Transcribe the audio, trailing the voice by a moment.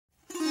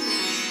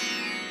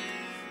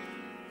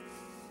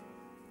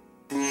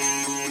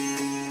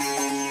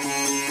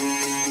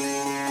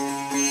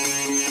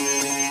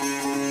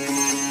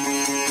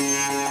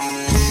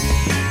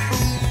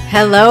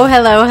Hello,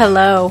 hello,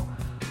 hello.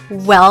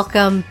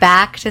 Welcome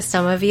back to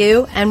some of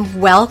you, and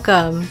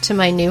welcome to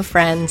my new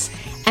friends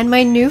and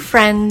my new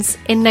friends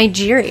in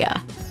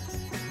Nigeria.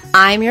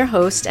 I'm your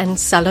host and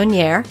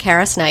salonière,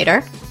 Kara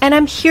Snyder, and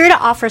I'm here to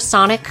offer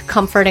sonic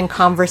comfort and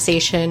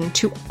conversation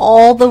to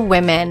all the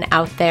women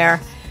out there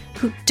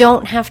who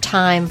don't have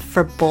time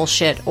for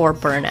bullshit or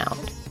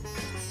burnout.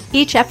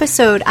 Each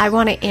episode, I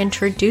want to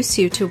introduce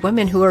you to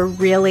women who are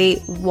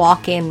really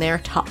walking their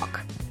talk.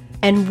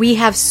 And we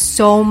have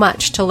so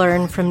much to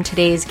learn from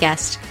today's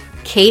guest,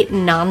 Kate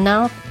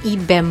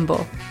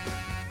Nnanna-Ibemgbo.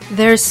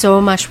 There's so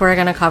much we're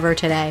going to cover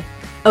today.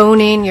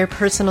 Owning your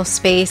personal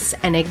space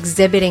and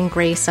exhibiting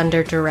grace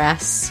under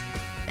duress,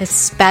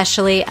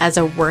 especially as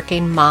a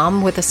working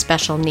mom with a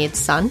special needs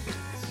son.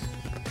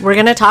 We're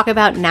going to talk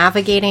about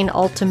navigating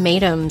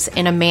ultimatums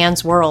in a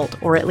man's world,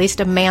 or at least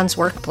a man's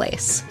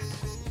workplace.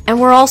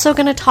 And we're also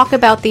going to talk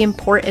about the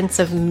importance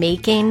of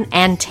making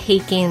and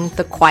taking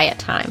the quiet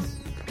time.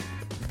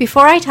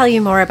 Before I tell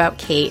you more about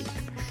Kate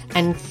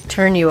and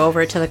turn you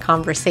over to the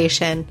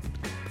conversation,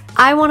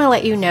 I want to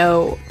let you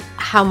know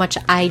how much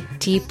I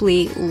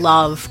deeply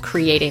love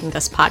creating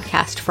this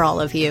podcast for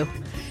all of you.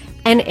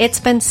 And it's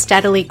been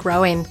steadily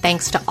growing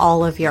thanks to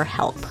all of your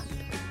help.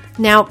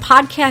 Now,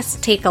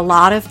 podcasts take a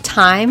lot of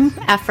time,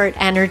 effort,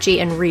 energy,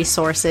 and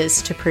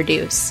resources to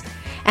produce.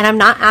 And I'm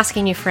not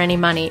asking you for any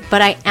money,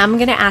 but I am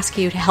going to ask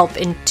you to help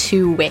in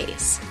two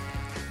ways.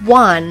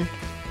 One,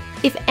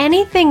 if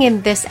anything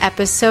in this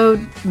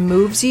episode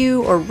moves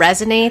you or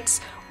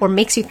resonates or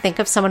makes you think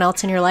of someone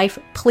else in your life,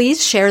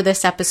 please share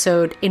this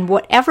episode in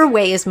whatever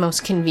way is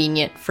most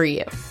convenient for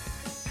you.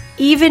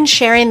 Even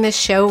sharing this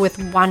show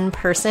with one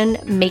person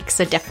makes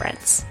a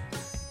difference.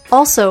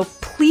 Also,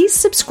 please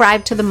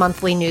subscribe to the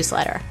monthly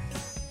newsletter.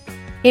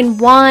 In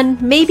one,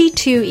 maybe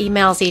two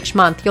emails each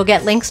month, you'll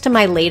get links to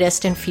my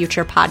latest and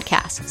future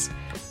podcasts.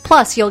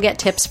 Plus, you'll get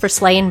tips for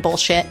slaying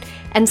bullshit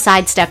and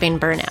sidestepping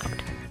burnout.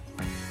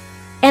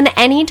 And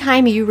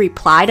anytime you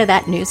reply to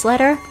that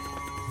newsletter,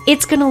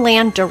 it's going to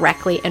land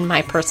directly in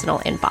my personal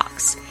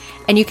inbox.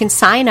 And you can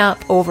sign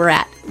up over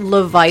at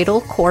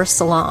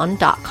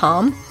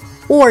levitalcoresalon.com,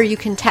 or you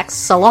can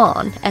text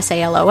salon,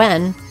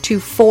 S-A-L-O-N, to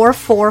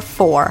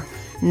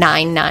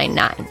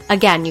 444-999.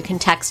 Again, you can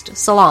text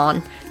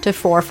salon to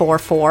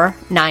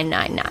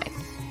 444-999.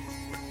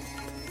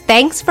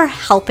 Thanks for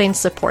helping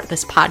support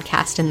this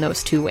podcast in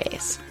those two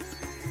ways.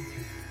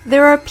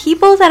 There are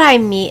people that I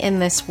meet in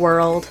this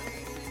world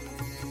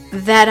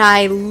that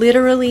I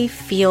literally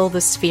feel the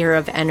sphere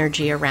of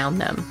energy around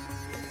them.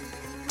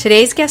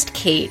 Today's guest,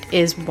 Kate,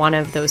 is one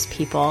of those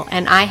people,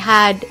 and I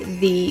had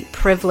the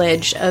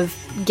privilege of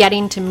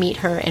getting to meet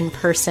her in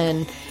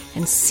person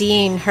and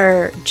seeing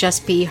her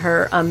just be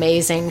her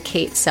amazing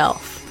Kate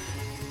self.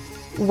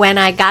 When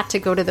I got to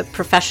go to the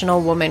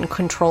Professional Woman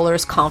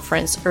Controllers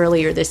Conference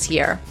earlier this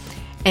year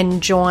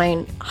and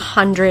join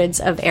hundreds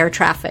of air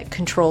traffic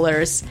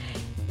controllers,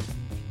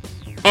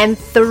 and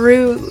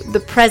through the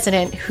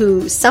president,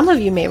 who some of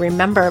you may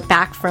remember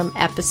back from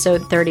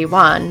episode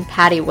 31,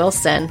 Patty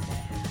Wilson,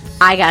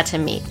 I got to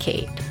meet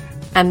Kate.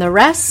 And the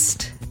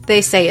rest,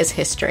 they say, is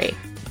history.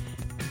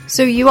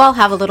 So you all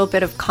have a little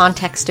bit of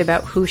context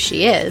about who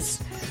she is.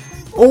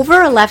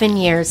 Over 11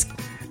 years,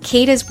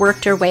 Kate has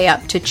worked her way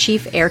up to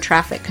Chief Air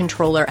Traffic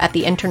Controller at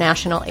the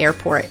International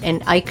Airport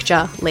in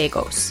Ikeja,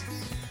 Lagos.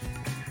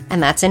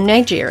 And that's in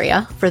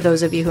Nigeria, for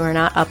those of you who are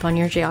not up on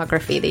your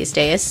geography these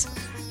days.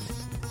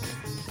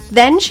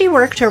 Then she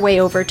worked her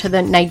way over to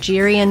the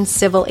Nigerian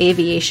Civil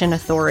Aviation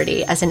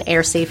Authority as an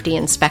air safety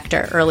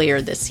inspector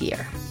earlier this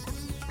year.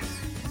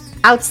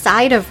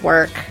 Outside of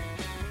work,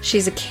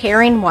 she's a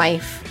caring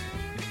wife,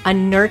 a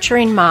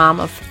nurturing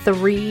mom of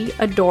 3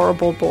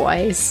 adorable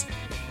boys,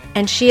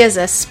 and she is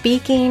a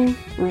speaking,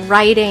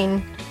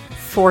 writing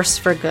force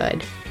for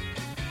good.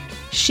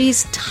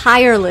 She's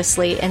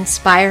tirelessly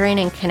inspiring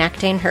and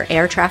connecting her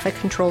air traffic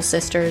control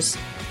sisters,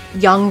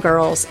 young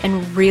girls,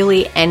 and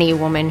really any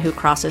woman who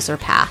crosses her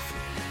path.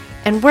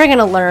 And we're going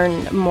to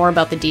learn more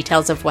about the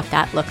details of what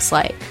that looks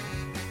like.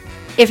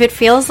 If it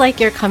feels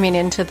like you're coming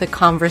into the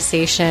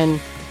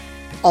conversation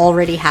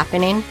already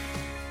happening,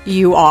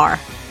 you are.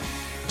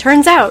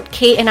 Turns out,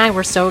 Kate and I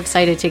were so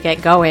excited to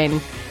get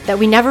going that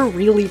we never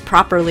really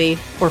properly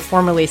or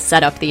formally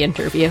set up the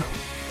interview.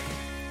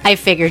 I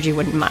figured you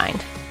wouldn't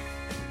mind.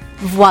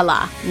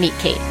 Voila, meet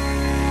Kate.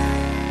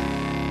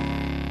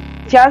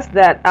 Just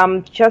that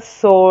I'm just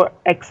so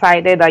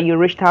excited that you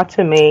reached out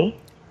to me,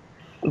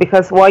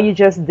 because what you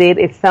just did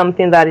is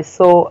something that is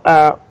so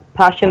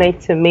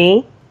passionate to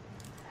me.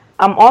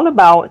 I'm all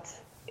about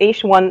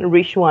each one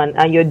reach one,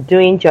 and you're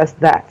doing just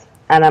that.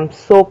 And I'm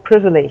so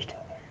privileged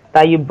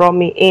that you brought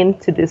me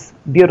into this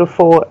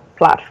beautiful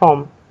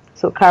platform.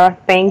 So, Kara,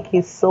 thank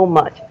you so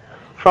much.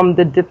 From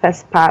the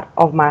deepest part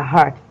of my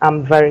heart,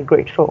 I'm very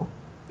grateful.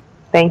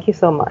 Thank you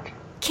so much.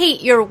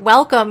 Kate, you're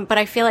welcome, but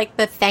I feel like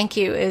the thank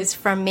you is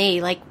from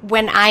me. Like,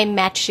 when I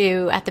met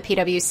you at the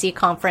PwC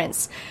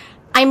conference,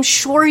 I'm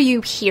sure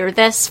you hear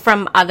this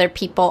from other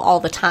people all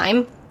the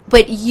time,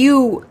 but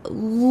you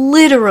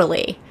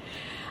literally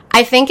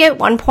I think at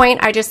one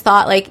point I just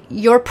thought like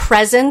your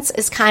presence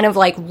is kind of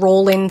like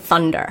rolling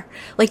thunder.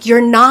 Like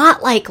you're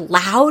not like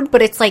loud,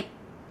 but it's like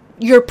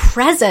your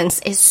presence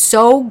is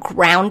so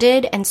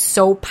grounded and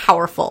so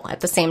powerful at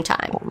the same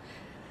time.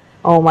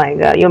 Oh my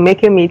God, you're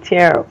making me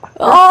tear up.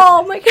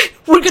 Oh my God,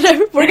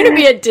 we're gonna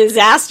be a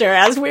disaster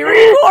as we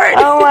record.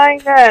 Oh my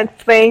God,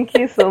 thank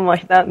you so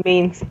much. That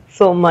means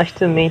so much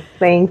to me.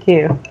 Thank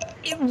you.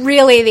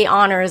 Really, the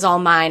honor is all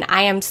mine.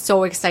 I am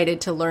so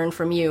excited to learn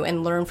from you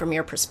and learn from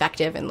your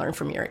perspective and learn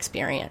from your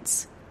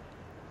experience.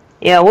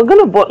 Yeah, we're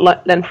gonna both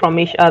learn from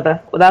each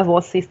other. Well, that's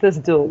what sisters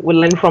do. We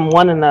learn from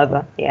one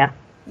another. Yeah.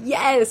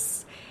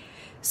 Yes.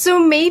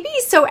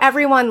 So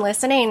everyone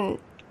listening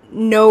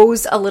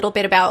knows a little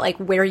bit about like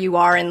where you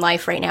are in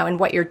life right now and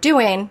what you're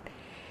doing.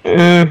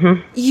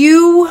 Mm-hmm.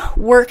 You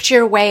worked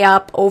your way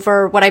up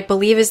over what I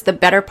believe is the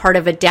better part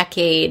of a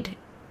decade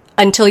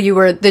until you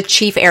were the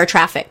chief air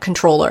traffic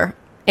controller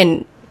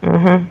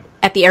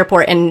at the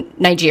airport in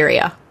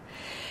Nigeria.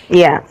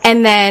 Yeah.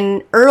 And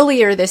then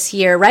earlier this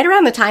year, right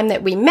around the time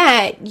that we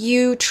met,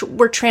 you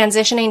were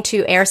transitioning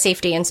to air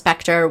safety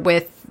inspector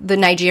with the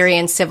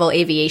Nigerian Civil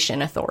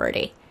Aviation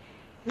Authority.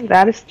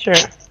 That is true.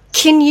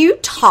 Can you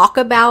talk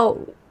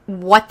about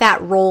what that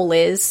role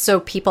is so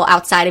people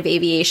outside of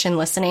aviation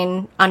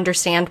listening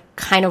understand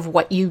kind of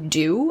what you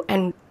do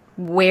and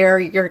where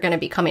you're going to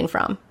be coming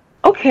from?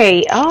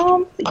 Okay.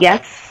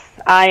 Yes,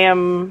 I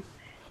am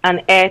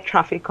an air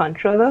traffic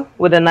controller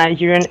with the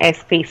Nigerian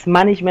Airspace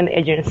Management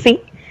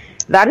Agency.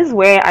 That is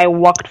where I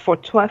worked for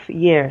 12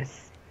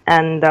 years.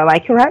 And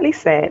like you rightly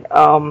said,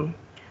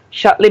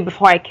 shortly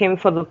before I came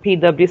for the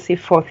PwC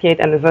 40th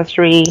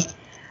anniversary,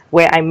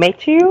 where I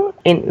met you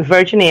in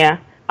Virginia,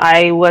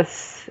 I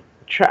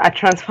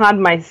transferred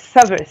my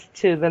service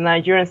to the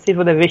Nigerian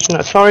Civil Aviation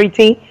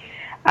Authority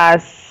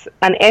as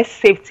an air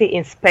safety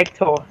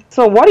inspector.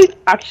 So what it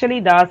actually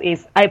does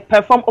is I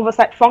perform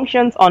oversight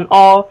functions on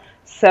all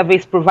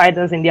service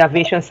providers in the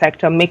aviation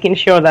sector, making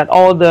sure that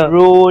all the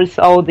rules,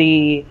 all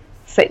the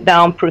set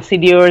down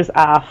procedures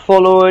are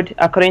followed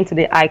according to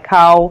the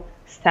ICAO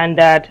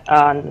standard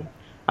and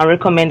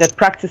recommended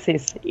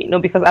practices,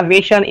 because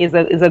aviation is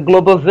a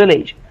global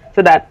village,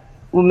 so that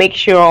we make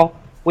sure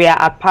we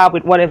are at par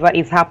with whatever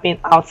is happening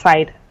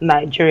outside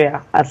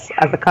Nigeria as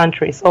a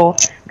country. So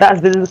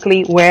that's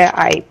basically where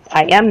I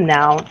am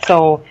now.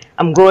 So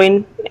I'm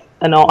growing,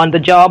 on the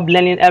job,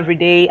 learning every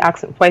day,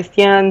 asking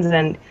questions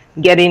and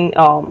getting,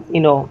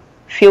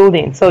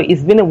 fielding. So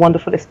it's been a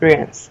wonderful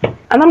experience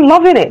and I'm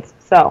loving it.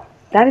 So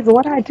that is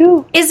what I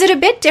do. Is it a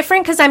bit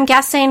different? Because I'm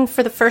guessing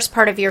for the first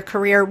part of your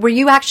career, were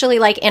you actually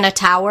like in a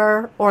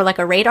tower or like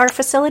a radar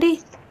facility?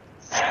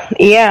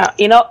 Yeah,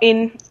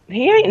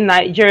 here in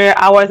Nigeria,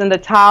 I was in the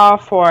tower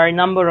for a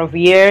number of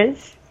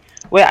years,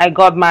 where I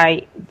got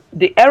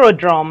the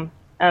aerodrome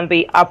and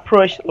the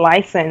approach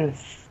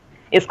license.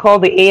 It's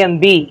called the A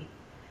and B.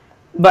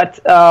 But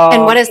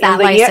and what does that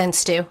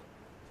license do?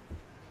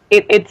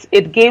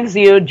 It gives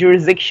you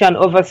jurisdiction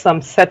over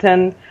some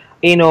certain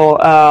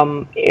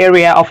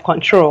area of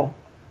control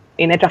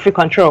in air traffic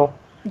control.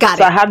 Got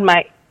it. So I had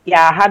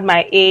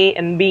my A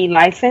and B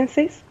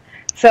licenses.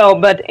 So,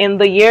 but in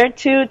the year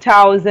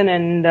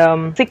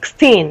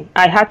 2016,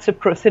 I had to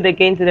proceed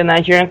again to the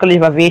Nigerian College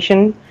of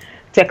Aviation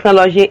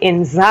Technology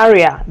in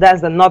Zaria. That's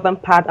the northern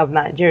part of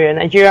Nigeria.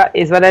 Nigeria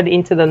is divided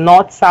into the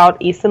north, south,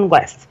 east, and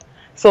west.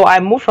 So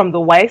I moved from the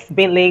west,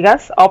 being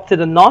Lagos, up to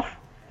the north,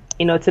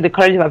 to the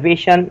College of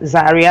Aviation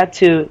Zaria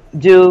to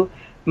do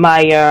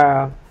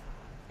my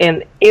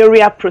an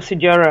area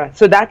procedural.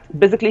 So that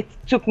basically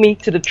took me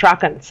to the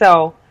Trakan.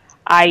 So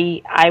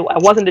I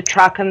was in the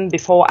Trakan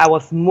before I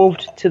was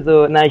moved to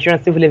the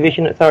Nigerian Civil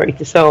Aviation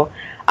Authority. So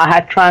I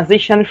had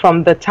transitioned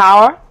from the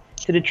tower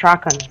to the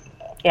Trakan.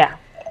 Yeah.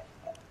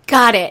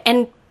 Got it.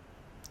 And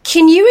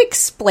can you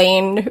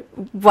explain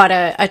what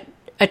a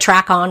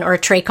TRACON or a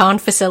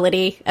TRACON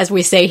facility, as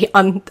we say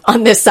on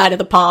this side of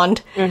the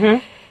pond?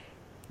 Mm-hmm.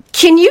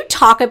 Can you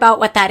talk about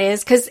what that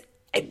is? Because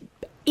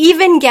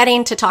even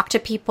getting to talk to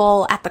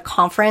people at the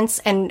conference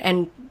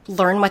and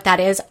learn what that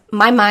is,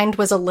 my mind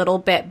was a little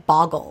bit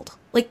boggled.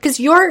 Like, because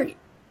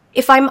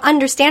if I'm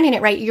understanding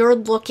it right, you're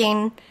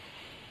looking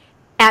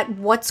at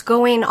what's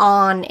going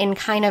on in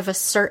kind of a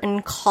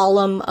certain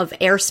column of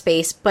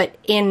airspace, but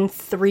in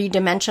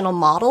 3-dimensional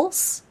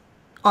models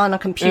on a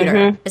computer.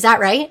 Mm-hmm. Is that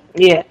right?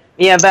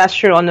 Yeah, that's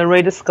true, on the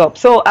radarscope.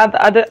 So at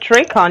the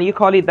TRACON, we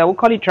call it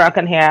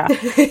TRACON here.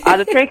 At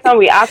the TRACON,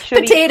 we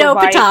actually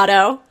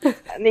potato.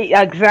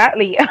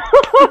 Exactly.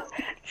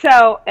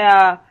 So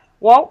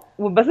what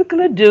we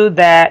basically do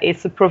there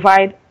is to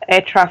provide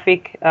air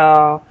traffic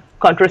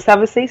control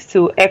services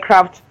to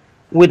aircraft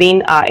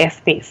within our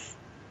airspace.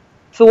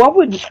 So what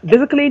we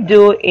basically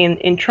do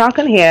in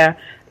TRACON here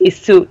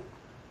is to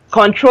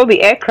control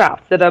the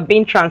aircraft that are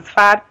being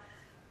transferred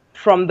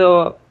from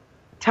the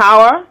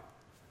tower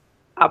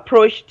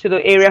approach to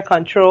the area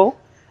control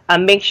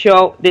and make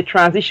sure they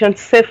transition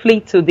safely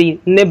to the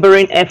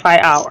neighboring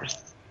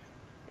FIRs.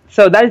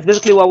 So that is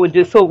basically what we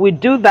do. So we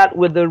do that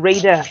with the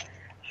radar,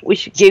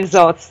 which gives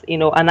us,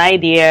 an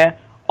idea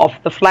of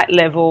the flight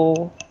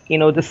level,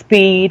 the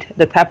speed,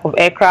 the type of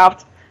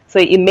aircraft. So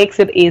it makes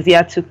it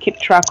easier to keep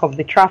track of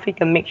the traffic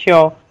and make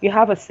sure you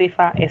have a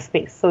safer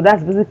airspace. So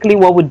that's basically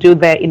what we do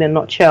there in a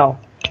nutshell.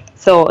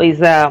 So it's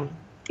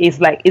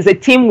a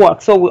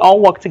teamwork. So we all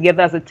work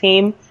together as a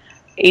team,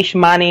 each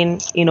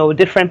manning,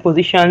 different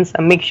positions,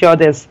 and make sure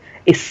there's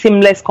a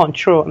seamless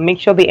control. Make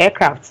sure the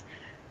aircraft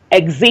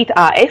exit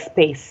our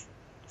airspace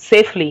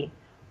safely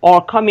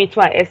or come into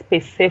our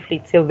airspace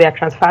safely till they are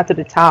transferred to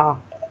the tower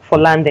for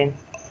landing.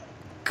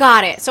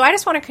 Got it. So I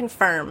just want to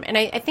confirm, and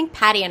I think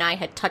Patty and I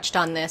had touched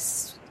on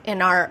this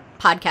in our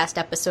podcast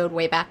episode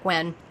way back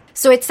when.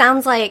 So it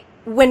sounds like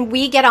when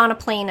we get on a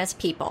plane as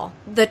people,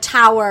 the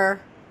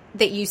tower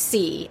that you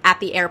see at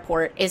the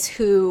airport is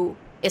who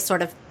is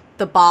sort of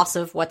the boss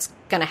of what's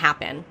going to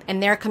happen,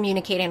 and they're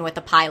communicating with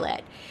the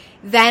pilot.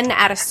 Then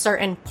at a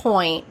certain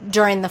point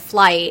during the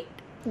flight,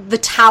 the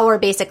tower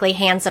basically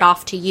hands it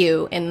off to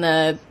you in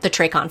the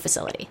TRACON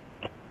facility.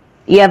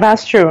 Yeah,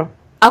 that's true.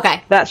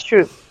 Okay. That's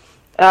true.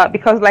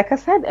 Because like I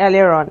said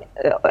earlier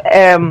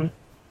on,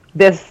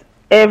 there's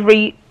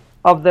every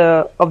of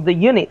the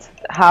units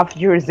have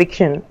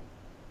jurisdiction.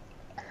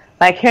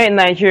 Like here in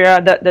Nigeria,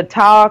 the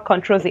tower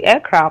controls the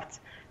aircraft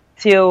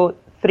till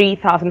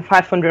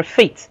 3,500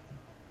 feet.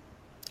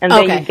 And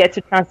then you get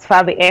to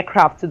transfer the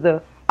aircraft to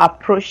the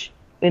approach,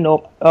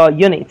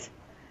 unit.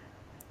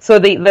 So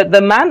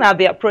the man at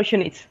the approach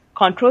unit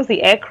controls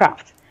the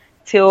aircraft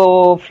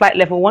till flight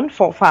level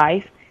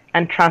 145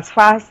 and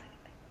transfers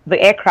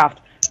the aircraft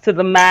to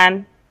the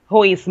man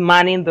who is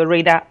manning the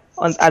radar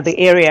at the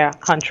area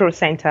control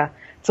center.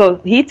 So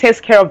he takes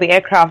care of the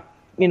aircraft,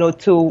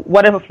 to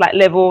whatever flight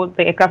level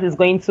the aircraft is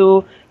going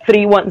to,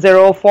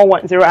 310,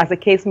 410, as the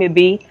case may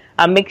be,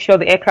 and make sure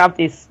the aircraft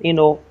is,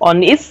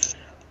 on its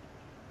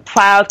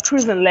filed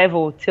cruising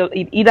level till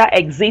it either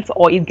exits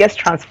or it gets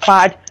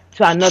transferred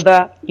to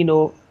another,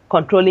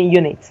 controlling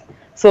unit.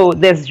 So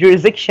there's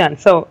jurisdiction.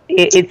 So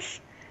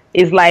it's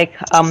like,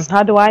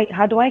 how do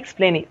I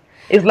explain it?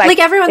 It's like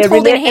everyone's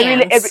holding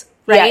hands,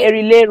 right? Yeah, a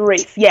relay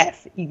race.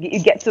 Yes, you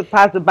get to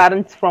pass the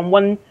batons from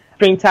one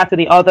sprinter to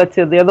the other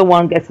till the other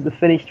one gets to the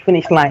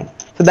finish line.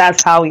 So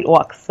that's how it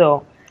works.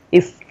 So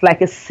it's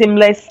like a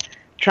seamless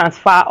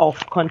transfer of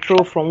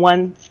control from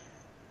one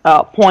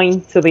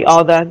point to the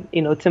other.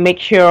 To make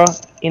sure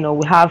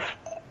we have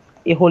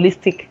a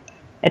holistic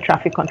air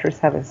traffic control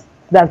service.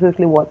 That's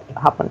basically what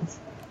happens.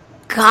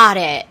 Got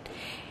it.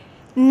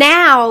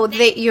 Now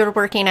that you're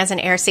working as an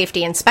air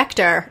safety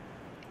inspector,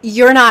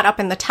 you're not up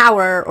in the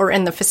tower or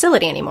in the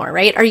facility anymore,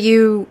 right?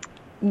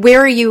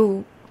 Where are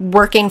you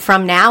working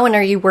from now, and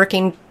are you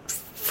working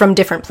from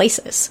different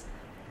places?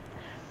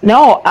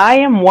 No, I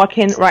am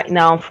working right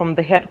now from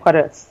the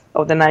headquarters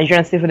of the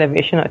Nigerian Civil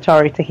Aviation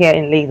Authority here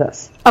in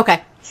Lagos.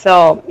 Okay.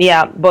 So,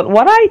 yeah, but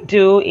what I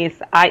do is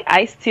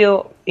I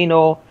still,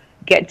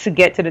 get to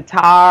the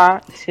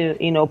tower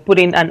to, put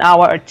in an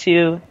hour or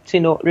two to,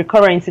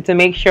 recurrency to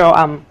make sure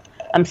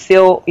I'm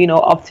still,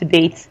 up to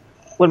date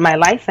with my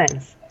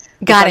license.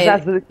 Got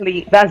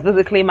it. That's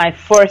basically my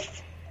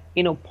first,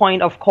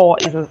 point of call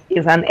is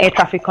an air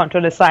traffic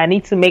controller. So I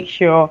need to make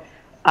sure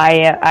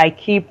I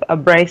keep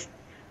abreast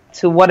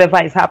to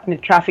whatever is happening,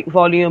 traffic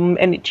volume,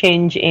 any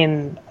change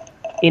in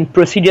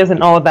procedures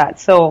and all that.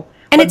 So,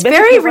 and it's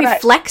very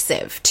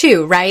reflexive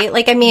too, right?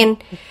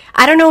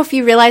 I don't know if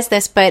you realize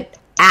this, but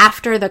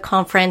after the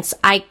conference,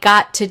 I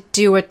got to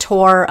do a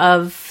tour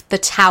of the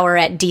tower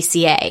at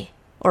DCA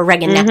or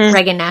Reagan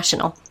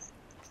National.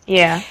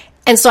 Yeah.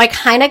 And so I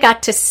kind of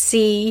got to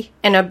see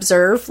and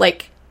observe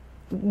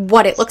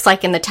what it looks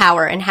like in the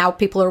tower and how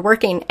people are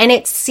working. And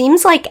it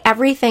seems like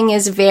everything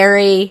is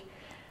very,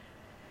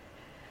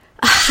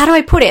 how do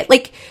I put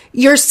it?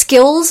 Your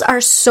skills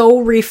are so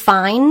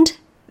refined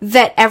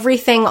that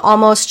everything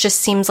almost just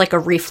seems like a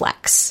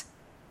reflex.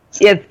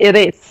 It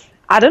is.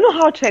 I don't know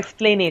how to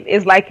explain it.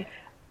 It's like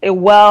a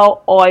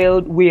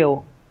well-oiled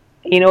wheel.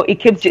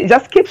 It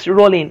just keeps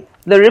rolling.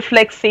 The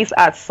reflexes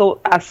are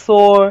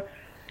so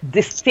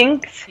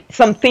distinct.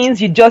 Some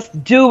things you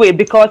just do it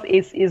because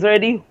it's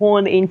already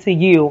honed into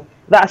you.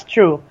 That's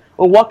true.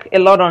 We work a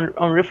lot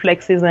on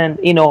reflexes, and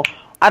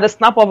at the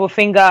snap of a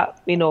finger,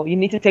 you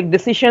need to take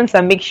decisions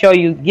and make sure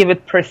you give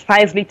it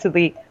precisely to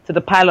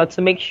the pilot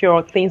to make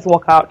sure things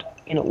work out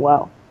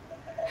well.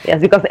 Yes,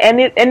 because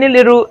any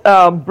little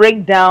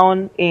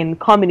breakdown in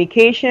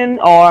communication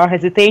or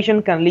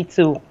hesitation can lead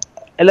to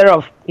a lot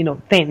of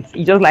things.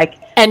 You just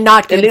and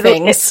not good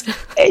things.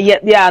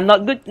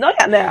 Not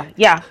good.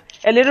 Yeah.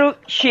 A little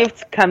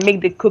shift can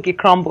make the cookie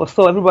crumble.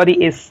 So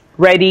everybody is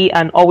ready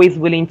and always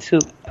willing to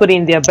put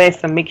in their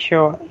best and make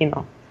sure,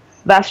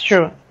 that's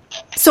true.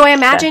 So I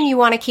imagine you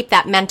want to keep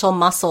that mental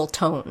muscle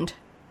toned.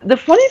 The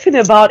funny thing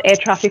about air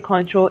traffic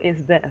control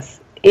is this.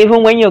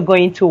 Even when you're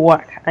going to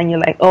work and you're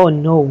like, oh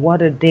no,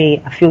 what a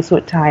day. I feel so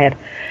tired.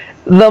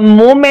 The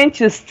moment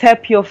you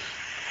step your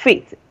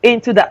feet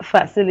into that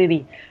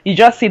facility, you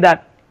just see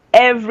that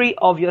every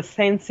of your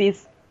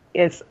senses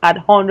is at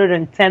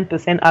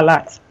 110%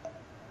 alert.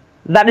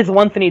 That is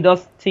one thing it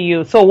does to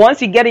you. So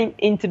once you get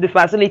into the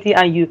facility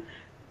and you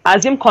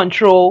assume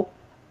control,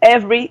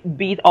 every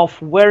bit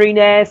of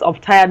weariness,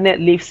 of tiredness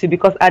leaves you,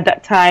 because at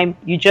that time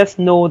you just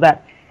know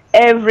that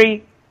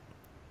every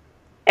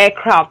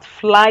aircraft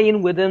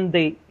flying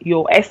within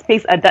your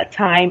airspace at that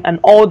time, and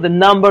all the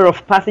number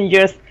of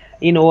passengers,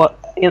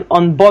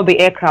 on board the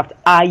aircraft,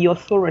 are your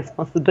sole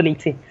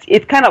responsibility.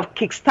 It kind of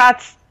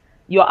kickstarts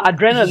your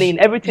adrenaline.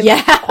 Everything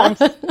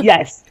comes.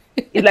 Yes,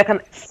 it's like a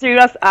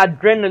serious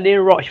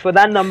adrenaline rush for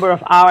that number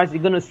of hours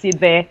you're going to sit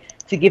there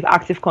to give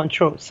active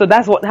control. So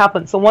that's what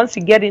happens. So once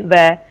you get in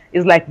there,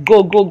 it's like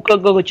go, go, go,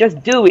 go, go,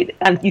 just do it,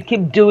 and you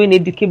keep doing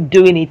it. You keep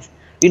doing it.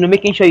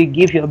 Making sure you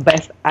give your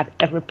best at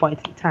every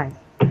point in time.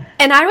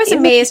 And I was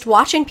amazed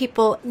watching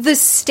people, the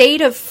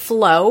state of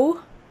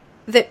flow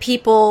that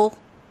people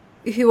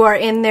who are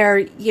in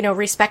their,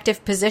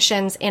 respective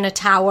positions in a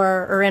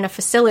tower or in a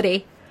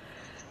facility.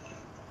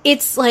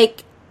 It's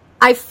like,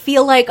 I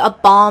feel like a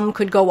bomb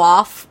could go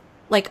off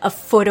like a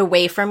foot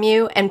away from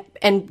you, and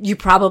you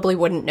probably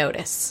wouldn't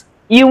notice.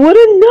 You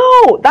wouldn't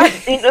know. That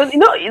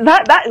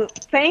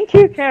thank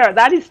you, Kara.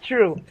 That is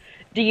true.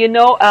 Do you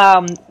know,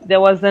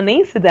 there was an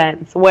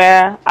incident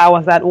where I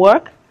was at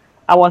work.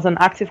 I was on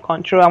active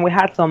control, and we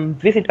had some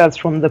visitors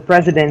from the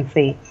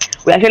presidency.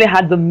 We actually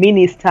had the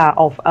Minister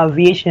of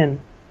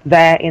Aviation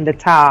there in the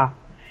tower,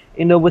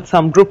 with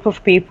some group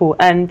of people.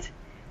 And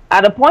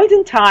at a point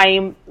in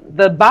time,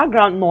 the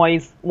background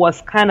noise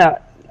was kind of,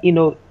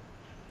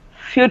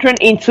 filtering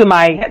into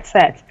my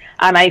headset.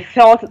 And I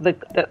felt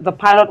the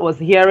pilot was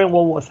hearing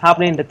what was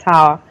happening in the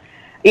tower.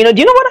 Do you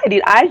know what I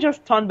did? I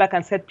just turned back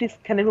and said, please,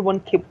 can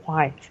everyone keep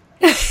quiet?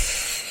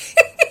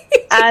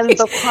 And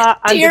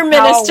Dear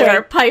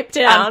Minister, pipe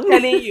down. I'm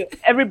telling you,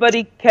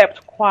 everybody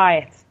kept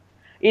quiet.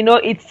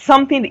 It's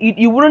something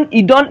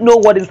you don't know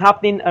what is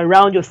happening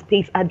around your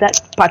space at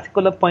that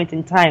particular point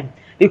in time,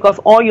 because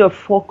all you're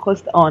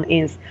focused on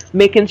is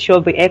making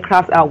sure the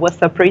aircraft are well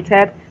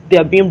separated, they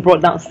are being brought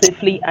down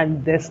safely,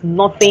 and there's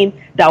nothing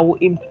that will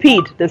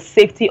impede the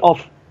safety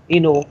of,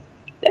 air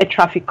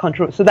traffic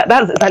control. So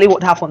that's exactly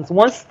what happens.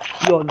 Once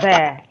you're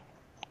there,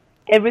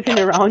 everything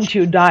around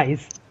you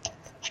dies.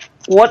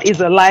 What is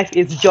alive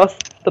is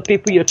just the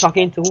people you're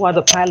talking to, who are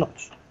the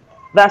pilots.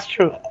 That's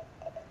true.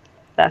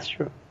 That's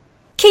true.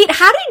 Kate,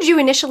 how did you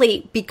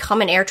initially become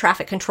an air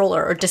traffic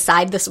controller, or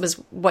decide this was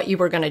what you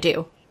were going to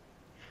do?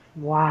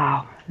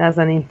 Wow, that's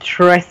an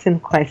interesting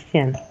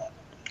question.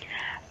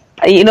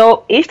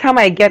 Each time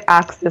I get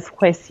asked this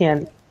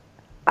question,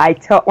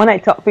 when I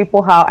tell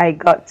people how I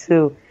got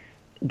to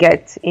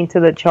get into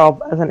the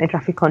job as an air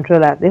traffic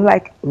controller, they're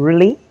like,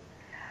 really?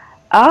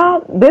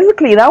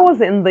 Basically, that was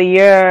in the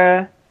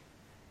year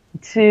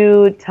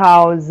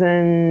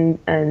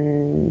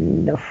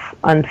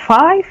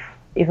 2005,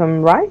 if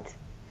I'm right.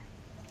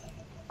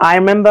 I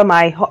remember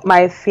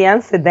my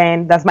fiance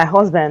then, that's my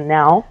husband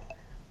now,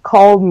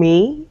 called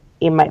me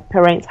in my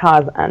parents'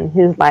 house, and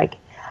he's like,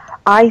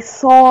 I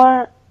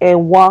saw a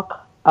work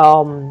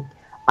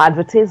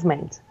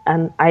advertisement,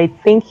 and I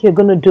think you're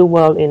going to do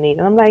well in it.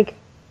 And I'm like,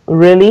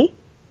 really?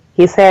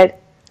 He said,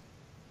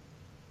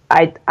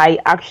 I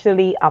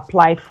actually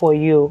applied for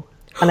you,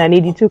 and I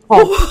need you to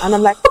come. And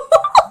I'm like,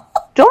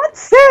 don't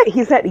say it.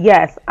 He said,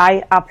 yes,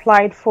 I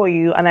applied for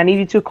you, and I need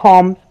you to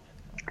come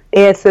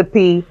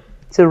ASAP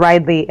to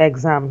write the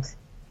exams.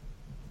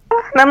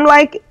 And I'm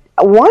like,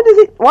 what does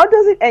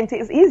it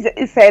entail?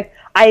 He said,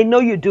 I know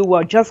you do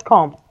well, just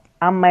come.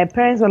 And my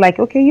parents were like,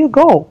 okay, you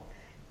go.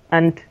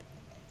 And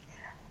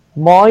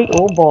boy,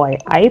 oh boy,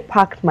 I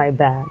packed my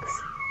bags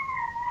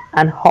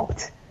and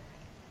hopped,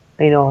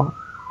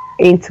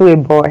 into a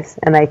bus,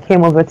 and I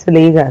came over to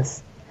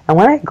Lagos. And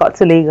when I got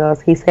to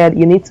Lagos, he said,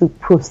 you need to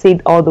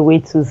proceed all the way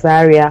to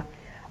Zaria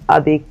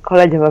at the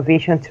College of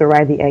Aviation to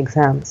write the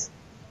exams.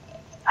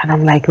 And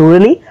I'm like,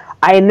 really?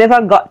 I never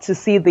got to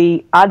see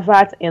the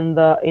advert in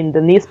the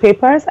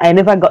newspapers. I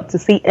never got to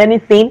see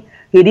anything.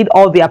 He did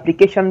all the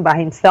application by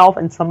himself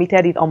and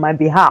submitted it on my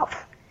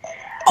behalf.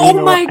 Oh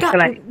my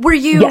God. Were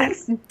you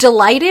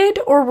delighted,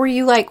 or were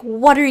you like,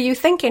 what are you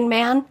thinking,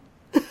 man?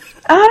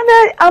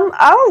 I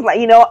was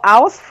like,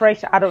 I was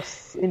fresh out of,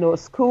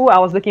 school. I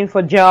was looking for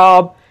a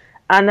job,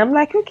 and I'm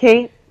like,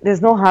 okay, there's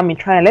no harm in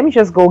trying. Let me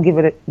just go give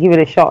it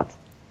a shot.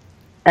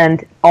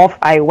 And off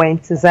I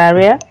went to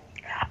Zaria.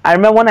 I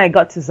remember when I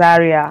got to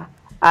Zaria,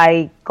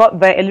 I got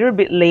there a little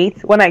bit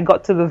late. When I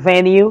got to the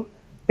venue,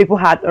 people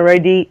had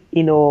already,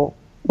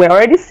 were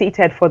already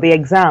seated for the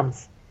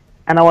exams.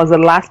 And I was the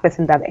last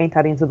person that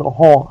entered into the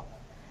hall.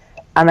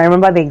 And I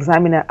remember the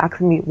examiner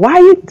asking me, why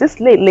are you this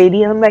late,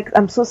 lady? And I'm like,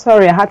 I'm so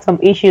sorry, I had some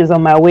issues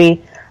on my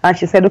way. And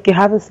she said, okay,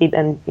 have a seat.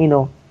 And,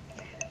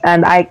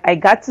 and I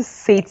got to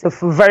sit the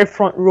very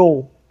front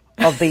row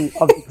of the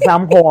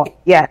exam hall.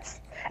 Yes.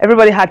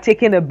 Everybody had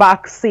taken a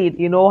back seat,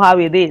 you know how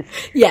it is.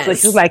 Yes. So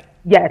she's like,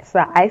 yes.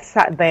 So I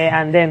sat there,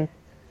 and then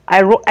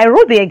I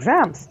wrote the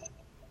exams.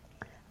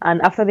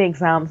 And after the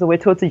exams, we were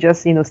told to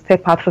just,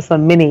 step out for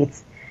some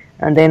minutes.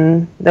 And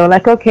then they were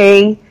like,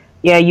 okay,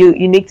 yeah,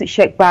 you need to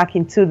check back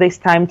in 2 days'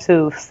 time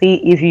to see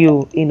if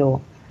you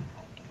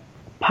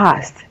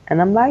passed. And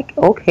I'm like,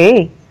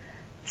 okay.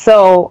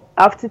 So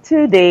after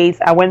 2 days,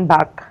 I went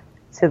back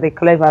to the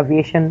College of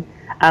Aviation.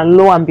 and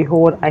lo and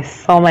behold, I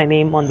saw my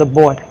name on the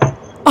board.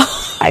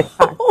 I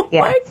passed. Oh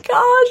Yes. my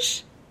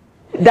gosh.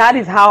 That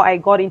is how I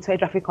got into air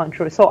traffic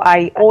control. So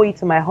I owe it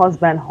to my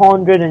husband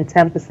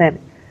 110%.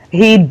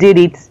 He did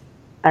it,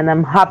 and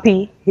I'm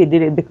happy he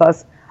did it,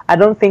 because I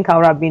don't think I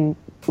would have been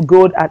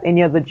good at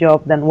any other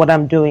job than what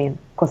I'm doing,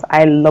 because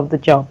I love the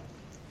job.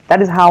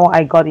 That is how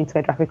I got into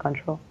air traffic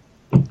control.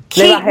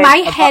 Kate, my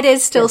head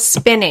is still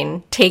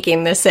spinning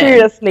taking this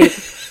in.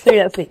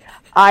 Seriously.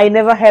 I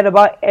never heard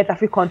about air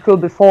traffic control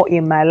before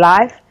in my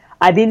life.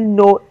 I didn't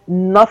know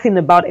nothing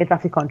about air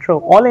traffic control.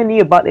 All I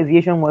knew about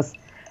aviation was,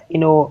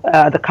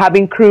 the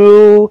cabin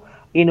crew,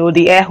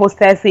 the air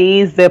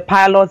hostesses, the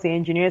pilots, the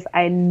engineers.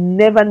 I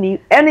never knew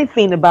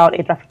anything about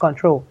air traffic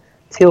control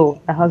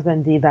till my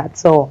husband did that.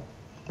 So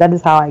that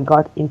is how I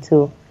got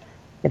into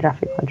air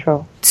traffic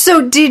control.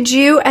 So did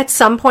you at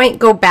some point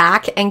go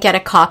back and get a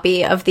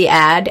copy of the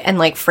ad and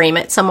frame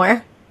it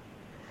somewhere?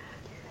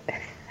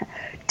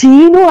 Do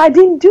you know I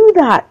didn't do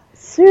that?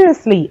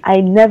 Seriously,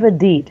 I never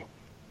did.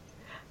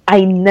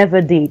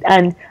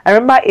 And I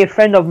remember a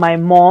friend of my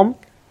mom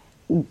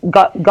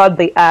got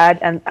the ad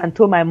and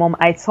told my mom,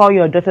 I saw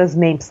your daughter's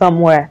name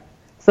somewhere.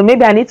 So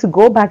maybe I need to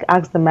go back,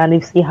 ask the man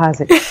if he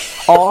has it.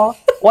 Or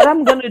what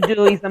I'm going to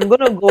do is I'm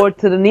going to go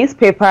to the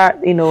newspaper,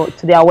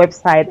 to their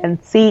website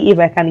and see if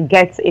I can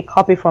get a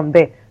copy from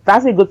there.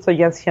 That's a good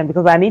suggestion,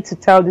 because I need to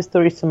tell the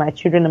stories to my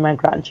children and my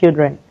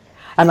grandchildren.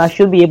 And I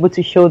should be able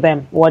to show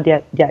them what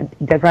their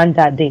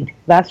granddad did.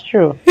 That's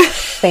true.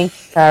 Thanks,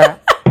 Sarah.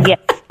 Yes,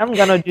 I'm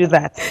going to do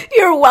that.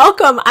 You're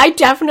welcome. I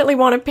definitely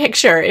want a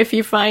picture if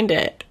you find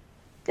it.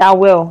 I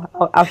will.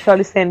 I'll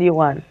surely send you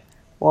one.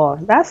 Well,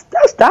 that's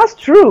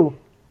true.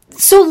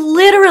 So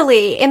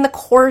literally in the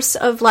course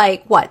of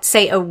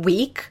say a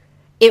week,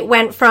 it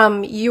went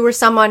from you were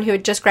someone who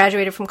had just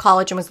graduated from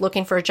college and was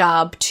looking for a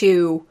job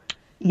to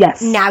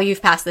yes, now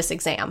you've passed this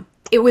exam.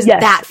 It was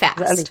that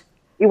fast. Exactly.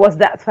 It was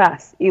that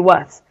fast. It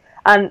was.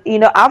 And,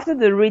 after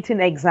the written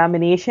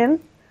examination,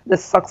 the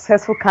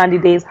successful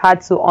candidates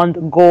had to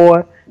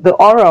undergo the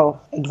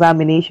oral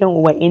examination.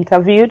 We were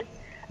interviewed.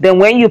 Then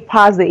when you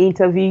pass the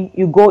interview,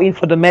 you go in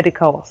for the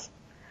medicals.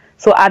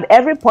 So at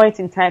every point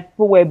in time,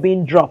 people were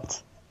being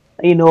dropped,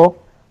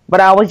 But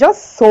I was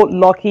just so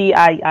lucky.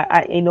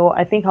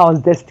 I think I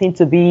was destined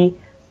to be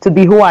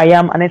who I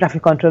am, an air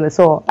traffic controller.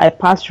 So I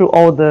passed through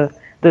all the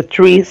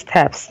 3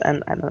 steps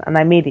and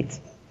I made it.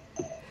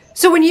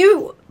 So when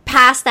you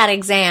passed that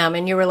exam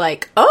and you were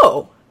like,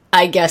 oh,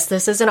 I guess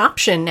this is an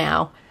option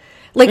now.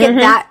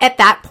 At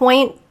that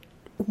point,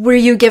 were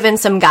you given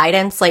some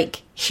guidance?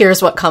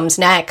 Here's what comes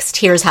next.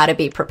 Here's how to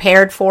be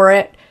prepared for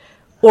it.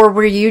 Or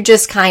were you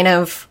just kind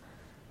of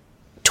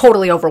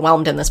totally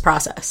overwhelmed in this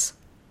process?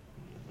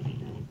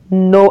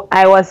 No,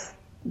 I was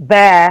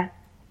there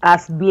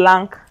as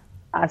blank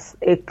as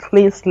a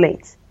clean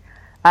slate.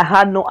 I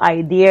had no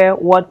idea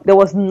there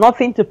was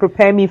nothing to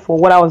prepare me for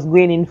what I was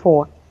going in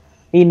for,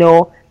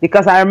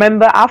 because I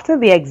remember after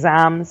the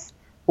exams,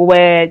 we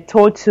were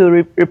told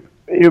to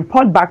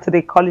report back to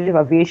the College of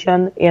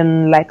Aviation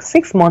in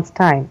 6 months'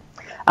 time.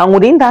 And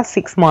within that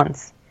 6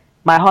 months,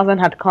 my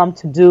husband had come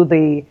to do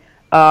the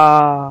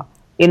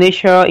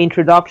initial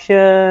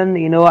introduction,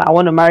 I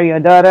want to marry your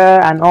daughter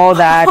and all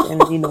that.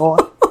 And,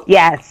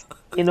 yes,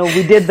 we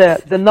did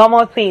the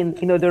normal thing,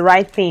 the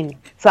right thing.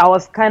 So I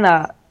was kind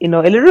of,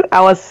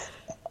 I was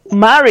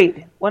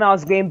married when I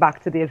was going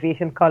back to the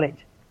aviation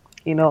college,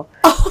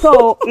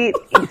 So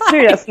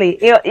seriously,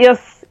 it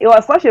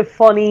was such a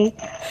funny,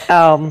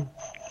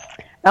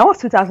 that was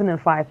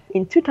 2005.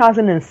 In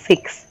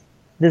 2006,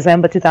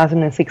 December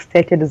 2006,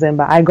 30th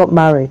December, I got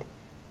married.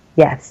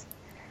 Yes.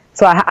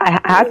 So I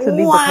had to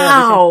leave the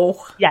college.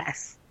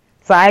 Yes.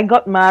 So I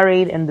got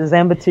married in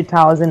December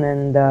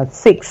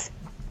 2006.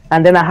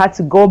 And then I had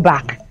to go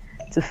back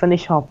to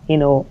finish up,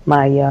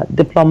 my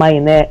diploma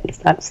in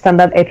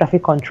standard air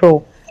traffic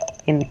control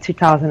in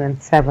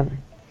 2007.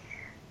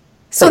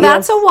 So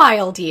that's a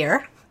wild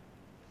year.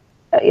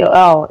 It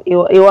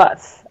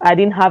was. I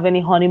didn't have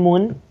any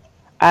honeymoon.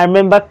 I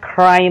remember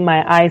crying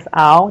my eyes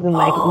out and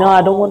no,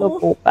 I don't want to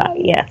go back.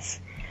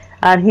 Yes.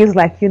 And he's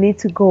like, you need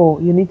to go.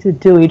 You need to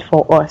do it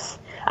for us.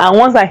 And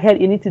once I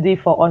heard you need to do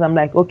it for us, I'm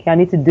like, okay, I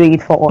need to do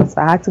it for us.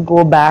 I had to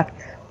go back,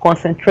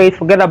 concentrate,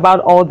 forget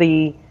about all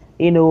the,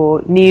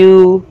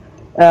 new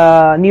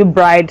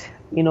bride,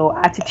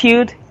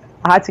 attitude.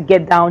 I had to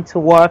get down to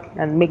work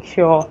and make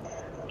sure,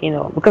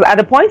 because at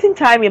the point in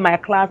time in my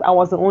class, I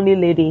was the only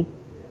lady.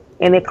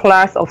 In a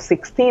class of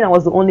 16, I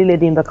was the only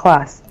lady in the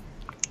class.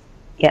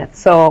 Yeah,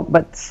 so,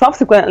 but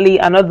subsequently,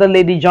 another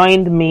lady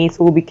joined me,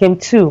 so we became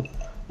 2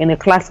 in a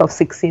class of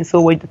 16. So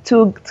we're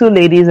two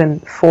ladies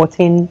and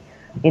 14,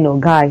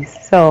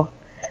 guys. So,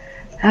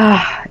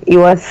 it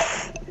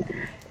was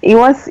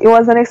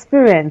an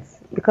experience,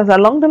 because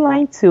along the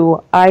line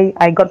too,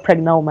 I got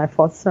pregnant with my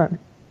first son.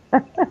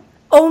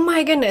 Oh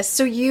my goodness.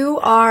 So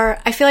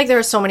I feel like there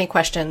are so many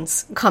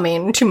questions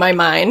coming to my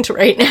mind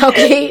right now,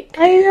 Kate.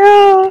 I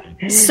know.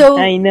 So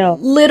I know.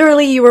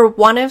 Literally you were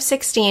one of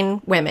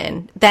 16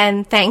 women.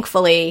 Then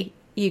thankfully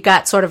you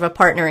got sort of a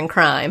partner in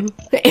crime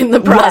in the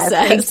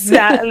process. Yes,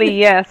 exactly.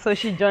 Yeah. So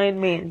she joined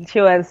me.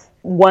 She was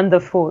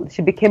wonderful.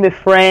 She became a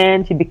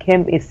friend. She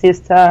became a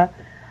sister.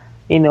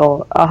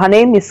 Her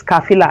name is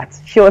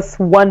Kafilat. She was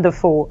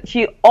wonderful.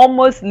 She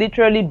almost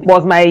literally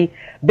was my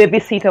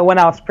babysitter when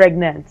I was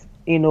pregnant.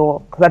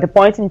 Because at the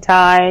point in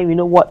time,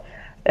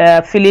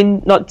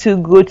 feeling not too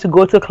good to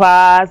go to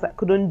class, I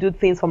couldn't do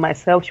things for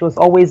myself. She was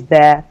always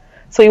there.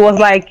 So it was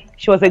like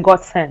she was a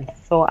godsend.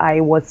 So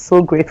I was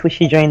so grateful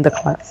she joined the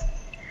class.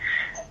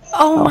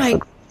 Oh my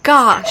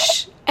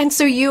gosh. And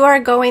so you are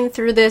going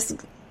through this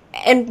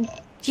and,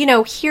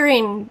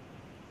 hearing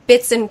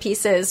bits and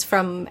pieces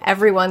from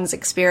everyone's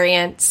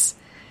experience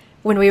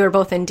when we were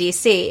both in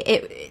DC.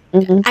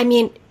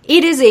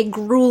 It is a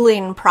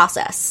grueling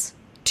process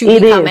to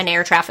become an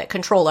air traffic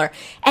controller.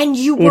 And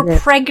you were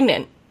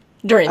pregnant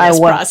during this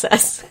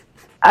process.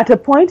 At a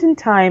point in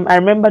time, I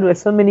remember there were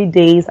so many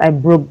days I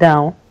broke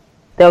down.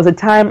 There was a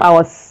time I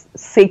was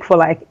sick for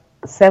like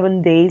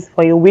 7 days.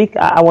 For a week,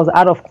 I was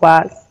out of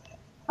class.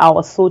 I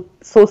was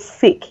so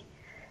sick.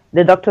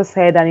 The doctor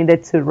said I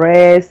needed to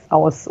rest. I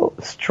was so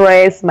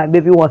stressed. My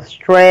baby was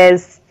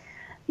stressed.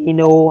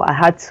 I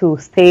had to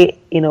stay,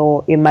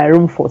 in my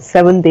room for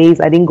 7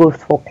 days. I didn't go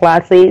for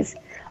classes.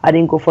 I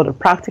didn't go for the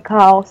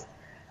practicals.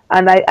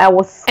 And I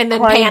was and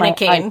then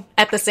panicking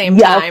at the same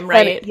time,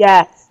 right?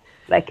 Yes.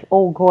 Like,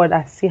 oh God,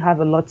 I still have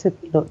a lot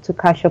to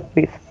catch up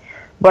with.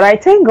 But I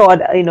thank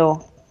God, I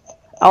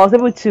was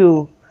able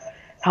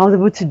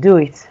to do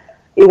it.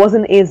 It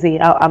wasn't easy.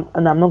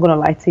 And I'm not going to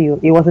lie to you.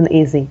 It wasn't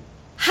easy.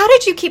 How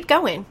did you keep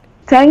going?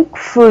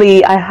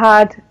 Thankfully, I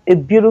had a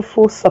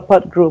beautiful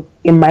support group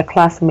in my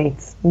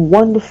classmates.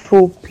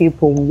 Wonderful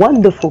people.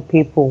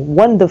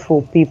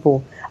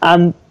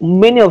 And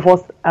many of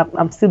us,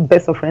 I'm still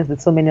best of friends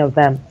with so many of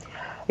them.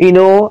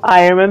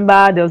 I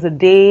remember there was a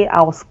day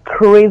I was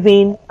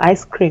craving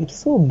ice cream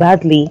so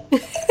badly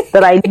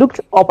that I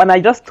looked up and I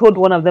just told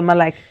one of them, I'm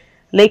like,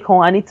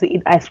 Lakon, I need to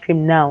eat ice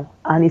cream now.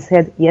 And he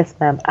said, yes,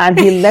 ma'am. And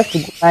he left to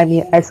go buy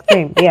me ice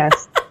cream.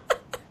 Yes.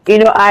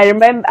 I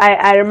remember,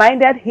 I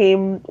reminded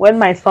him when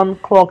my son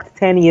clocked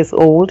 10 years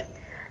old,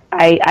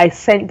 I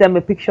sent them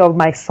a picture of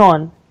my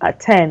son at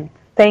 10,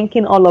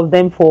 thanking all of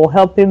them for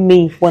helping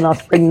me when I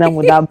was pregnant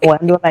with that boy.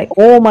 And they were like,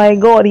 oh my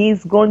God,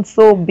 he's grown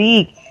so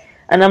big.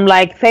 And I'm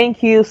like,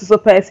 thank you, so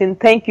person.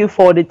 Thank you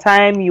for the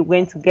time you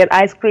went to get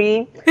ice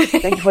cream.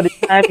 Thank you for the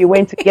time you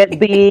went to get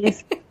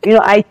this.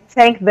 I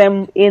thank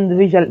them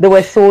individually. They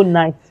were so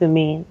nice to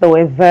me. They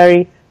were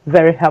very,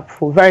 very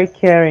helpful, very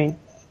caring,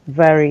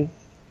 very.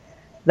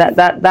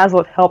 That's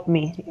what helped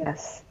me.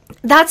 Yes.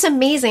 That's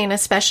amazing,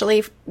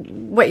 especially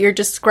what you're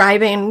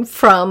describing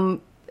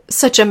from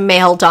such a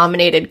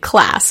male-dominated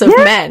class of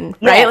men,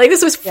 right? Yes. Like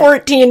this was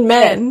 14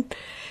 men, yes.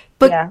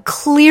 But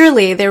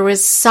clearly there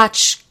was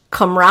such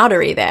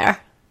camaraderie there.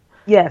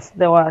 Yes,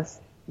 there was,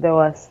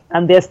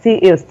 and there still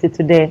is to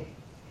today.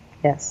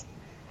 Yes,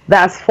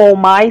 that's for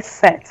my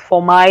set,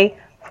 for my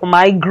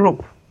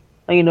group.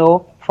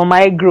 For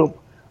my group,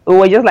 we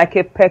were just like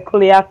a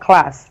peculiar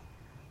class.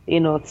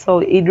 So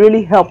it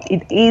really helped.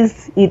 It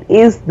is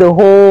the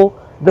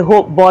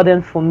whole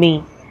burden for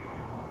me.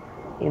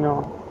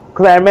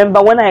 Because I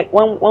remember when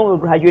we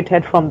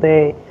graduated from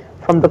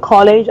the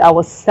college, I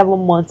was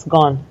 7 months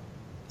gone.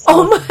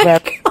 So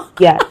God.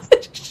 Yes.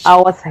 I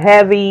was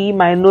heavy,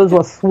 my nose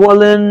was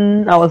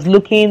swollen, I was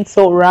looking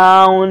so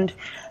round,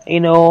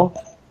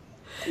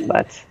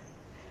 but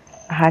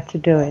I had to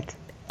do it.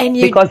 And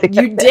you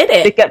did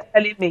it. They kept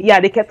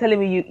telling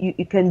me,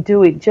 you can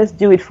do it, just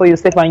do it for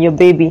yourself and your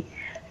baby.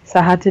 So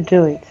I had to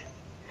do it.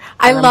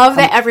 I love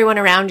that everyone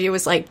around you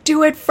was like,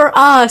 do it for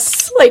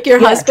us. Like your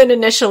husband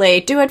initially,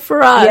 do it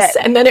for us. Yes.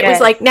 And then it was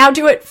like, now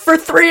do it for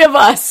 3 of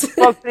us.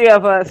 For 3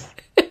 of us.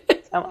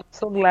 I'm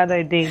so glad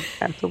I did.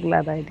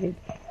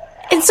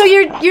 And so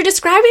you're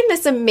describing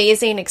this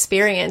amazing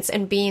experience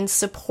and being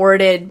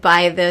supported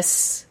by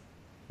this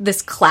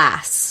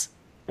class,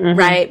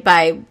 right?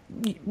 By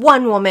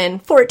one woman,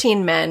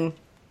 14 men,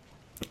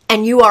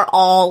 and you are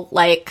all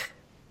like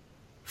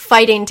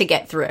fighting to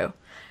get through.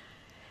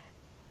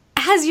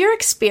 Has your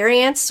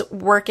experience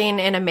working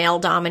in a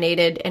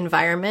male-dominated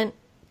environment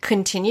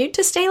continued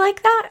to stay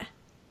like that?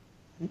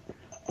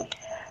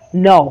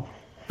 No.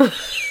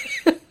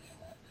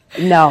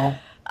 No.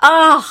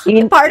 Oh,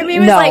 part of me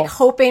was like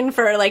hoping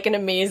for like an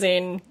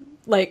amazing,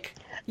 like,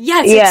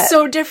 it's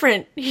so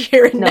different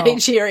here in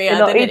Nigeria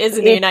than it is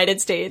in the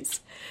United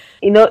States.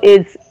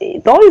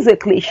 It's always a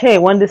cliche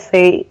when they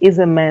say it's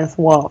a man's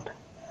world.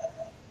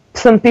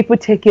 Some people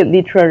take it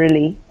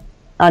literally,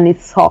 and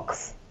it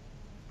sucks.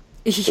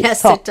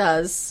 Yes, it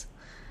does.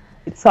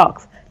 It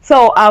sucks.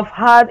 So I've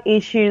had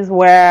issues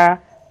where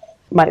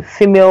my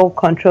female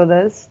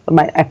controllers,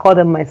 I call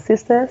them my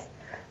sisters,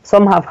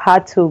 some have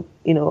had to,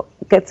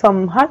 get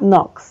some hard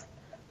knocks,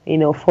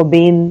 for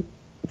being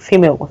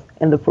female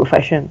in the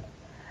profession.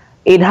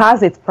 It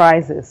has its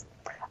prizes.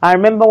 I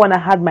remember when I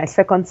had my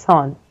second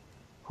son,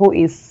 who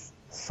is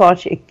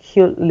such a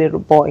cute little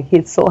boy.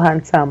 He's so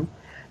handsome.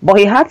 But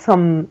he had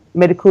some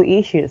medical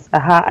issues.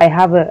 I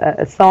have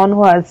a son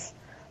who has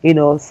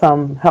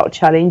some health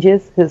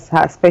challenges. He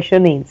has special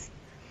needs.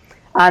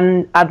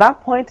 And at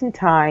that point in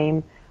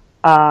time,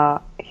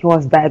 he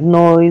was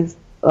diagnosed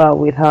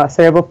with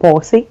cerebral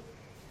palsy.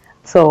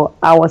 So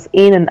I was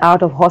in and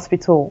out of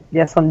hospital.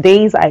 There are some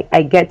days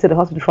I get to the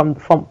hospital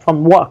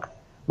from work.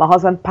 My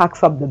husband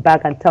packs up the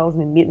bag and tells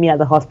me, meet me at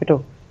the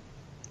hospital.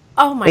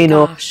 Oh my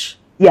gosh.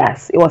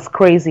 Yes, it was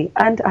crazy.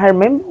 And I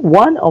remember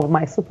one of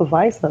my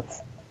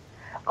supervisors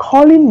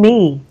calling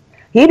me.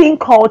 He didn't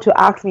call to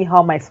ask me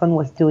how my son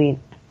was doing.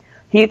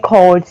 He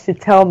called to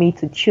tell me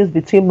to choose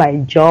between my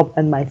job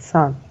and my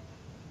son.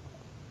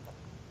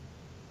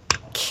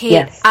 Kate,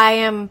 Yes.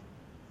 I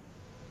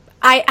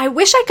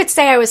wish I could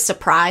say I was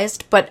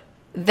surprised, but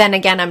then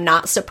again, I'm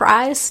not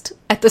surprised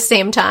at the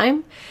same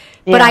time.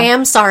 But Yeah. I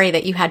am sorry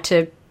that you had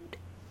to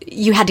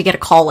get a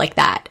call like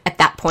that at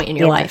that point in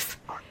your life.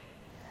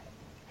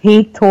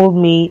 He told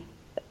me,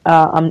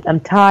 I'm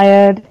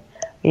tired.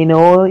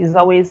 It's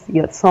always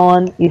your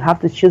son. You have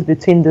to choose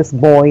between this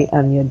boy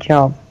and your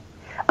job.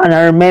 And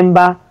I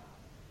remember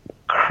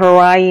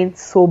crying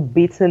so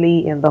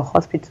bitterly in the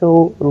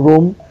hospital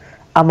room.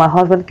 And my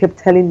husband kept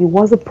telling me,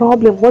 what's the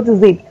problem? What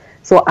is it?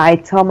 So I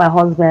tell my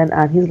husband,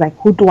 and he's like,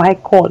 who do I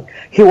call?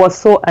 He was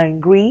so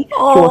angry.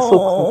 Oh. He was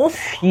so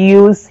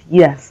confused.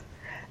 Yes.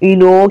 He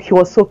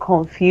was so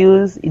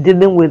confused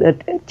dealing with a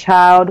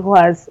child who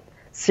has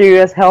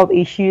serious health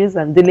issues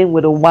and dealing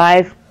with a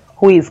wife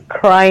who is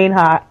crying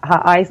her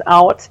eyes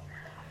out,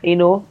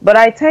 But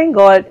I thank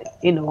God,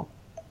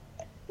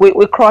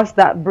 we crossed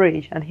that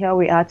bridge and here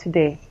we are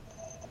today.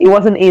 It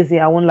wasn't easy,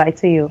 I won't lie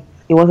to you.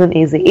 It wasn't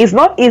easy. It's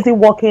not easy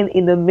working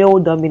in a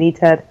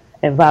male-dominated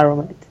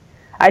environment.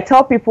 I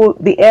tell people,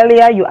 the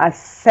earlier you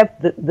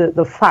accept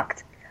the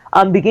fact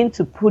and begin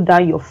to put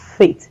down your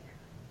faith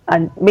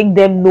and make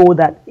them know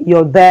that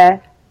you're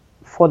there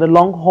for the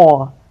long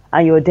haul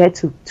and you're there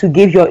to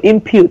give your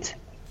input,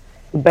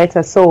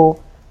 better.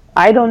 So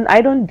I don't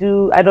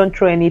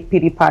throw any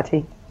pity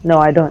party. No,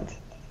 I don't.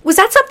 Was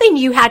that something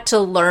you had to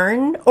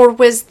learn, or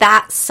was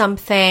that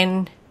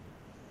something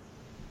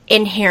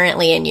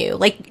inherently in you?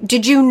 Like,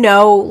 did you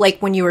know, like,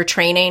 when you were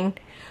training,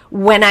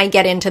 when I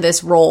get into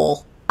this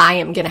role, I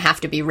am going to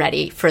have to be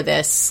ready for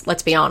this,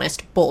 let's be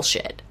honest,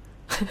 bullshit?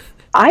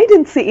 I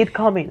didn't see it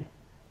coming.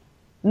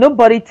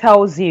 Nobody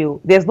tells you.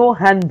 There's no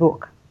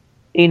handbook,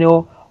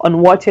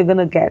 on what you're going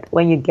to get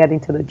when you get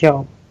into the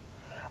job.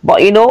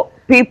 But,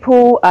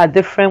 people are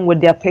different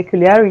with their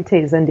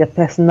peculiarities and their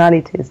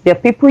personalities. There are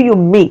people you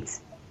meet,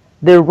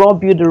 they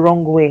rub you the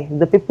wrong way.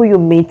 The people you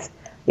meet,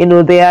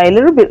 they are a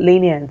little bit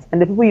lenient.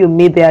 And the people you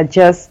meet, they are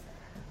just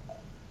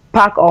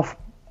pack of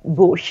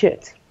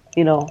bullshit,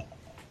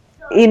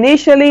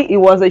 Initially, it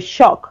was a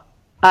shock.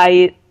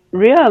 I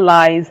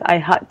realized I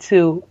had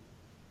to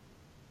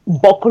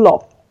buckle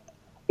up.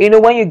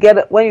 When you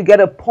get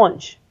a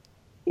punch,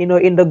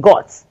 in the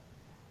guts,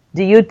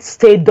 do you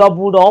stay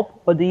doubled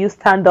up or do you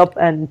stand up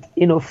and,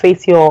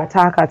 face your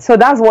attacker? So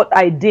that's what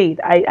I did.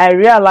 I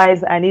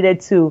realized I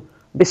needed to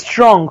be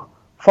strong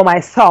for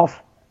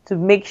myself to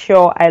make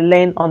sure I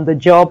learn on the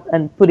job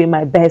and put in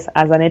my best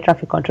as an air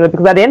traffic controller.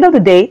 Because at the end of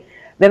the day,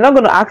 they're not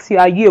going to ask you,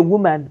 are you a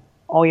woman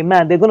or a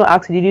man? They're going to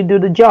ask you, did you do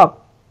the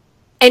job?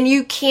 And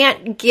you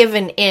can't give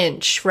an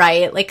inch,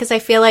 right? Like, because I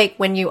feel like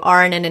when you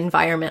are in an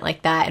environment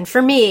like that, and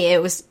for me, I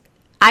was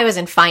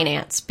in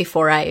finance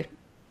before I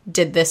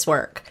did this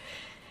work.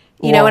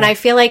 And I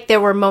feel like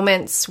there were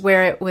moments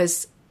where it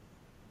was,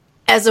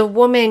 as a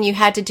woman, you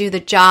had to do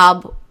the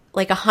job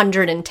like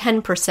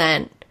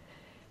 110%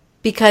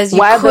 because you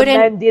couldn't. The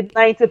men did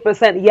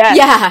 90%, yes.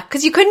 Yeah,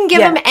 because you couldn't give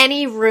them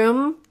any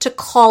room to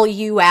call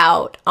you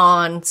out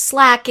on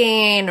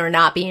slacking or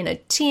not being a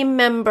team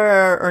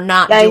member or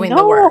not doing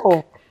the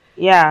work.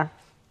 Yeah.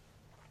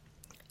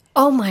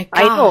 Oh my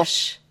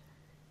gosh.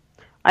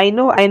 I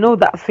know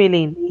that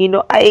feeling.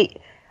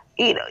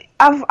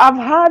 I've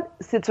had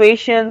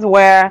situations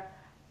where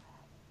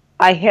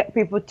I hear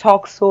people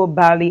talk so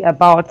badly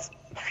about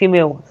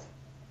females.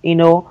 I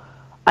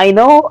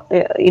know,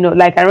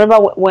 like I remember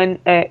when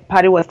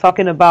Patty was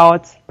talking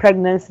about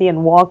pregnancy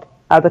and work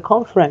at the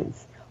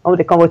conference. When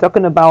they were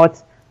talking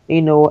about,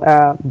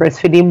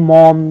 breastfeeding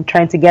mom,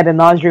 trying to get a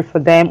nursery for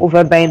them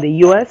over there in the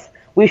US,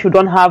 which we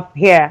don't have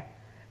here.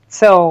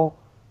 So,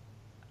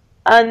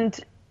 and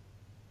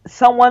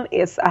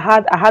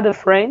I had a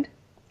friend,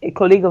 a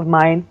colleague of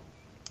mine,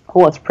 who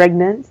was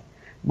pregnant,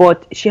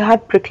 but she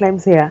had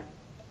preeclampsia.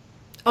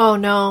 Oh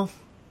no.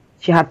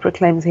 She had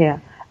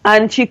preeclampsia.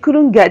 And she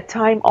couldn't get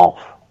time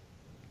off.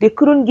 They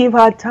couldn't give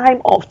her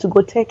time off to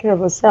go take care of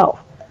herself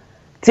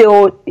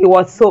till it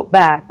was so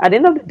bad. At the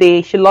end of the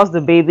day, she lost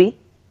the baby.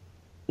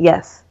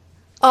 Yes.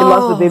 She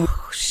lost the baby.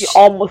 She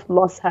almost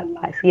lost her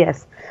life.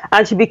 Yes.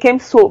 And she became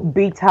so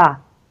bitter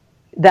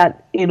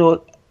that,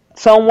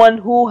 someone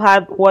who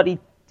had what it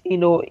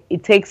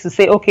takes to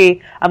say,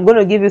 okay, I'm going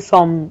to give you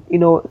some,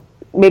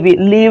 maybe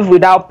leave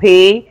without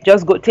pay.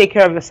 Just go take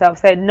care of yourself.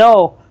 Said,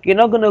 no, you're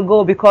not going to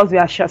go because we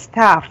are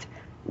short-staffed.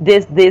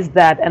 This,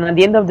 that. And at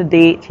the end of the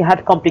day, she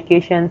had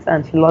complications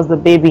and she lost the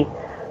baby.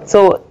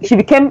 So she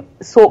became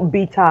so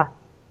bitter.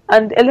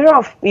 And a lot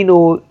of,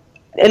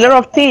 a lot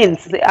of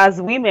things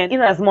as women,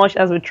 in as much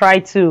as we try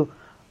to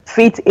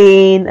fit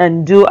in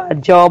and do a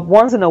job,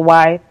 once in a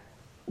while,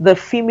 the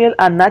female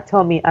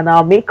anatomy and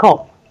our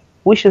makeup,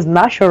 which is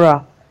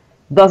natural,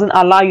 doesn't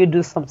allow you to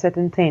do some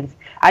certain things.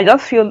 I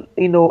just feel,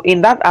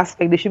 in that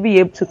aspect, they should be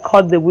able to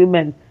cut the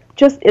women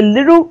just a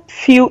little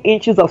few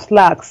inches of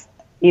slacks,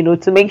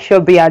 to make sure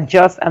they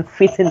adjust and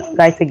fit in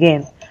right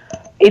again.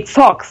 It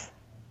sucks.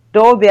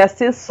 Though there are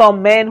still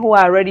some men who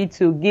are ready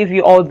to give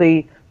you all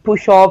the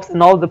push-ups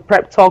and all the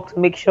prep talk to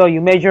make sure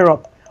you measure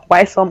up,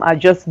 while some are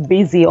just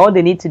busy. All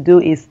they need to do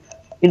is,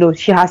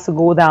 she has to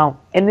go down.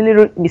 Any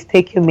little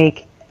mistake you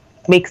make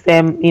makes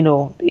them,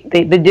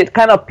 they just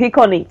kind of pick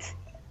on it,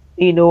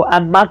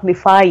 and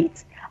magnify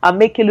it and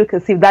make it look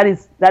as if that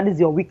is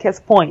your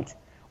weakest point,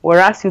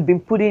 whereas you've been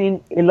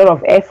putting in a lot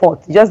of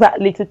effort. Just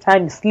that little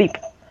time you sleep,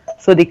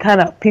 so they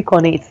kind of pick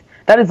on it.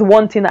 That is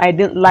one thing I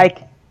didn't like,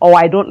 or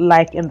I don't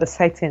like in the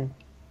setting.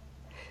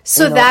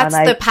 So that's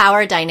the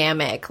power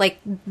dynamic. Like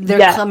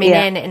they're coming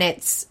in,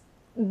 and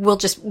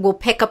we'll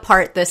pick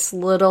apart this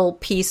little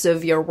piece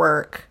of your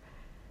work,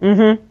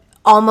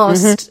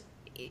 almost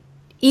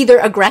either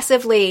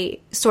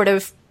aggressively sort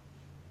of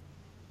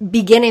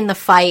beginning the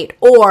fight,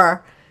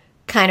 or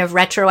kind of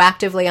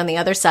retroactively on the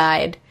other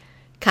side,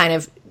 kind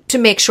of to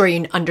make sure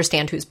you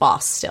understand who's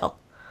boss still.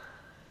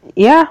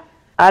 Yeah.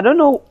 I don't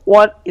know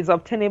what is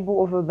obtainable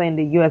over there in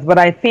the US, but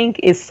I think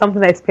it's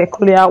something that's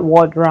peculiar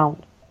world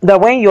round. That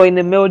when you're in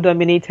a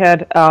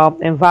male-dominated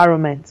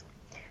environment,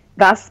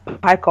 that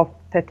spike of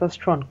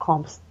testosterone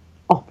comes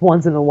up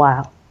once in a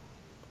while.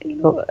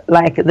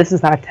 Like this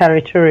is our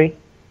territory.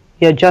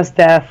 You're just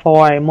there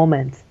for a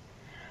moment.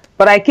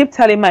 But I keep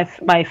telling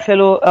my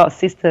fellow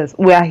sisters,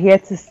 we are here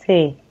to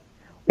stay.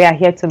 We are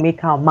here to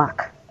make our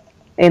mark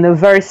in a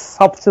very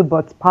subtle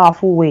but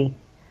powerful way.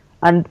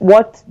 And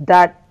what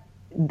that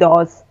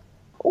does,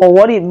 or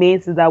what it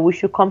means, is that we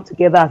should come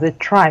together as a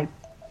tribe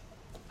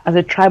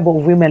of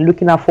women,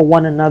 looking out for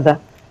one another,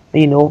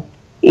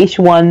 each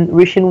one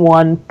reaching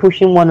one,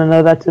 pushing one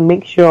another to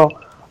make sure,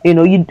 we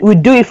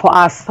do it for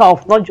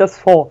ourselves, not just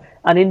for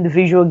an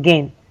individual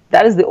gain.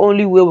 That is the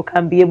only way we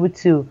can be able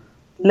to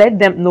let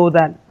them know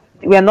that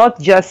we are not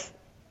just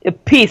a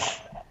piece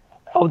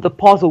of the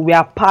puzzle, we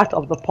are part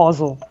of the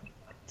puzzle.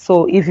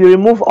 So if you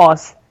remove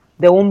us,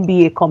 there won't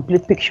be a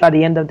complete picture at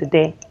the end of the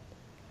day.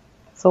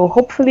 So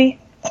hopefully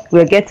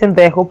we're getting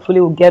there.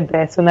 Hopefully we'll get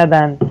there sooner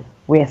than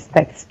we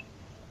expect.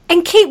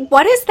 And Kate,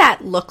 what does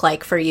that look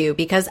like for you?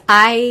 Because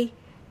I,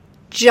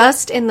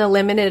 just in the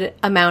limited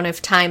amount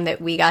of time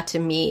that we got to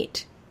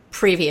meet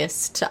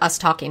previous to us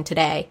talking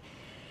today,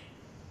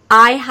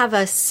 I have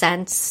a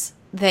sense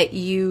that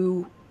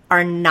you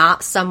are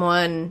not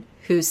someone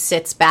who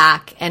sits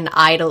back and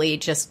idly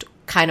just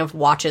kind of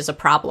watches a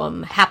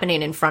problem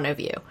happening in front of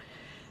you.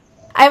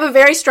 I have a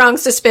very strong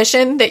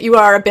suspicion that you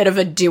are a bit of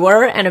a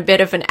doer and a bit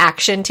of an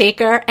action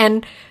taker,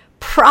 and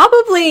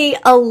probably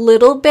a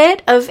little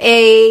bit of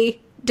a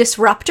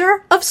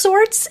disruptor of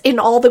sorts in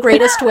all the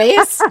greatest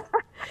ways.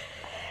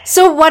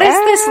 So what does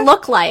this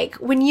look like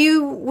when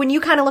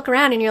you kind of look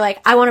around and you're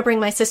like, I want to bring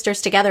my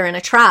sisters together in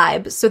a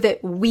tribe so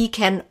that we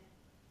can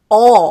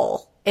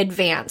all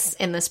advance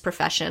in this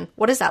profession?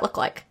 What does that look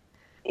like?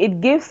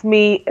 It gives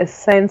me a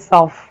sense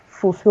of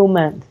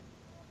fulfillment,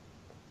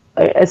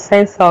 a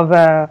sense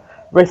of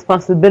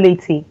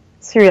responsibility.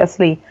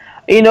 Seriously.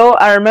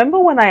 I remember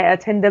when I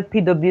attended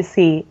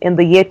PwC in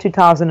the year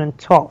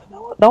 2012.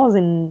 That was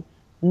in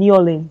New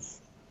Orleans.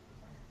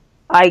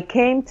 I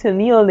came to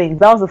New Orleans.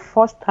 That was the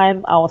first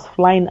time I was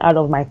flying out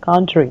of my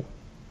country.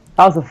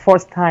 That was the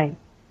first time.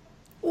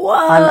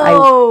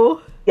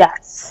 Whoa!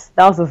 Yes,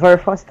 that was the very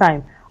first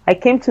time. I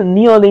came to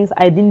New Orleans.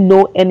 I didn't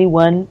know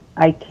anyone.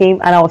 I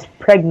came and I was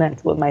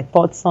pregnant with my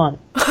third son.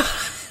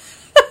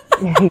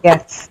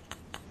 Yes.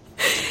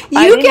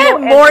 You get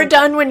more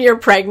done when you're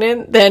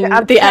pregnant than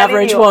the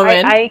average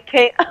woman.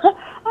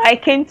 I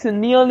came to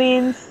New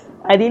Orleans.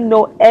 I didn't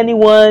know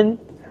anyone.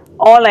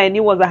 All I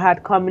knew was I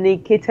had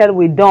communicated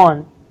with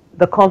Dawn,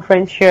 the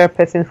conference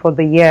chairperson for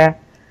the year.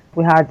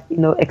 We had,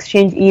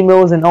 exchanged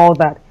emails and all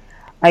that.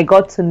 I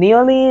got to New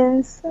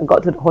Orleans. I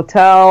got to the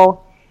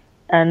hotel,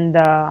 and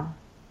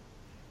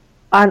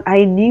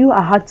I knew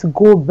I had to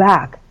go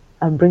back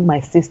and bring my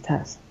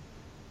sisters.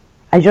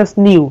 I just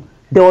knew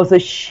there was a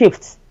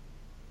shift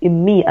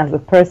in me as a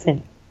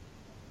person,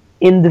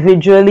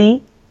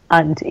 individually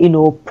and,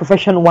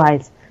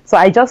 profession-wise. So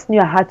I just knew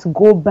I had to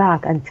go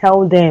back and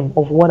tell them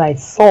of what I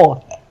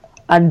saw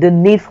and the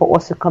need for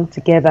us to come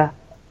together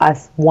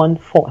as one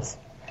force.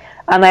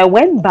 And I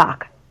went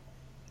back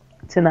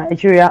to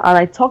Nigeria and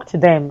I talked to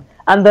them.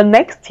 And the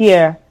next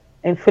year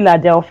in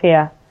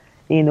Philadelphia,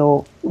 we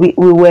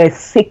were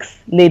 6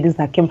 ladies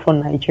that came from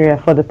Nigeria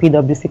for the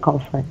PwC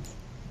conference.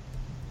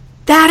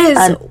 That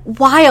is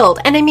wild.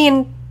 And I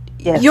mean,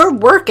 yes, your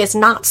work is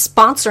not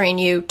sponsoring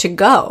you to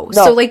go.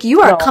 No, so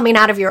you are coming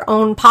out of your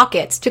own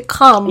pockets to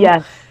come.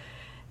 Yes.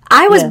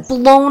 I was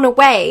blown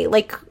away.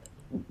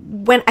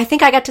 When I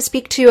think I got to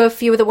speak to a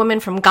few of the women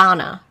from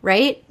Ghana,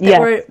 right? That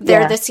were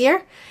there this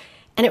year.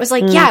 And it was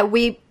like,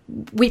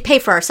 we pay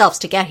for ourselves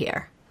to get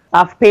here.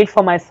 I've paid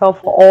for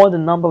myself for all the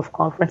number of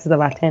conferences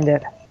I've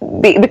attended.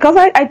 Because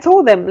I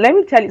told them, let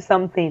me tell you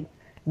something.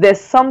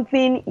 There's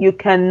something you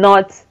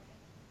cannot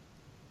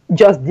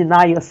just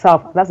deny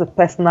yourself. That's a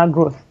personal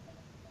growth.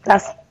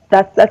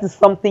 That is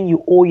something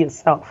you owe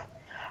yourself.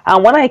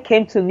 And when I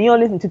came to New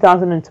Orleans in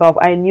 2012,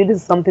 I knew this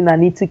is something I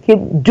need to keep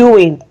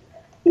doing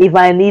if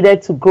I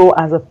needed to grow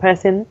as a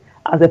person,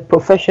 as a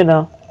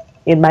professional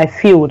in my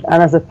field,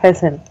 and as a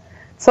person.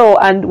 So,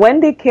 and when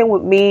they came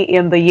with me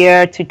in the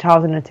year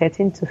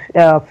 2013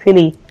 to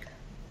Philly,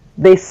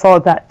 they saw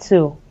that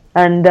too.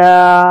 And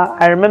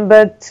I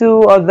remember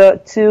two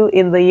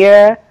in the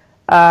year,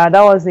 that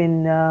was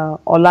in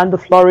Orlando,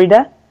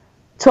 Florida.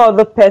 Two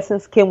other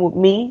persons came with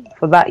me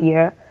for that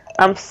year.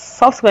 And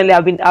subsequently,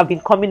 I've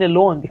been coming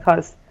alone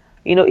because,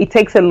 it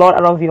takes a lot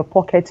out of your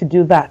pocket to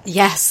do that.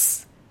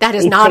 Yes, that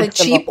is not a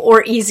cheap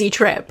or easy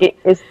trip.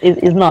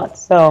 It's not.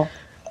 So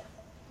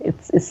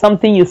it's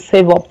something you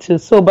save up to.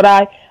 So,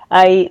 but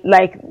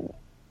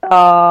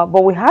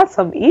but we had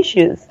some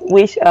issues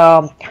which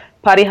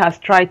Patty has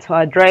tried to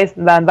address.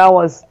 And that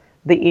was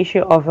the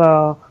issue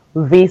of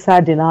visa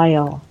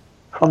denial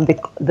from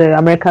the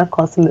American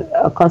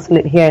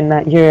consulate here in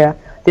Nigeria,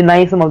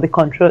 denying some of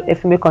the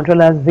female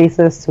controllers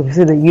visas to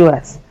visit the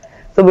U.S.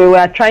 So we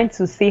were trying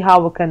to see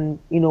how we can,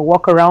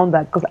 work around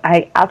that, because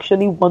I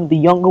actually want the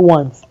younger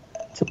ones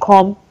to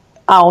come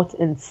out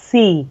and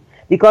see,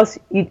 because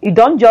you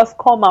don't just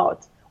come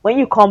out. When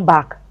you come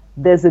back,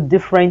 there's a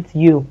different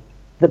you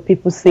that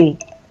people see.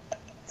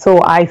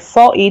 So I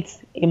saw it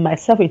in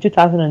myself in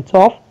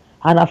 2012,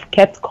 and I've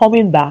kept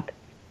coming back,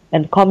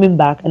 and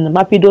I'm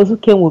happy those who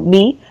came with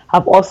me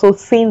have also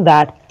seen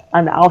that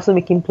and are also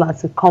making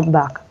plans to come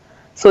back.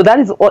 So that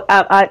is what,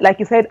 like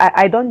you said,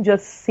 I don't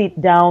just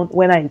sit down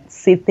when I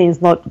see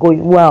things not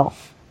going well.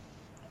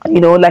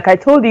 Like I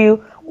told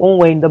you, when we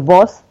were in the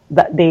bus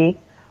that day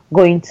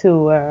going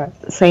to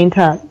St.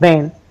 Anne,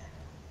 then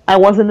I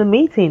was in a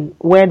meeting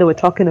where they were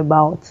talking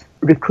about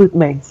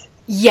recruitment.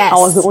 Yes. I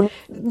was the only...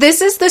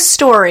 This is the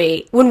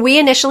story. When we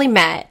initially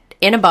met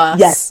in a bus,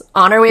 yes,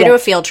 on our way to a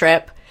field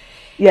trip.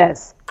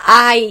 Yes.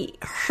 I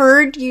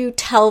heard you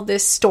tell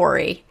this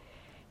story,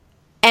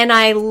 and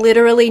I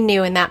literally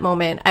knew in that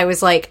moment, I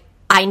was like,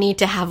 I need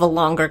to have a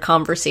longer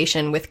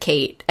conversation with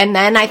Kate. And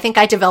then I think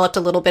I developed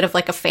a little bit of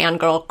like a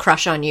fangirl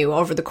crush on you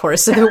over the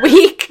course of the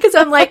week, because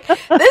I'm like,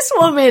 this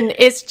woman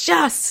is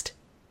just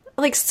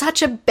like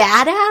such a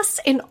badass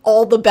in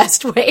all the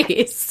best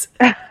ways.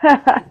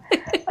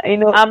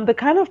 I'm the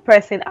kind of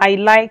person, I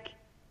like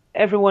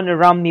everyone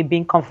around me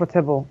being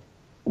comfortable,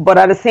 but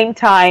at the same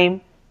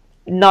time,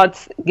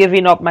 not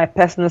giving up my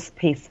personal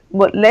space.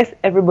 But let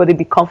everybody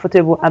be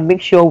comfortable and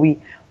make sure we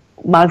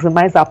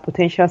maximize our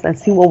potentials and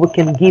see what we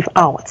can give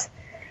out.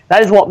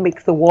 That is what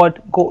makes the world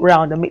go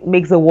round and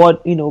makes the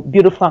world,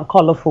 beautiful and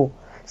colorful.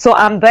 So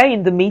I'm there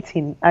in the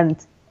meeting, and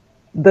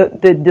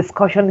the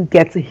discussion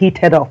gets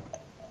heated up.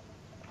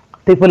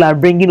 People are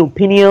bringing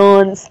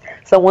opinions.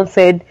 Someone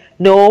said,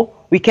 no,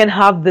 we can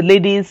have the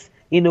ladies,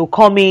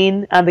 come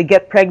in and they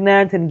get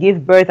pregnant and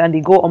give birth and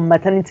they go on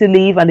maternity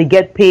leave and they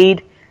get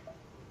paid.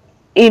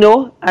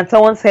 And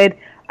someone said,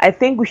 I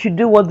think we should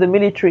do what the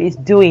military is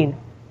doing.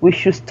 We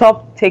should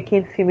stop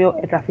taking female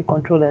air traffic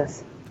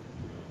controllers.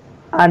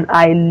 And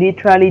I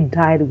literally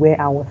died where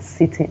I was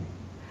sitting.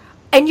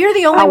 And you're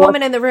the only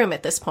woman in the room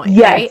at this point,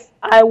 yes, right?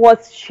 I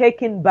was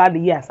shaking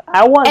badly, yes.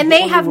 I was. And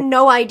they have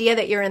no idea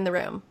that you're in the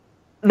room.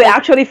 They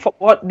actually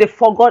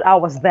forgot I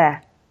was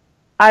there.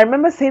 I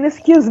remember saying,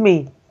 excuse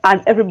me.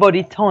 And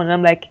everybody turned.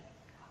 I'm like,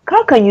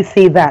 how can you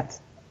say that?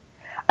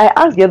 I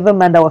asked the other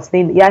man that was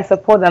saying, yeah, I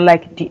support. I'm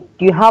like, do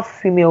you have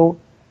females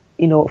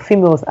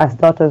as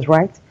daughters,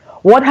 right?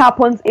 What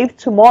happens if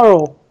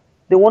tomorrow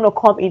they want to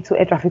come into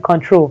air traffic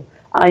control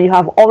and you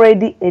have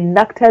already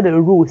enacted a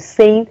rule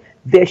saying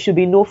there should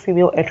be no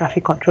female air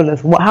traffic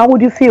controllers? How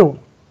would you feel?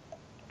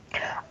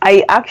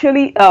 I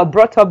actually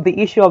brought up the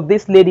issue of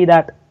this lady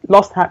that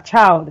lost her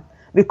child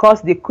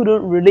because they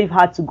couldn't relieve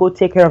her to go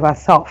take care of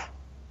herself.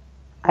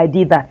 I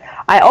did that.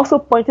 I also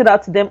pointed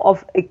out to them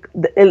of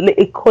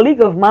a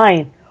colleague of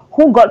mine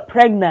who got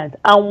pregnant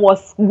and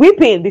was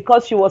weeping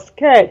because she was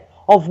scared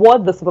of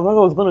what the supervisor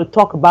was going to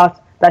talk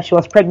about, that she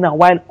was pregnant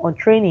while on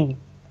training.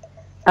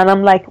 And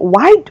I'm like,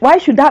 why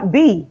should that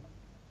be?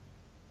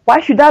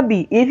 Why should that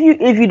be?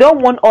 If you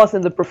don't want us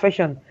in the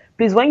profession,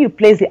 please, when you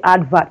place the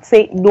advert,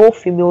 say no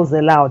females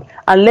allowed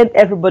and let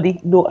everybody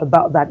know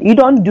about that. You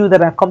don't do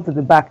that and come to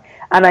the back.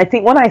 And I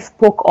think when I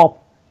spoke up,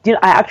 I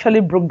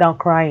actually broke down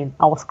crying.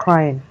 I was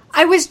crying.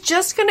 I was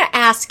just going to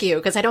ask you,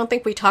 because I don't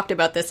think we talked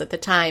about this at the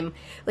time,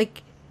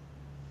 like,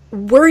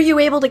 were you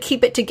able to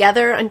keep it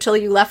together until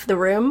you left the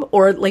room?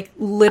 Or, like,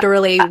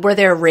 literally, were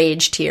there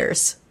rage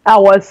tears? I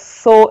was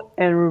so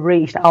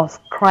enraged. I was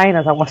crying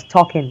as I was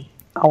talking.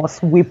 I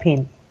was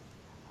weeping.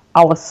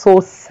 I was so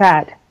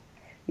sad,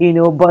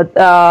 But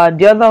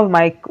the other of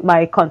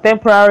my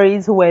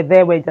contemporaries who were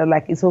there were just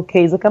like, it's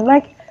okay. I'm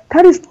like,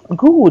 that is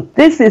good.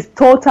 This is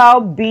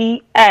total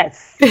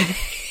BS.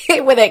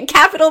 With a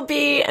capital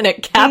B and a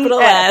capital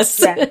S.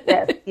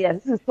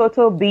 Yes. This is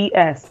total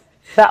BS.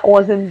 that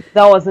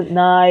wasn't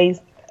nice,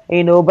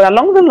 But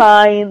along the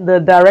line, the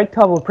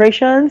director of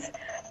operations,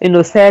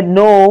 said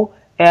no.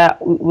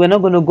 We're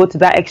not going to go to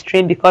that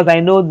extreme because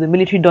I know the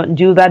military don't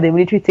do that. The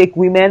military take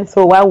women,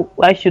 so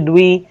why should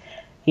we?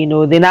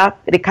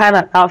 They kind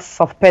of now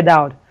soft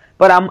pedaled.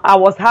 But I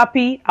was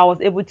happy. I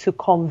was able to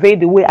convey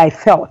the way I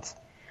felt.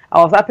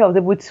 I was happy. I was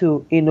able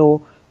to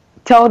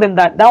tell them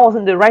that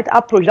wasn't the right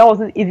approach. That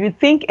wasn't. If you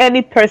think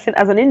any person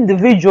as an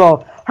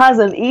individual has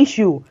an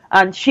issue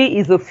and she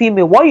is a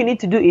female, what you need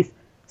to do is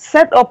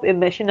set up a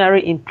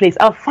machinery in place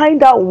and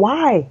find out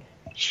why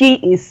she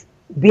is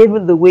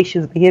behaving the way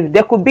she's behaving.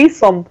 There could be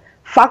some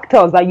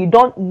factors that you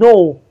don't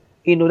know.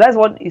 That's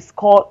what is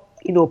called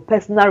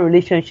personal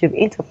relationship.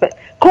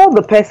 Call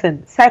the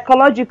person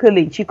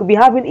psychologically. She could be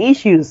having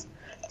issues.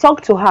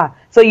 Talk to her.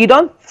 So you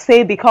don't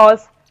say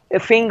because a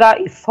finger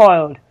is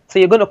soiled, so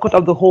you're going to cut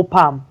off the whole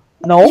palm.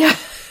 No. Yeah.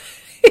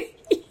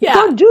 Yeah.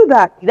 Don't do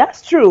that.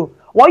 That's true.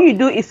 What you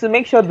do is to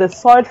make sure the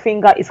soiled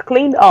finger is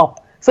cleaned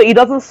up so it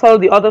doesn't soil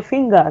the other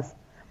fingers.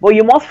 But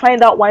you must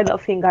find out why the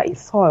finger is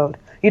soiled.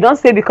 You don't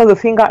say because the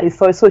finger is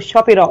soiled, so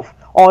chop it off.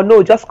 Or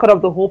no, just cut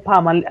off the whole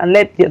palm and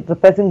let the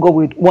person go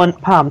with one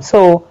palm.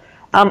 So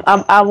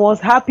I was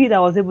happy that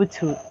I was able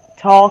to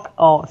talk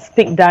or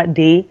speak that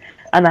day.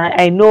 And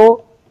I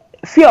know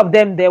a few of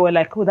them, they were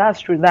like, oh,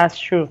 that's true.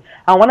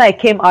 And when I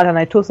came out and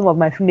I told some of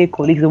my female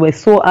colleagues, they were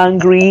so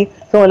angry.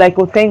 So like,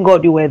 oh, thank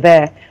God you were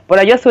there. But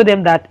I just told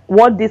them that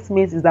what this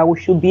means is that we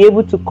should be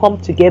able to come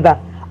together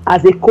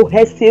as a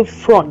cohesive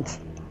front.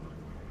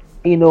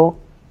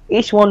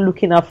 Each one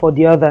looking out for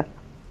the other.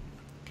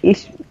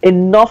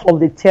 Enough of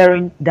the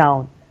tearing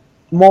down,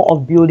 more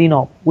of building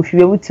up. We should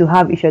be able to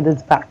have each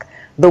other's back.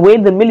 The way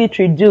the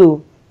military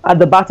do at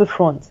the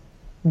battlefront,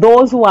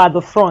 those who are at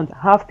the front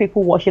have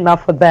people watching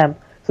out for them.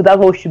 So that's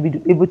what we should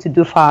be able to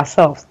do for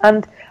ourselves.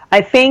 And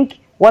I think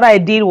what I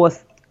did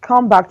was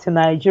come back to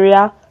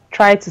Nigeria,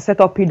 try to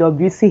set up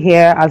PwC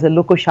here as a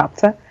local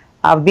chapter.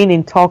 I've been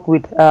in talk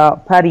with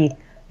Patty.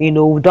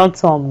 We've done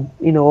some,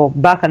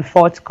 back and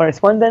forth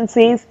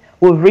correspondences.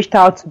 We've reached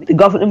out to the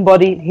governing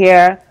body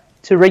here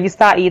to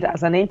register it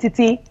as an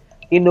entity.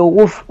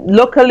 We've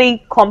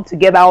locally come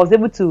together. I was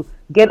able to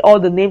get all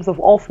the names of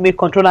all female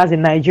controllers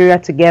in Nigeria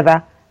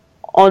together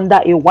under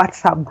a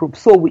WhatsApp group.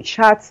 So we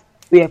chat,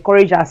 we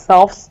encourage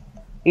ourselves,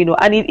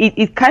 and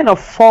it kind of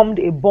formed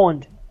a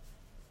bond.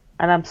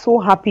 And I'm so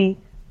happy,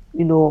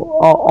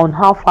 on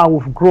how far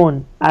we've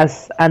grown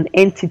as an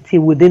entity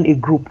within a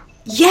group.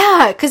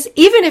 Yeah, because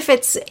even if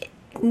it's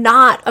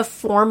not a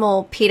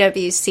formal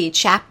PwC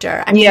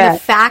chapter, I mean, the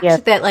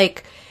fact that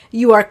like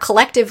you are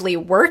collectively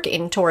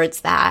working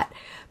towards that,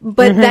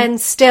 but then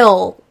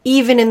still,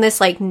 even in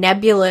this like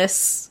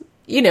nebulous,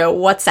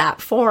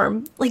 WhatsApp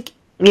form, like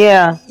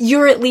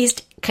you're at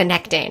least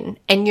connecting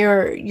and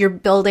you're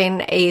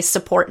building a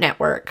support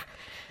network.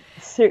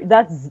 So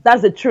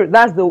that's the truth.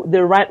 That's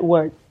the right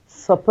word,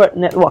 support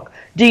network.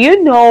 Do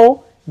you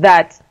know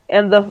that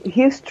in the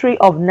history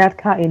of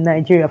NATCA in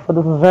Nigeria, for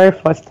the very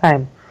first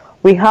time,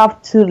 we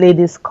have two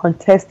ladies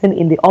contesting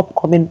in the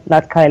upcoming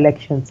NATCA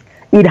elections?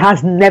 It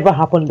has never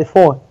happened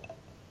before.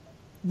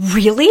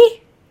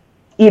 Really?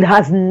 It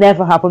has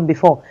never happened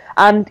before.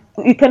 And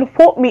you can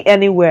quote me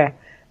anywhere.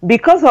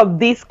 Because of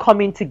this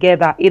coming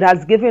together, it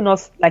has given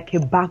us like a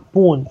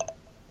backbone.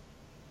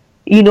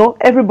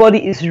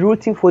 Everybody is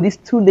rooting for these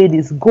two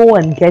ladies. Go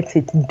and get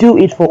it. Do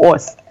it for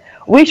us.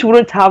 Which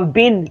wouldn't have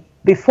been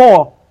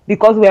before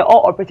because we're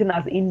all operating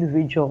as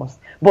individuals.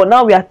 But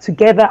now we are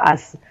together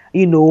as,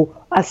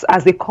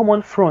 as a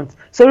common front.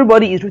 So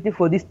everybody is rooting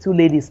for these two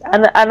ladies.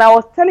 And I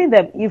was telling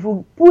them, if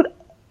we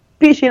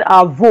pitch in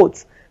our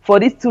votes for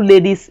these two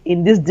ladies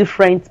in these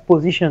different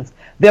positions,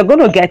 they're going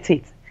to get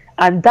it.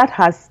 And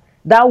that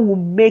will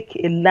make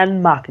a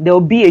landmark. There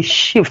will be a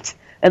shift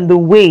in the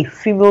way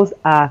females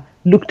are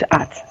looked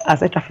at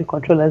as air traffic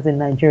controllers in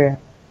Nigeria.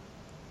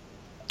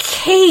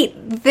 Kate,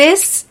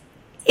 this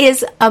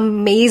is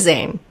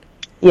amazing.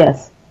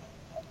 Yes.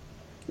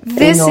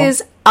 This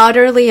is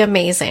utterly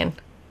amazing.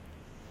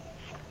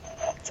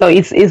 So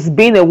it's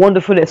been a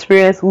wonderful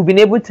experience. We've been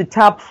able to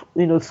tap,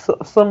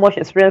 so much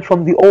experience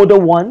from the older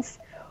ones,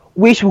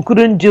 which we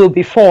couldn't do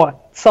before.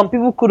 Some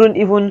people couldn't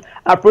even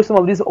approach some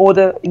of these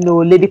older,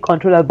 lady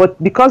controllers.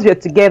 But because we're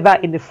together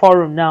in the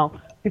forum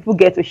now, people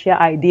get to share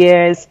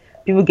ideas,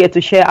 people get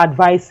to share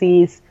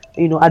advices,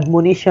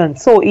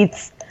 admonitions. So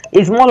it's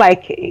more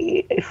like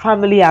a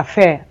family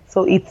affair.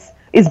 So it's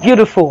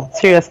beautiful.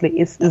 Seriously,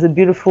 it's a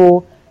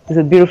beautiful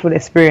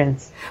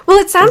experience. Well,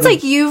 it sounds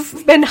like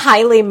you've been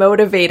highly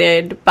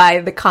motivated by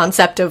the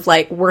concept of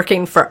like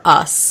working for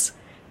us,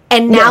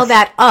 and now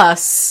that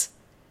us,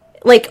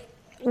 like,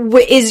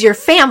 is your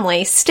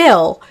family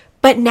still,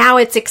 but now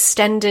it's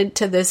extended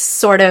to this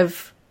sort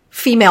of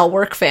female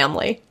work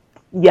family.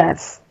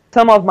 Yes,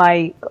 some of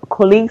my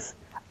colleagues,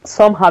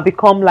 some have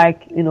become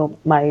like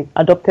my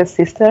adopted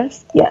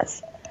sisters.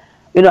 Yes,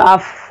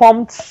 I've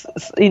formed.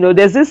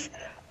 There's this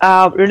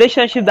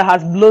relationship that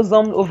has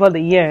blossomed over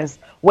the years,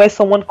 where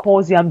someone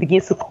calls you and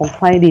begins to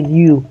confide in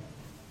you.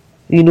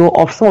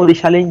 of some of the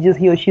challenges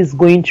he or she is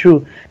going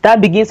through.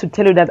 That begins to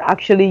tell you that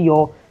actually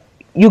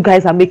you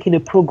guys are making a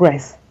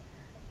progress.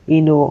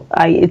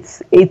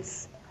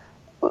 It's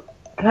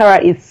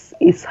Kara, it's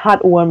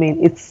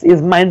heartwarming. It's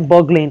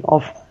mind-boggling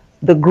of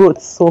the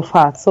growth so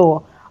far.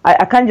 So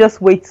I can't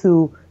just wait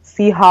to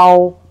see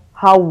how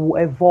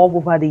we evolve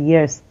over the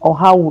years, or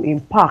how we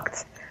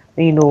impact,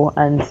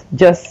 and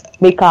just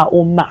make our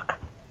own mark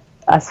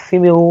as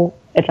female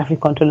air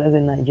traffic controllers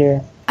in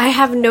Nigeria. I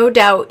have no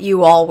doubt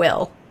you all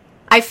will.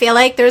 I feel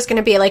like there's going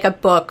to be like a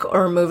book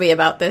or a movie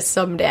about this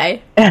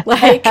someday.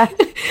 Like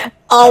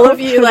all of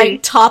you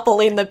like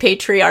toppling the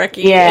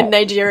patriarchy in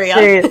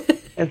Nigeria.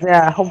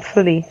 Yeah,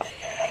 hopefully.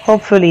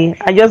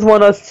 I just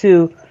want us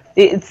to.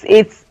 It's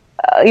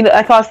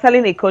like I was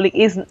telling a colleague,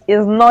 is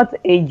not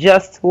a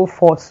just tool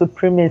for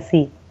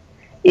supremacy.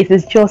 It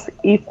is just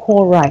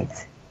equal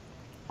rights.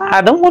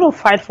 I don't want to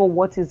fight for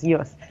what is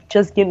yours.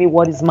 Just give me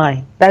what is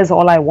mine. That is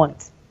all I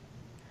want.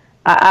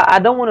 I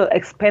don't want to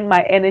expend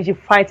my energy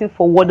fighting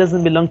for what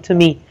doesn't belong to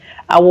me.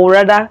 I will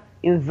rather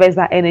invest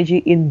that energy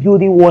in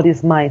building what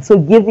is mine. So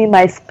give me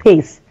my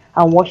space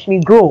and watch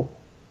me grow.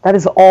 That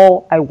is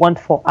all I want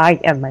for I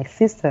and my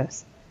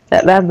sisters.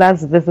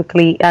 That's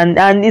basically, and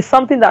it's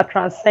something that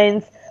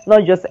transcends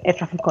not just air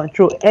traffic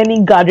control,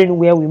 any gathering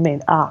where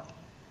women are.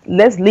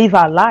 Let's live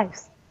our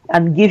lives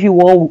and give you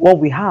what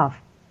we have.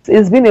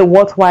 It's been a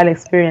worthwhile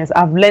experience.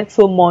 I've learned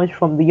so much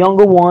from the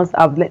younger ones.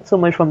 I've learned so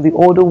much from the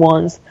older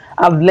ones.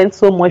 I've learned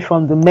so much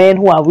from the men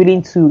who are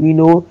willing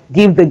to,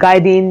 give the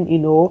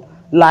guiding,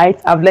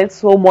 light. I've learned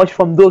so much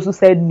from those who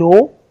said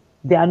no.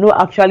 They are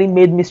not actually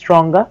made me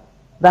stronger.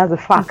 That's a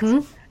fact.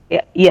 Mm-hmm.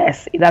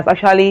 Yes, it has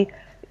actually,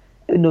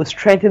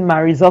 strengthened my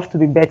resolve to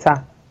be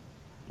better.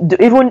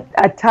 Even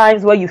at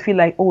times where you feel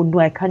like, oh no,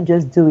 I can't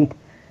just do it.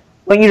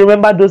 When you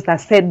remember those that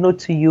said no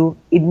to you,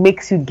 it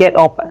makes you get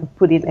up and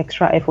put in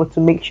extra effort to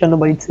make sure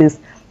nobody says,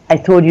 I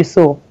told you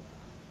so.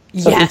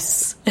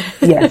 Yes.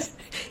 Yes.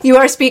 You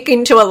are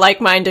speaking to a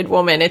like-minded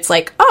woman. It's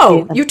like,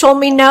 oh, you told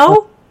me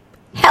no?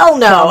 Hell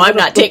no, so I'm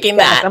not taking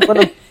that. I'm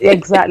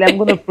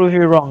going to prove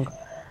you wrong.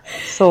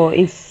 So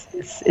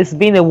it's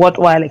been a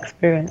worthwhile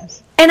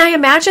experience. And I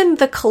imagine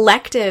the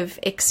collective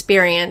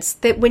experience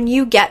that when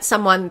you get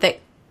someone that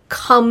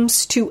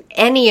comes to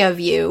any of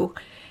you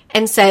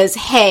and says,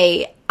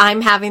 hey,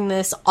 I'm having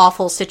this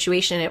awful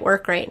situation at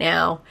work right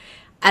now.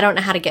 I don't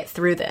know how to get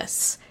through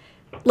this.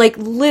 Like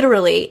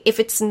literally,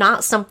 if it's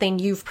not something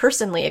you've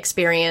personally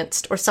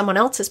experienced or someone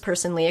else has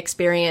personally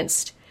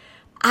experienced,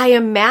 I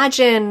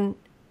imagine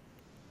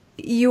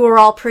you are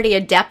all pretty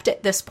adept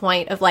at this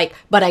point of like,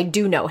 but I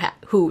do know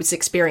who's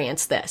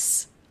experienced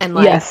this. And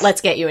like, yes.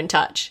 Let's get you in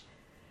touch.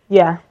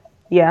 Yeah.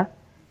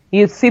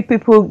 You see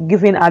people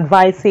giving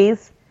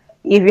advices.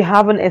 If you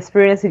haven't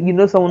experienced it, you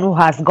know someone who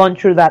has gone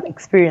through that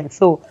experience.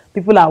 So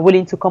people are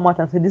willing to come out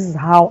and say, this is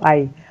how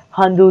I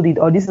handled it,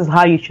 or this is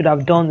how you should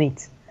have done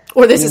it.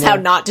 Or this is how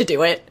not to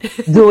do it.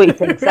 Do it,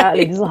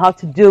 exactly. Right. This is how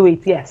to do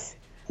it, yes.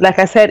 Like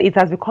I said, it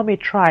has become a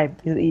tribe.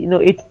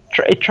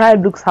 A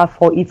tribe looks out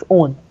for its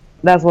own.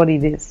 That's what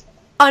it is.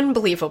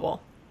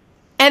 Unbelievable.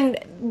 And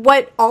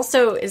what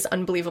also is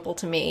unbelievable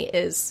to me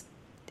is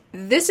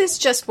this is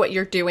just what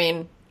you're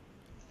doing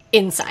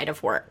inside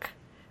of work.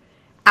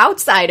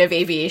 Outside of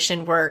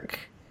aviation work,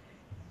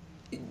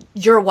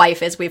 your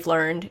wife, as we've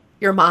learned,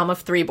 your mom of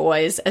 3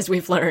 boys, as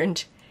we've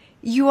learned,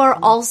 you are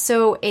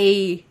also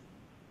a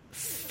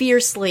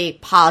fiercely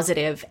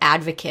positive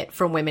advocate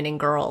for women and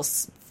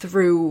girls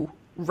through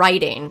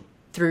writing,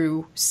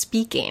 through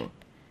speaking.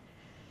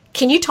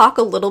 Can you talk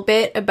a little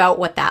bit about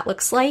what that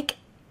looks like?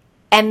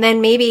 And then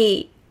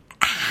maybe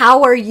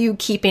how are you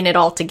keeping it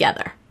all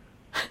together?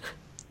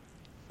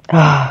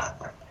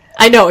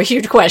 I know, a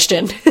huge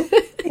question.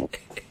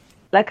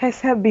 Like I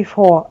said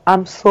before,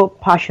 I'm so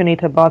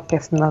passionate about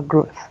personal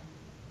growth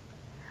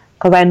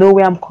because I know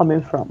where I'm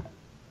coming from.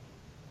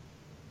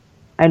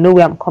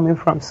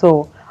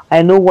 So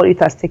I know what it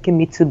has taken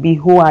me to be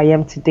who I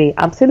am today.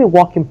 I'm still a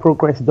work in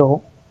progress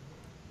though.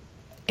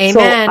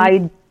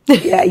 Amen.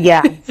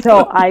 So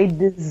So I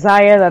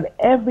desire that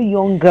every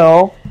young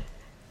girl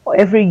or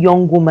every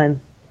young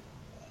woman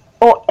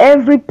or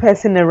every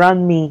person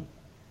around me,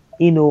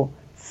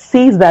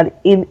 sees that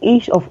in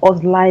each of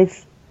us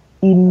lies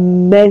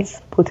immense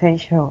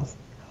potentials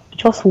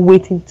just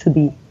waiting to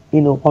be,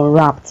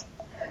 unwrapped.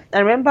 I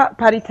remember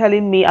Patty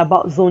telling me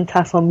about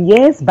Zonta some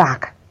years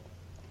back.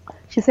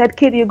 She said,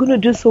 Katie, you're going to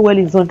do so well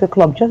in Zonta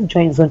Club. Just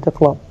join Zonta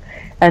Club.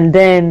 And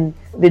then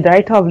the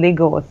director of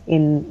Lagos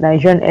in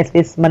Nigerian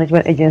Airspace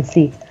Management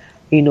Agency,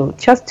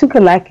 just took a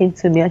liking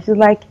to me. And she's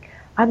like,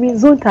 I'm in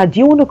Zonta. Do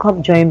you want to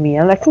come join me?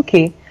 I'm like,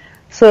 okay.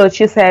 So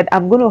she said,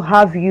 I'm going to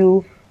have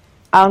you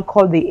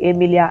anchor the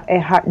Emilia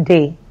Earhart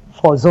Day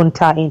for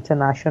Zonta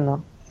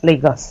International,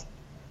 Lagos.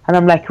 And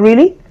I'm like,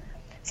 really?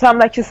 So I'm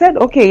like, she said,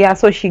 okay, yeah.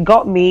 So she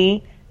got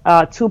me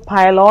 2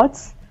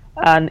 pilots,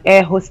 an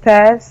air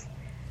hostess,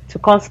 to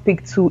come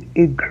speak to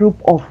a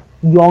group of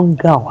young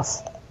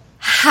girls.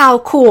 How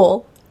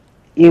cool.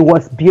 It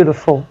was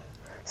beautiful.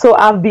 So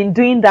I've been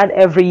doing that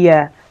every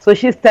year. So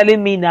she's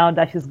telling me now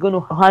that she's going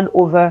to hand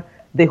over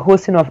the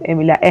hosting of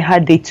Emilia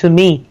Earhart Day to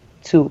me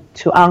to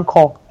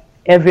anchor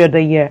every other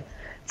year.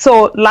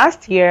 So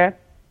last year,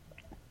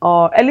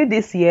 or early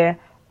this year,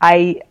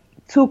 I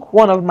took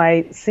one of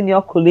my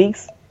senior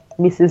colleagues,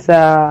 Mrs.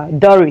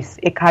 Doris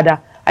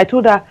Ekada. I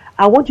told her,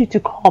 I want you to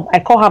come. I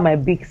call her my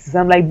big sis.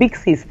 I'm like, big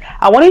sis,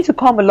 I want you to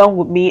come along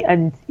with me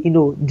and,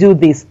 do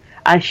this.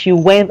 And she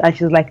went and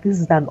she's like, this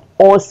is an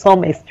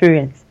awesome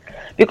experience.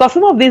 Because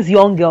some of these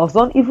young girls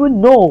don't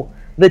even know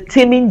the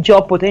teaming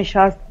job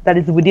potentials that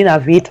is within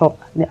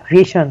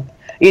aviation.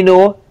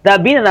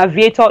 That being an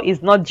aviator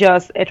is not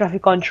just air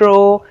traffic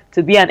control,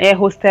 to be an air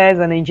hostess,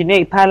 an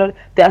engineer, a pilot.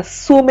 There are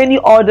so many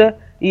other,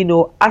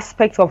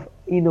 aspects of,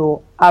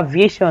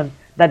 aviation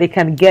that they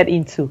can get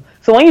into.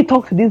 So when you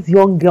talk to these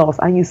young girls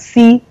and you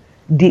see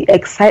the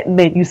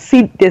excitement, you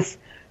see there's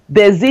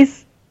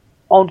this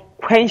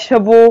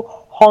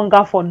unquenchable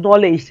hunger for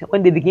knowledge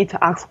when they begin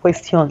to ask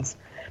questions.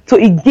 So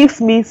it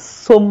gives me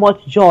so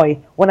much joy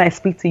when I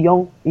speak to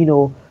young,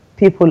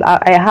 people.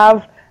 I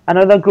have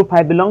another group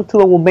I belong to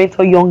who will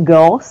mentor young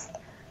girls.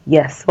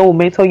 Yes, who will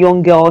mentor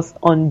young girls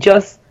on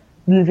just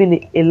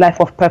living a life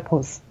of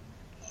purpose,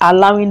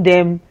 allowing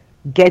them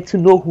get to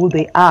know who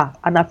they are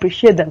and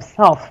appreciate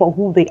themselves for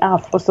who they are,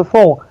 first of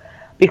all.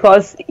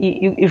 Because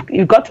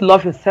you've got to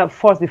love yourself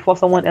first before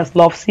someone else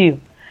loves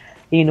you.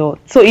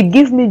 So it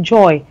gives me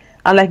joy.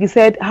 And like you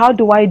said, how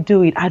do I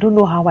do it? I don't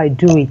know how I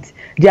do it.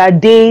 There are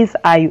days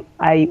I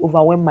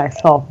overwhelm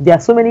myself. There are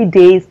so many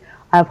days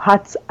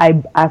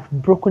I've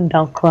broken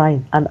down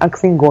crying and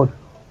asking God,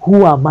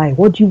 who am I?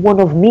 What do you want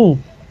of me?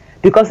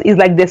 Because it's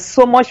like there's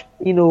so much,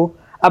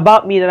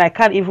 about me that I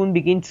can't even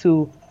begin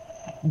to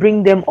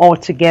bring them all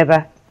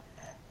together.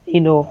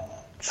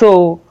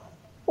 So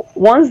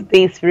once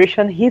the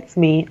inspiration hits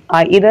me,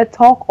 I either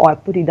talk or I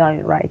put it down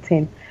in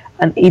writing,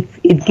 and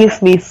it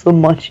gives me so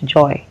much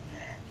joy.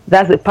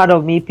 That's a part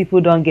of me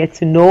people don't get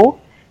to know,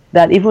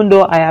 that even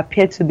though I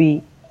appear to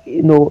be,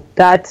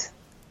 that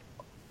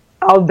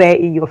out there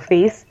in your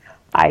face,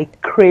 I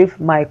crave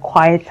my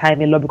quiet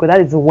time a lot, because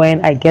that is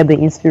when I get the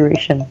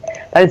inspiration.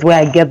 That is where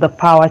I get the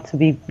power to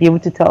be able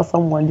to tell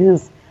someone,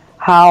 this is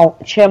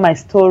share my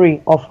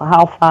story of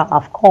how far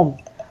I've come,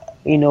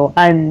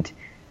 and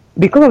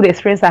because of the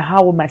experience I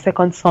have with my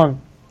second son,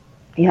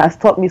 he has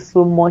taught me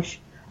so much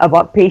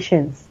about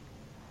patience.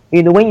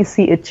 When you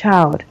see a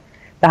child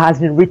that has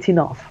been written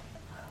off.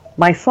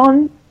 My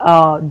son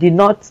did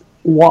not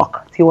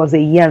walk till he was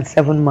 1 year and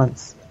 7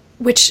 months.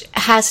 Which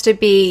has to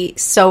be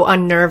so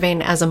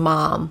unnerving as a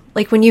mom.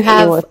 Like when you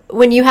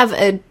have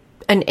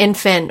an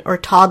infant or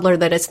toddler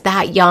that is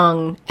that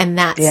young and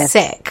that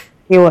sick.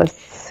 He was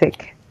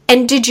sick.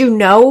 And did you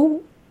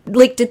know,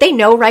 did they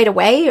know right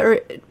away,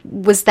 or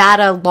was that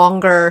a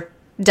longer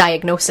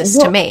diagnosis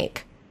to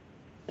make?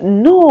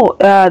 No,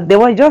 they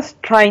were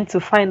just trying to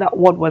find out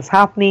what was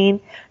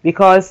happening,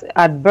 because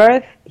at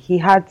birth he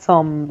had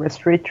some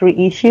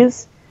respiratory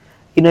issues.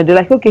 They're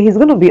like, okay, he's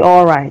going to be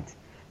all right.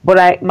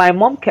 But my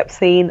mom kept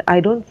saying, I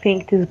don't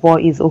think this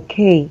boy is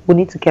okay. We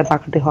need to get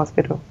back to the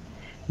hospital.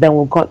 Then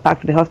we got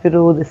back to the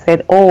hospital. They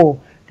said, oh,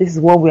 this is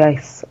what we are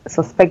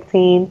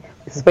suspecting.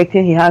 We're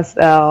suspecting he has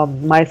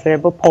mild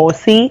cerebral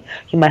palsy.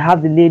 He might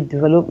have delayed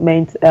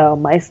development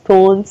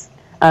milestones,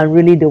 and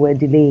really they were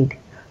delayed.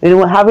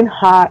 Having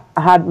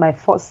had my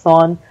first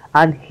son,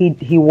 and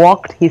he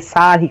walked, he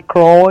sat, he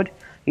crawled,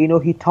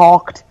 he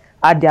talked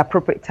at the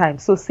appropriate time.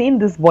 So seeing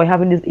this boy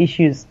having these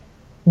issues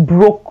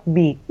broke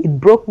me. It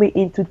broke me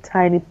into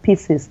tiny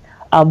pieces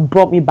and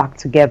brought me back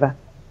together.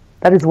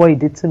 That is what it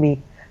did to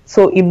me.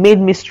 So it made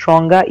me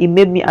stronger. It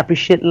made me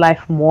appreciate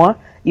life more.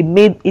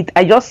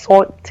 I just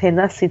saw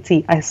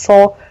tenacity. I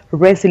saw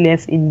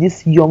resilience in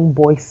this young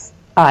boy's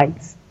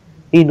eyes.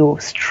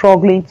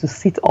 Struggling to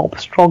sit up,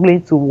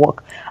 struggling to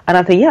walk. And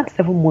at 1 year and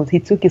 7 months, he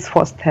took his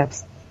first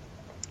steps.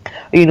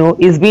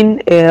 It's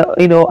been,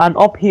 an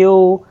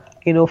uphill,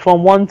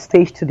 from one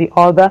stage to the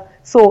other.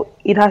 So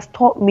it has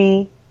taught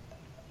me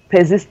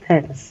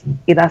persistence.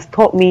 It has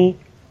taught me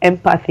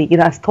empathy. It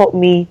has taught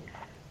me,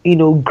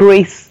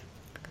 grace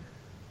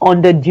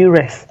under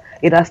duress.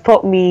 It has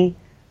taught me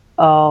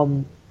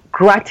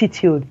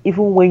gratitude,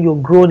 even when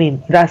you're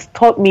groaning. It has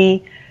taught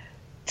me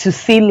to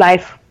see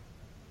life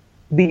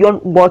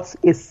beyond what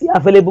is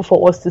available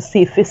for us to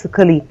see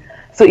physically.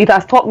 So it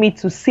has taught me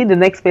to see the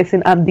next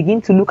person and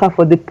begin to look out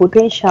for the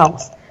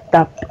potentials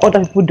that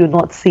other people do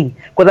not see.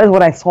 Because that's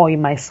what I saw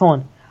in my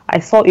son. I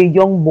saw a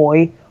young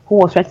boy who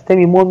was trying to tell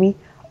me, Mommy,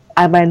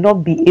 I might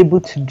not be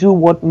able to do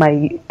what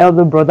my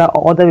elder brother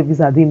or other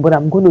babies are doing, but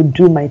I'm going to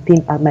do my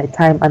thing at my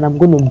time, and I'm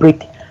going to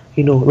break,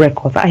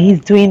 records. And he's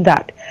doing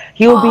that.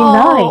 He will be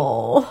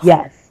 9.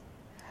 Yes.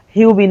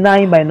 He will be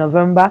 9 by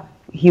November.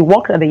 He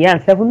walked at 1 year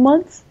and 7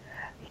 months.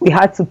 We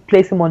had to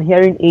place him on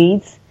hearing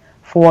aids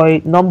for a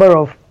number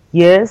of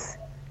years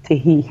till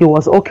he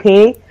was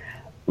okay.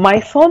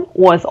 My son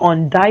was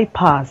on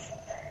diapers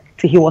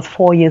till he was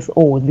 4 years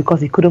old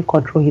because he couldn't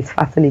control his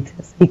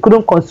facilities. He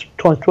couldn't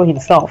control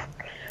himself.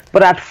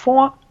 But at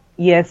 4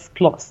 years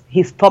plus,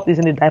 he stopped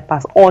using the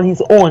diapers on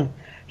his own.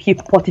 he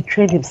potty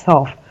trained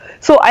himself.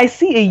 So I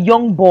see a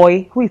young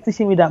boy who is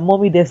teaching me that,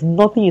 mommy, there's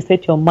nothing you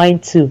set your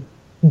mind to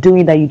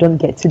doing that you don't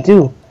get to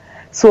do.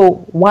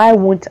 So why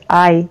won't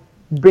I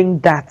bring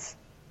that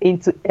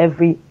into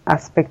every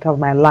aspect of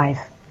my life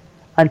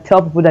and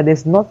tell people that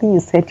there's nothing you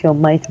set your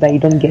mind to that you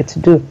don't get to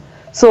do?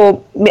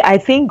 So I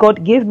think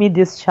God gave me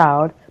this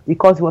child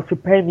because he was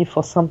preparing me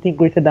for something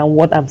greater than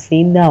what I'm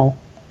seeing now.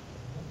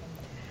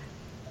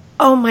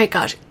 Oh my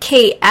gosh.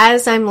 Kate,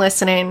 as I'm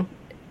listening,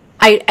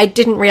 I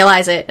didn't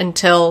realize it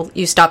until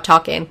you stopped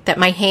talking, that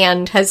my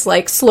hand has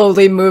like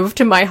slowly moved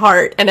to my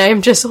heart and I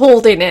am just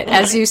holding it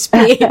as you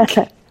speak.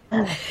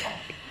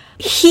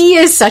 He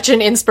is such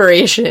an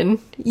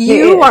inspiration.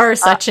 You are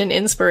such an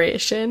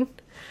inspiration.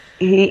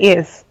 He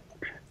is.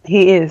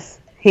 He is.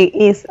 He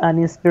is an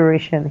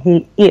inspiration.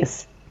 He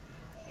is.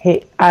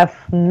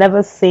 I've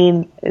never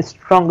seen a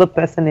stronger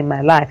person in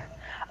my life.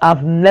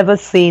 I've never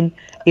seen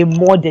a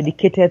more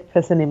dedicated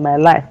person in my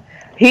life.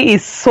 He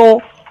is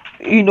so,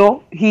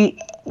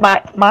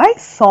 my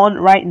son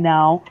right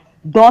now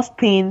does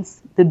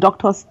things the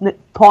doctors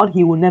thought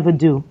he would never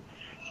do.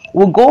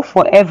 We'll go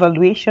for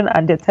evaluation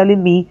and they're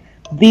telling me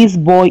this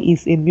boy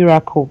is a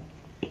miracle.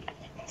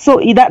 So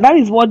that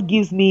is what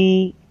gives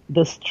me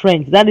the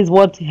strength. That is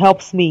what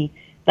helps me.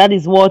 That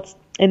is what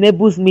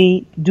enables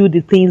me do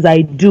the things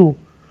I do.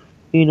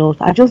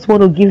 I just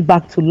want to give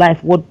back to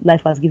life what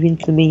life has given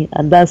to me,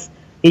 and that's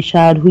a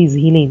child who is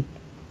healing.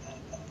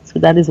 So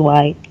that is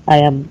why I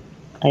am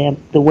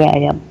the way I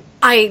am.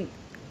 I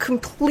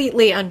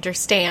completely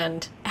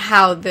understand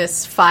how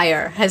this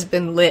fire has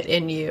been lit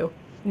in you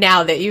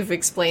now that you've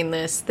explained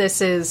this.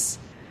 This is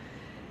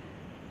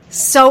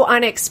so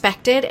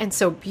unexpected and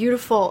so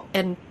beautiful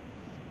and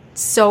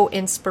so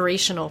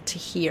inspirational to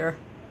hear.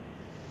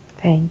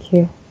 Thank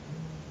you.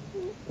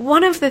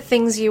 One of the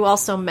things you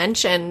also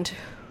mentioned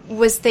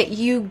was that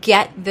you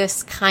get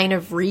this kind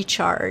of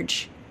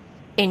recharge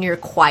in your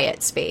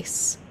quiet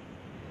space.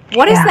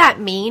 What does that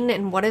mean,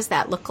 and what does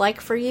that look like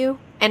for you?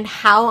 And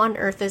how on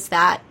earth is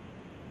that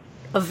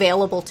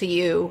available to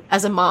you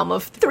as a mom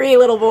of 3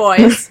 little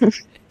boys?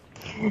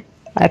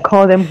 I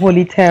call them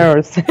holy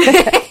terrors.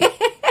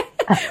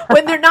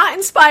 When they're not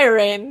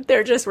inspiring,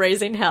 they're just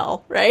raising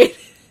hell, right?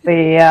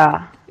 They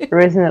are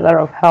raising a lot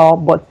of hell,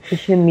 but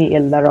teaching me a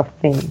lot of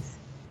things.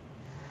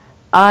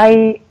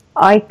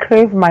 I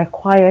crave my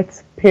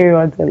quiet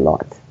periods a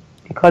lot,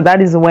 because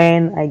that is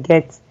when I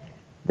get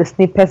the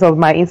snippets of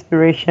my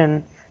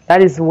inspiration.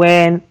 That is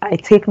when I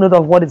take note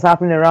of what is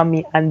happening around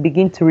me and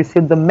begin to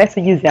receive the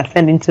messages they are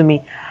sending to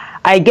me.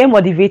 I get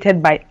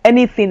motivated by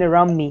anything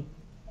around me.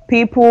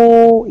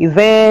 People,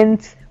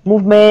 events,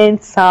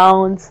 movements,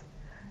 sounds.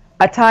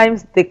 At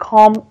times, they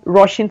come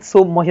rushing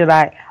so much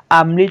that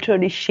I'm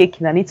literally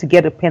shaking. I need to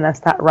get a pen and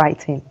start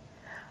writing.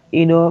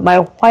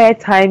 My quiet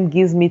time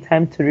gives me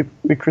time to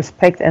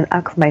retrospect and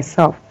ask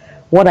myself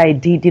what I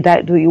did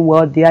I do it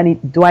well? Do I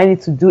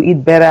need to do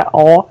it better,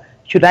 or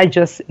should I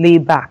just lay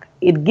back?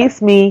 It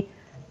gives me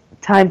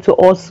time to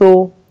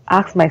also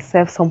ask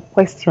myself some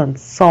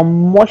questions,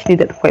 some much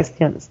needed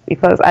questions,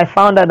 because I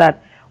found out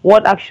that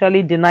what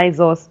actually denies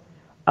us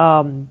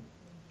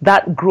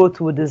that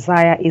growth we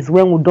desire is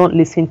when we don't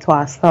listen to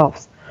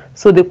ourselves.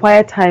 So the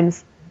quiet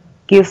times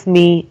gives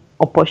me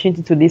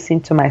opportunity to listen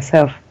to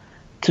myself,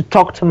 to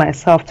talk to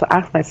myself, to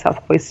ask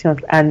myself questions,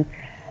 and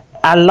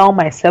allow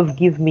myself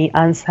give me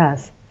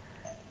answers.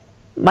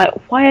 My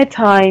quiet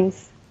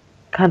times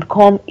can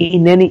come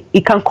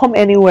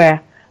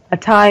anywhere.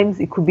 At times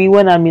it could be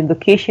when I'm in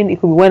vacation, it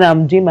could be when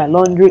I'm doing my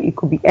laundry, it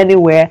could be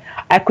anywhere.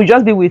 I could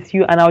just be with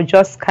you and I'll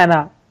just kind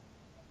of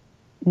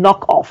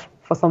knock off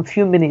for some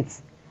few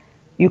minutes.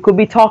 You could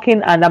be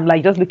talking and I'm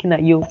like just looking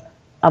at you.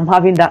 I'm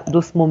having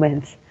those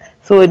moments.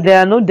 So there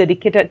are no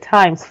dedicated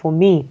times for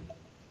me.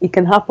 It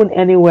can happen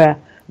anywhere,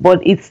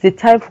 but it's the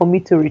time for me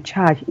to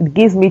recharge. It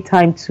gives me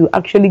time to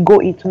actually go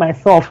into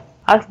myself,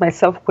 ask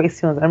myself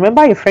questions. I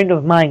remember a friend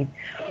of mine,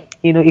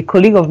 a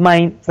colleague of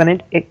mine,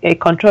 a air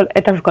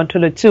traffic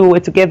controller too,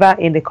 were together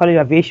in the College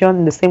of Aviation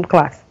in the same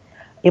class.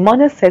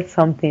 Emmanuel said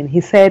something.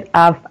 He said,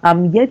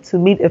 I'm yet to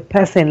meet a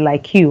person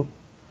like you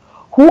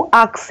who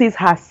asks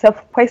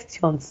herself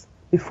questions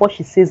before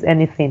she says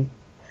anything.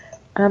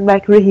 I'm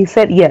like, really? He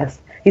said, yes.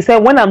 He said,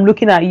 when I'm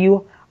looking at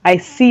you, I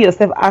see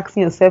yourself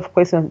asking yourself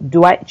questions.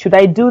 Should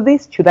I do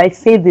this? Should I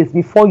say this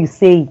before you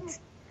say it?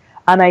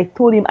 And I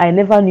told him I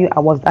never knew I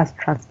was that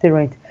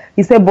transparent.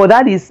 He said, but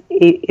that is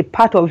a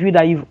part of you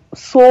that you've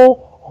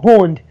so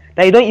honed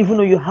that you don't even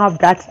know you have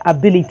that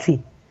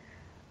ability.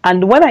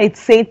 And when I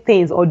say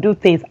things or do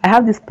things, I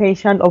have this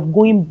penchant of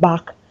going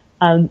back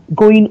and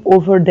going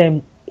over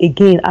them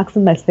again,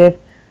 asking myself,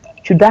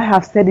 should I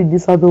have said it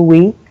this other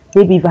way?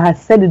 Maybe if I had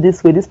said it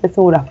this way, this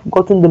person would have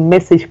gotten the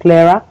message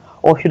clearer.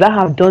 Or should I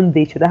have done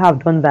this? Should I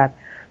have done that?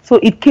 So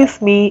it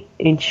keeps me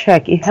in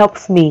check. It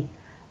helps me,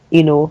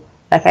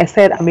 like I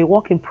said, I'm a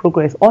work in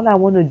progress. All I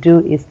want to do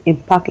is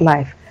impact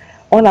life.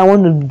 All I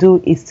want to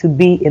do is to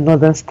be a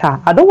northern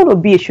star. I don't want to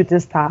be a shooting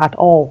star at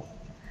all.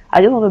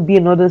 I just want to be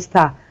a northern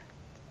star.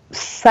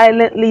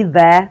 Silently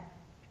there,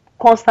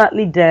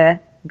 constantly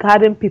there,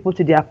 guiding people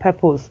to their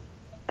purpose.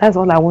 That's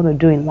all I want to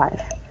do in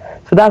life.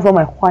 So that's what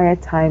my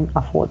quiet time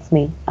affords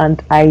me,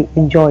 and I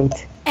enjoy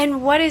it.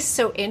 And what is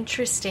so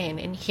interesting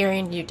in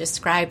hearing you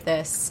describe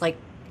this, like,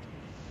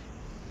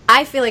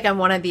 I feel like I'm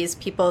one of these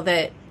people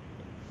that,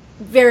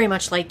 very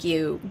much like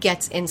you,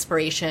 gets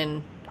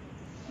inspiration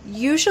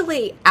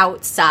usually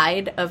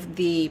outside of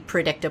the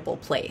predictable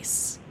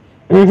place,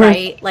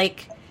 right?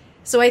 Like,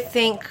 so I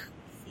think,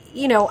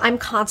 I'm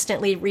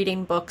constantly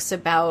reading books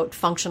about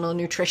functional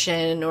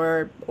nutrition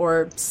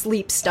or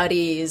sleep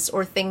studies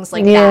or things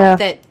like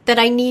that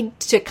I need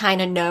to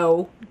kind of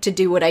know to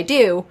do what I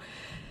do.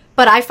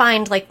 But I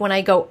find, like, when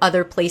I go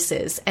other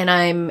places and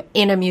I'm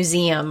in a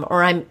museum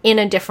or I'm in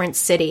a different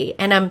city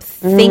and I'm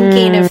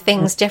thinking of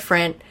things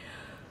different,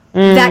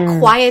 that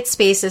quiet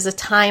space is a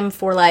time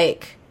for,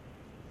 like,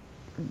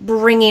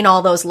 bringing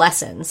all those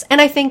lessons.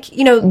 And I think,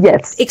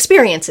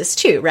 experiences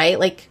too, right?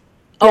 Like,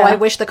 I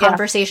wish the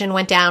conversation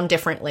went down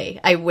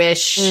differently. I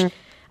wish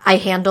I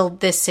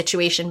handled this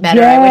situation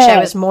better. I wish I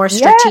was more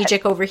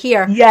strategic over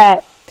here.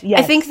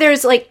 I think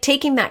there's, like,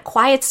 taking that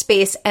quiet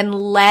space and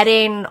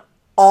letting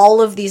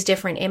all of these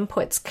different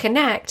inputs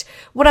connect.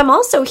 What I'm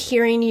also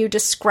hearing you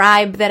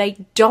describe that I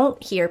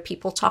don't hear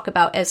people talk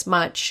about as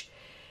much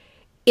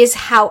is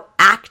how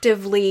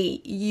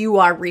actively you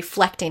are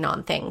reflecting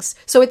on things.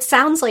 So it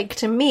sounds like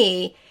to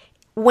me,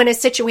 when a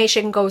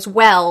situation goes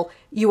well,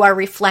 you are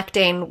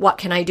reflecting, what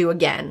can I do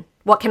again?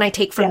 What can I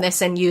take from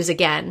this and use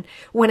again?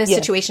 When a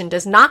situation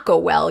does not go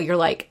well, you're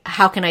like,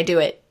 how can I do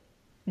it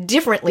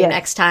differently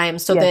next time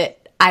so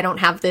that I don't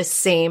have this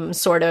same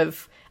sort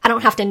of, I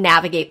don't have to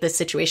navigate this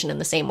situation in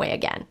the same way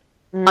again,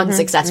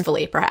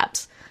 unsuccessfully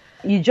perhaps.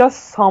 You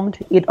just summed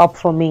it up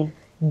for me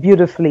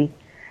beautifully.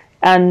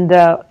 And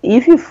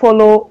if you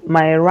follow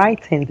my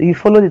writings, you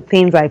follow the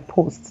things I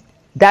post,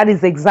 that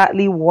is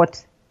exactly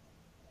what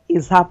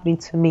is happening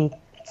to me.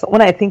 So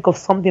when I think of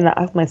something, I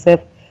ask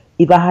myself,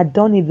 if I had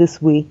done it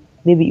this way,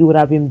 maybe it would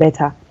have been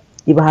better.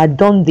 If I had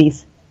done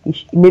this,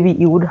 maybe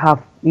it would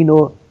have,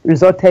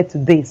 resulted to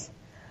this.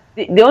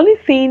 The only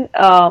thing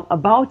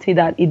about it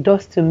that it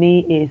does to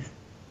me is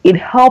it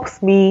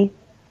helps me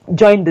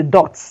join the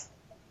dots,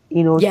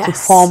 to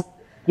form.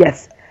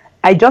 Yes.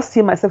 I just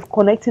see myself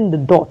connecting the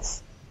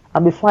dots.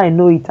 And before I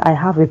know it, I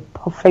have a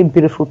perfect,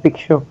 beautiful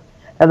picture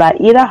that I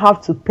either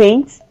have to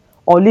paint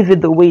or leave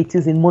it the way it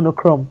is in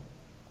monochrome.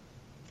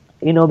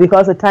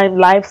 Because at times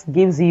life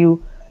gives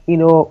you,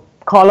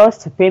 colors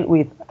to paint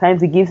with. At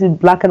times it gives you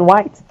black and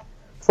white.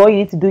 So all you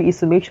need to do is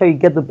to make sure you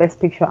get the best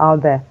picture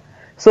out there.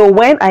 So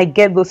when I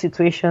get those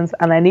situations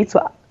and I need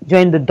to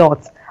join the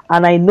dots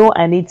and I know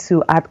I need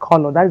to add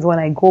color, that is when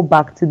I go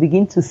back to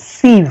begin to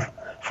sieve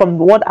from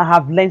what I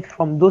have learned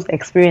from those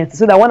experiences,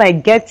 so that when I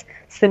get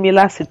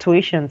similar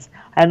situations,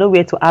 I know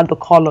where to add the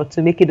color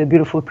to make it a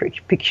beautiful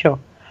picture.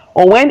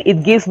 Or when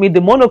it gives me the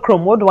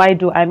monochrome, what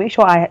do? I make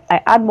sure I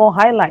add more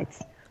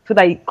highlights so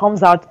that it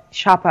comes out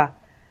sharper.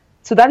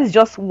 So that is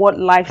just what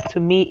life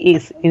to me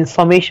is in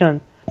summation.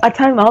 At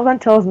times, my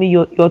husband tells me,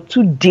 you're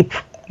too deep.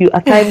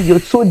 At times, you're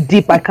so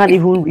deep, I can't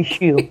even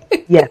reach you.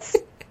 Yes.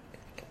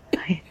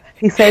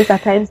 He says,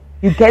 at times,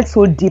 you get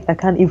so deep, I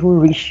can't even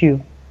reach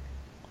you.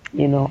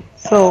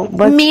 So,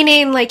 but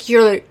meaning, like,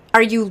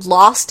 are you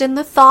lost in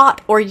the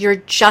thought, or you're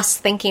just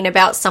thinking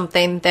about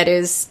something that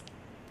is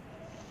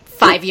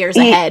 5 years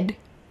ahead?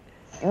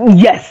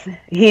 Yes.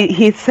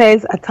 He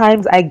says at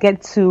times I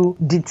get too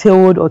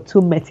detailed or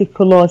too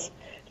meticulous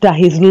that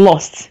he's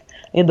lost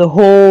in the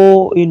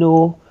whole,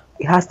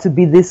 it has to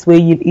be this way,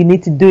 you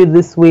need to do it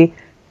this way.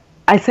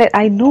 I said,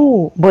 I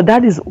know, but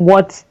that is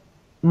what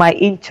my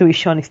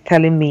intuition is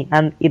telling me,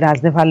 and it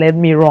has never led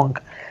me wrong.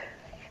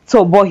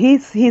 So, but he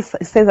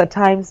says at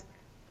times,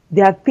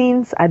 there are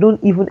things I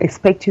don't even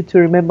expect you to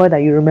remember that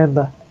you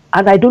remember.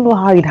 And I don't know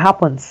how it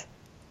happens.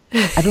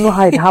 But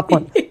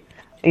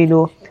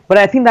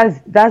I think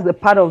that's the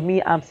part of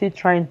me I'm still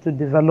trying to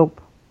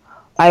develop.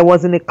 I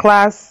was in a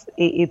class,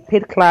 a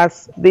paid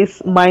class,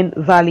 this Mind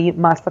Valley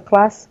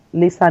Masterclass.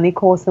 Lisa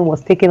Nicholson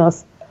was taking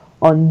us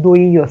on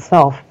knowing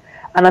yourself.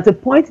 And at a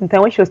point in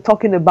time when she was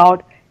talking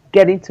about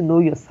getting to know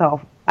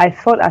yourself, I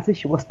felt as if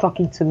she was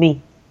talking to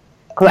me.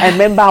 Because I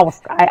remember I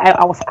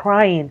was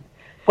crying.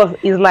 Because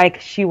it's like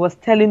she was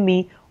telling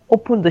me,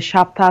 open the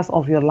chapters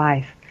of your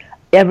life.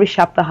 Every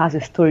chapter has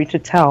a story to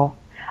tell.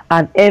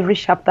 And every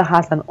chapter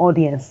has an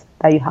audience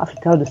that you have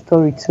to tell the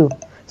story to.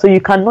 So you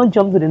cannot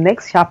jump to the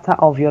next chapter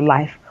of your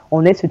life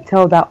unless you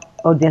tell that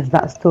audience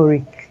that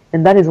story.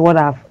 And that is what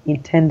I've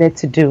intended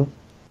to do.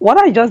 What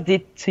I just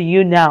did to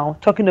you now,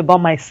 talking about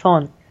my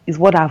son, is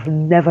what I've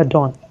never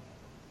done.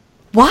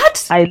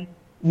 What?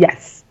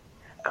 Yes.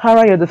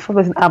 Kara, you're the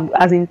first person,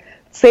 as in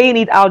saying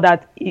it out,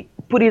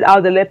 put it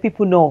out there, let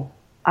people know.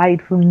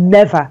 I've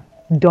never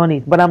done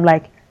it. But I'm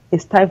like,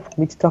 it's time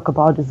for me to talk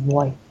about this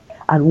boy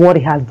and what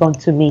he has done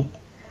to me.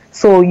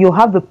 So you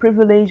have the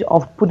privilege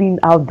of putting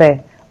out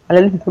there and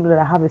letting people know that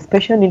I have a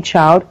special needs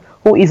child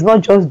who is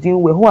not just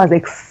doing well, who has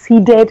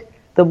exceeded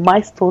the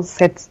milestone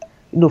set,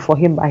 for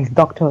him by his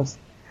doctors.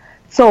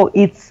 So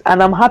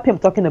and I'm happy I'm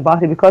talking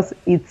about it because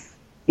it's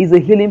a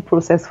healing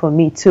process for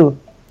me too.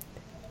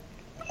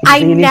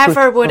 I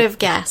never would have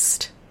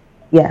guessed.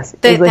 Yes,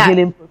 it's a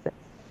healing process.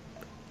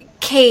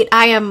 Kate,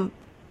 I am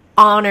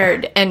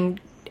honored and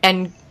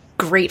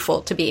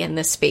grateful to be in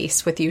this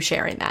space with you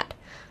sharing that.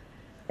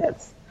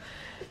 Yes.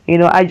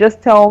 I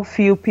just tell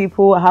few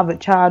people I have a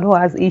child who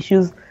has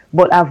issues,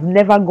 but I've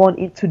never gone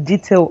into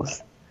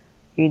details.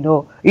 You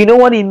know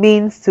what it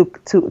means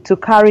to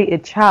carry a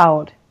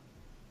child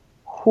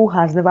who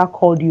has never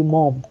called you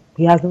mom.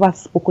 He has never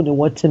spoken a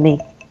word to me.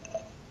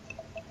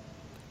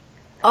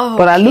 Oh,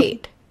 but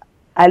Kate.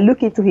 I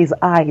look into his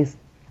eyes,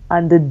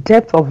 and the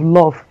depth of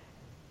love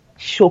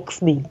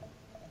shocks me.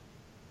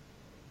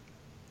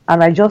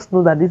 And I just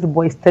know that this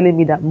boy is telling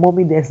me that,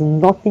 mommy, there's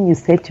nothing you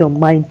set your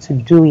mind to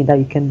doing that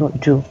you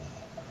cannot do.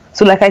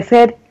 So like I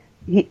said,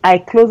 I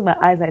close my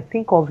eyes, I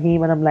think of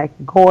him, and I'm like,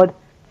 God,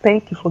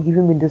 thank you for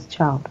giving me this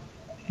child.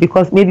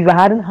 Because maybe if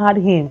I hadn't had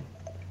him,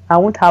 I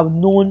wouldn't have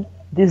known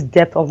this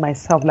depth of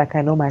myself like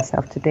I know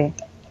myself today.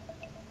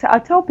 So I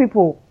tell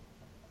people,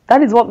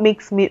 that is what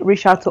makes me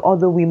reach out to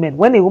other women.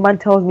 When a woman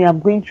tells me I'm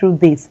going through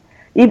this,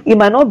 it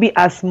might not be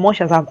as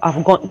much as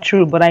I've gone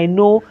through, but I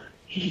know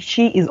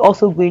she is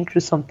also going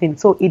through something.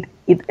 So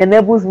it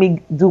enables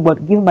me do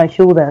what? Give my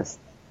shoulders.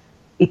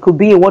 It could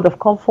be a word of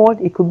comfort.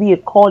 It could be a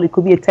call. It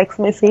could be a text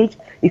message.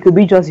 It could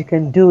be just, you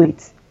can do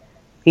it.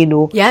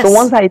 Yes.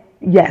 So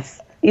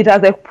it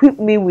has equipped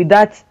me with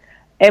that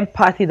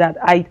empathy that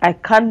I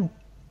can't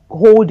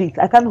hold it.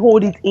 I can't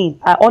hold it in.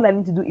 All I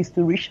need to do is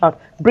to reach out,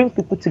 bring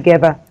people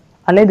together,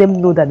 and let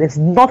them know that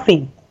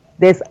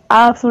there's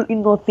absolutely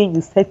nothing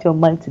you set your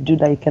mind to do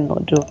that you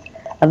cannot do.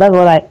 And that's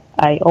what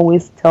I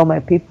always tell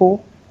my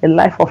people. A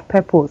life of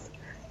purpose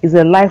is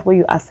a life where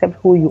you accept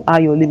who you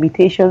are, your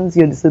limitations,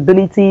 your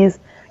disabilities,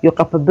 your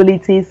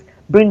capabilities,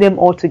 bring them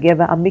all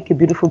together and make a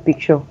beautiful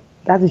picture.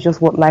 That is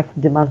just what life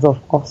demands of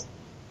us.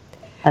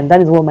 And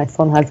that is what my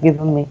son has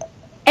given me.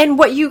 And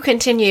what you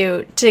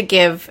continue to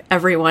give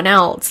everyone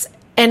else.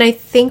 And I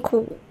think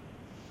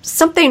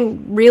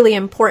something really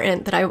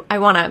important that I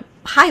want to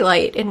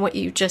highlight in what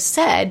you just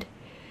said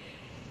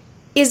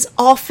is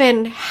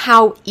often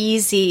how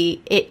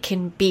easy it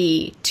can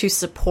be to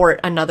support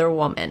another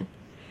woman.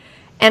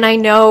 And I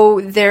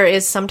know there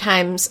is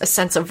sometimes a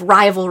sense of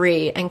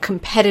rivalry and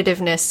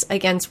competitiveness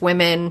against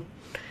women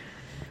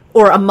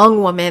or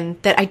among women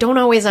that I don't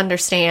always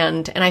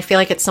understand. And I feel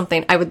like it's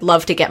something I would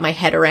love to get my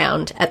head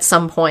around at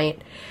some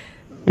point.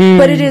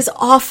 But it is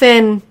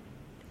often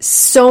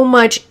so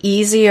much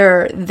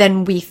easier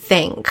than we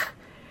think,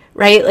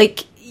 right?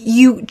 Like,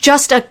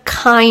 just a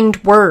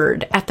kind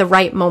word at the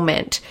right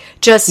moment,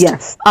 just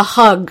a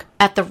hug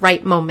at the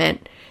right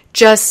moment,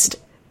 just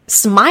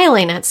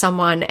smiling at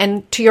someone.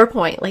 And to your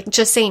point, like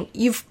just saying,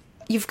 you've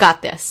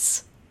got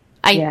this.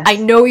 I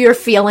know you're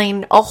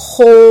feeling a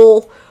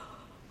whole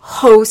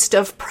host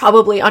of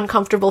probably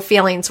uncomfortable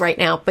feelings right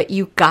now, but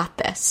you got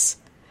this.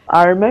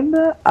 I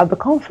remember at the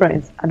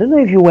conference, I don't know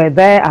if you were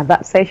there at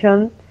that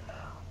session,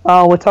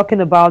 we're talking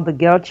about the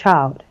girl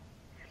child.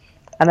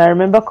 And I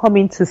remember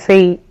coming to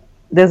say,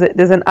 there's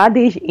an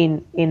adage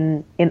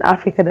in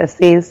Africa that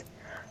says,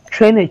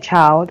 train a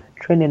child,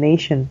 train a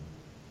nation.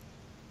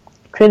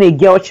 Train a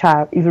girl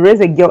child. If you raise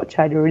a girl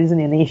child, you're raising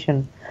a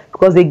nation.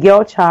 Because a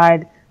girl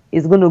child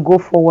is going to go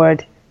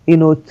forward,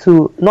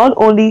 to not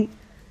only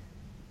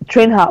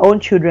train her own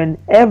children,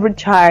 every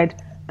child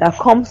that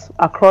comes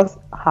across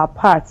her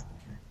path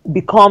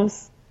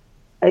becomes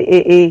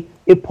a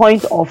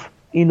point of,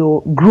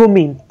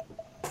 grooming.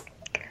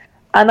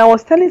 And I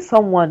was telling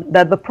someone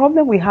that the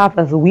problem we have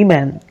as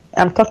women,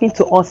 I'm talking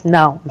to us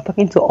now, I'm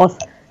talking to us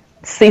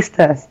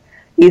sisters,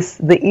 is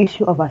the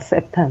issue of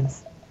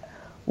acceptance.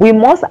 We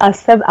must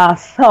accept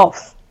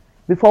ourselves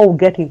before we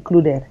get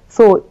included.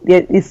 So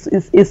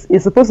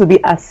it's supposed to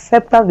be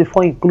acceptance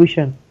before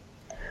inclusion.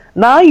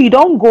 Now you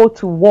don't go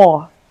to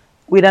war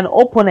with an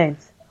opponent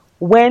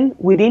when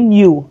within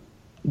you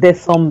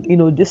there's some,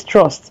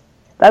 distrust.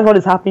 That's what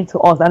is happening to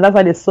us, and that's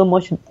why there's so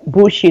much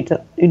bullshit,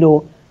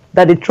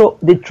 that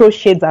they throw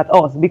shades at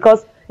us,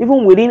 because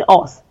even within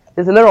us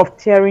there's a lot of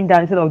tearing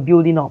down instead of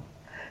building up.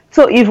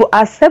 So if we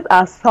accept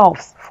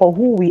ourselves for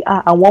who we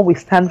are and what we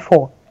stand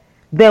for,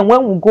 then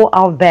when we go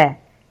out there,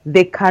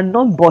 they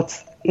cannot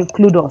but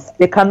include us.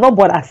 They cannot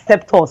but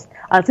accept us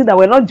and see that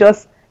we're not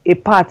just a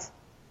part.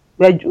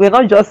 We're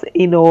not just,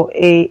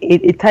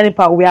 a tiny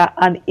part. We are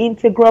an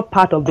integral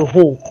part of the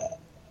whole.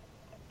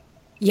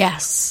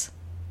 Yes.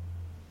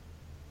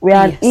 We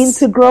are an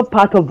integral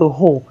part of the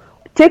whole.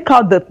 Take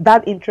out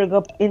that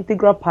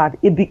integral part,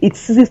 it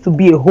ceases to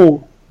be a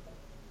whole.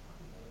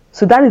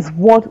 So that is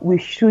what we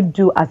should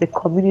do as a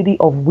community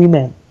of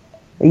women.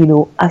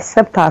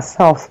 Accept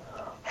ourselves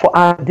for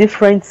our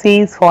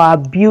differences, for our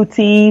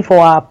beauty, for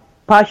our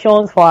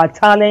passions, for our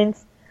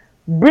talents.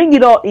 Bring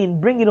it all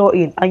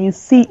in, and you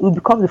see it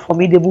becomes a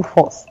formidable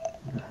force.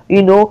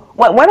 When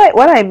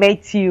I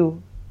met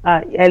you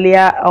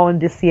earlier on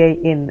this year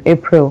in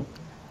April,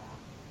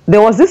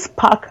 there was this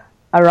spark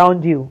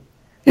around you.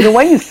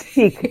 When you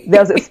speak,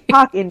 there's a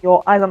spark in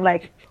your eyes. I'm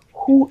like,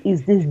 who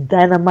is this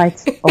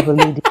dynamite of a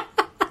lady?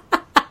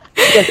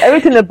 Yes,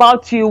 everything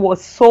about you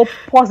was so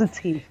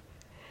positive.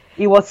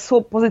 It was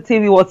so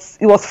positive. It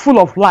was full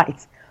of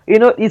light.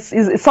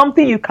 It's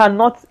something you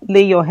cannot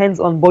lay your hands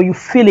on, but you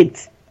feel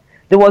it.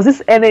 There was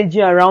this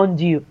energy around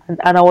you,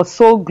 and I was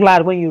so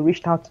glad when you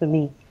reached out to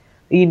me.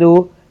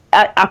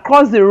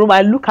 Across the room,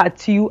 I look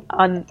at you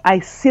and I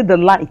see the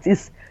light.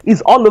 It's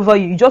all over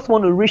you. You just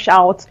want to reach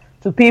out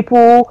to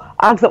people,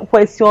 ask them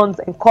questions,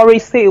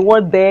 encourage, say a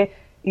word there,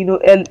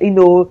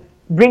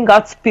 bring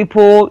out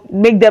people,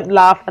 make them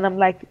laugh. And I'm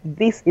like,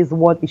 this is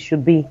what it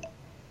should be.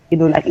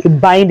 Like a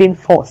binding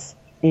force,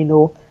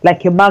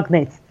 like a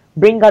magnet.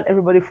 Bring out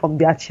everybody from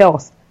their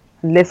shells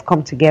and let's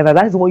come together.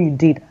 That's what you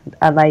did.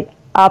 And I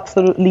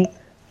absolutely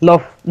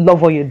love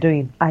what you're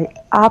doing. I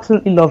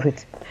absolutely love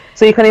it.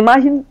 So you can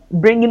imagine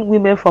bringing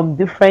women from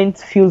different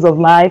fields of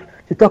life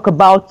to talk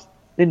about,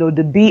 the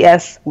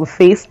BS we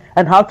face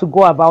and how to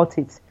go about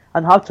it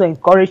and how to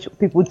encourage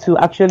people to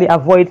actually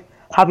avoid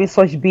having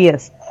such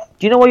BS.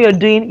 Do you know what you're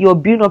doing? You're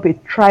building up a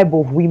tribe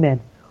of women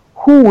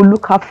who will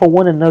look out for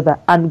one another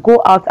and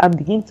go out and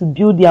begin to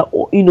build their,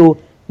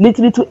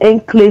 little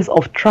enclaves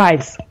of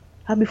tribes.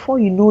 And before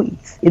you know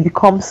it, it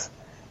becomes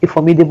a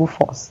formidable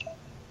force.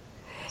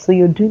 So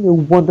you're doing a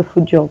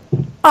wonderful job.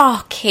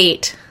 Oh,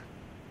 Kate,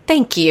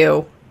 thank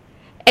you.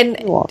 And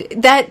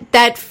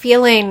that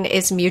feeling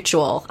is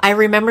mutual. I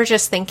remember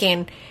just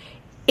thinking,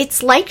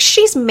 it's like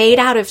she's made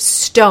out of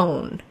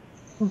stone,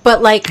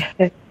 but like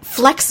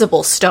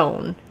flexible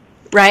stone,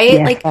 right?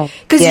 Yeah. Like,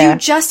 because you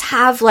just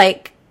have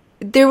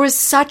there was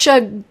such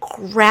a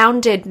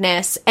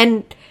groundedness.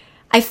 And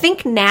I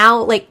think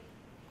now,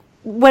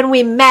 when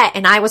we met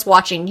and I was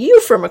watching you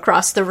from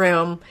across the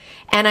room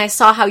and I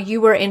saw how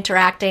you were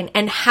interacting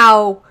and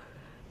how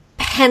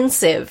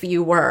pensive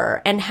you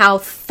were and how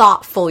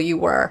thoughtful you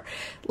were,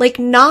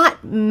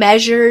 not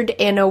measured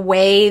in a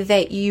way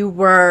that you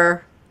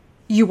were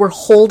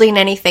holding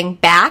anything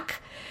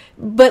back,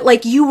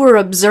 but you were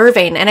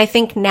observing. And I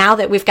think now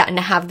that we've gotten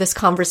to have this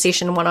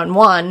conversation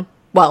one-on-one,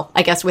 well,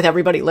 I guess with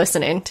everybody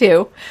listening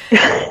too,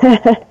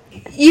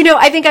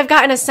 I think I've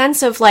gotten a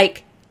sense of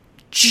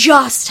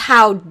just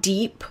how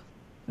deep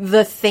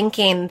the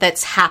thinking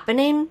that's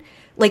happening,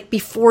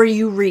 before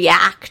you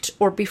react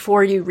or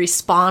before you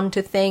respond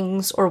to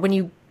things or when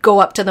you go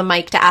up to the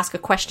mic to ask a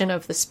question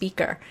of the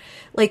speaker,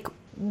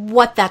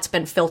 what that's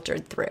been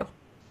filtered through.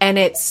 And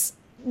it's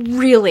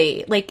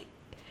really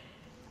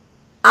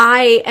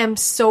I am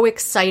so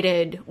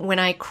excited when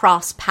I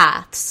cross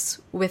paths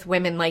with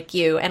women like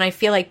you. And I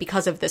feel like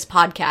because of this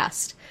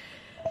podcast,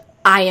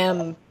 I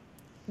am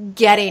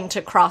getting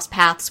to cross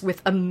paths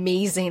with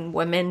amazing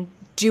women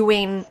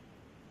doing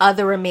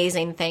other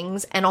amazing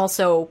things. And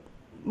also,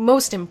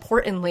 most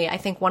importantly, I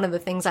think one of the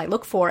things I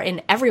look for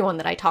in everyone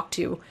that I talk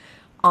to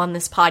on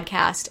this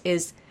podcast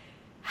is,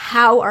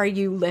 how are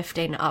you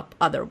lifting up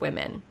other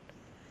women?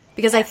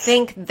 Because I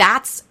think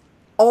that's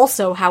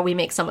also how we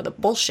make some of the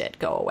bullshit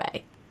go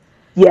away.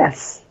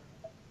 Yes.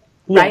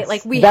 Right?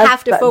 We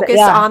have to focus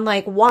on,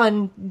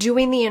 one,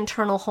 doing the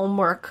internal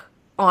homework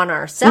on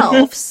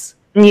ourselves.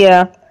 Mm-hmm.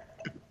 Yeah.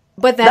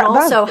 But then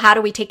also, how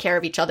do we take care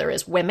of each other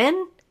as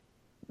women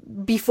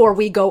before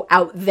we go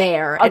out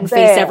there and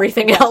face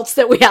everything else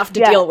that we have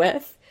to deal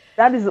with?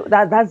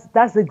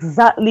 That's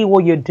exactly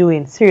what you're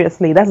doing.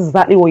 Seriously, that's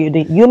exactly what you're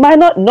doing. You might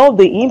not know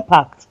the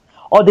impact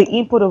or the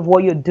input of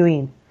what you're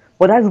doing,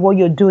 but that's what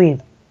you're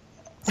doing.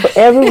 So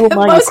every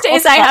woman, most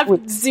days I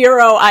have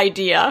zero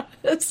idea.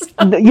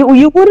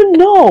 You wouldn't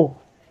know.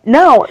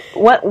 Now,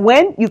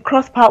 when you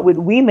cross path with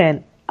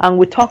women and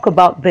we talk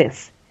about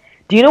this,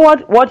 do you know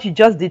what you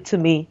just did to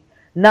me?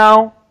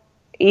 Now,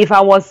 if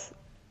I was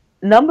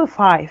number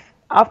 5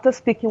 after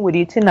speaking with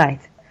you tonight,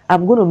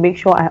 I'm going to make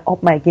sure I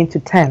up my game to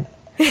 10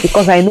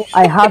 because I know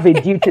I have a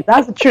duty.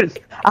 That's the truth.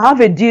 I have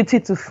a duty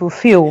to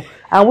fulfill,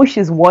 and which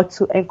is what?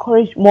 To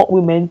encourage more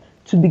women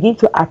to begin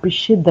to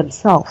appreciate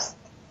themselves.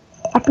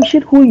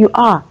 Appreciate who you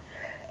are.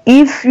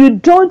 If you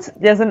don't,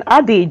 there's an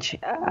adage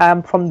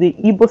from the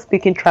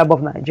Igbo-speaking tribe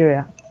of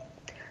Nigeria.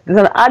 There's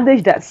an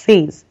adage that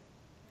says,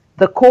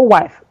 the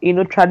co-wife,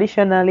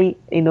 traditionally,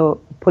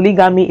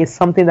 polygamy is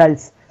something that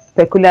is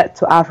peculiar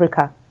to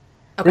Africa.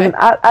 Okay. There's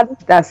an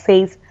adage that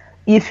says,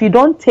 if you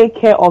don't take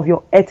care of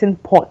your earthen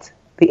pot,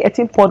 the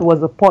earthen pot was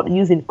the pot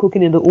used in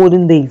cooking in the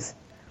olden days.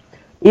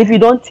 If you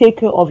don't take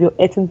care of your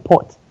earthen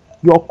pot,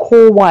 your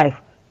co-wife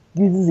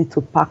uses it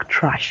to pack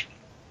trash.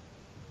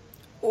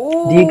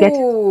 Ooh. Do you get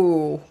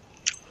it?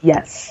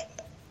 Yes.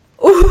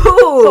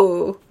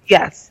 Ooh.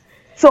 Yes.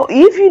 So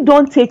if you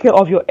don't take care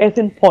of your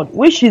earthen pot,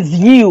 which is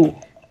you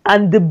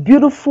and the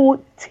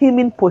beautiful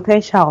teeming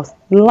potentials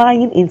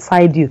lying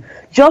inside you,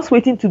 just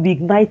waiting to be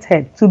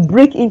ignited, to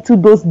break into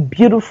those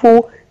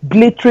beautiful,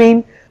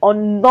 glittering,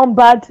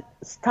 unnumbered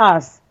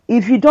stars.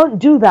 If you don't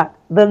do that,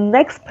 the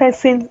next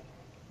person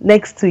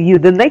next to you,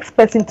 the next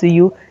person to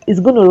you is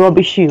going to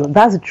rubbish you.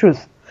 That's the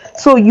truth.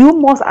 So you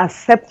must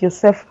accept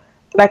yourself.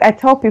 Like I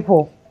tell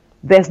people,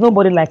 there's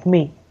nobody like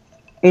me,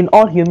 in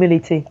all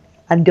humility,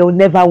 and there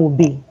never will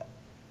be.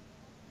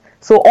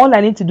 So all I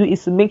need to do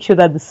is to make sure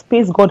that the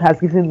space God has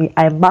given me,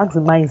 I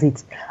maximize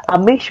it,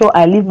 and make sure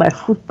I leave my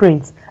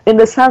footprints in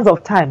the sands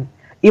of time.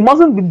 It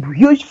mustn't be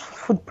huge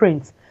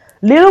footprints.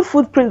 Little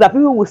footprints that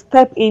people will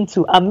step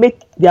into and make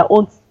their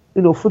own,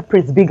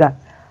 footprints bigger.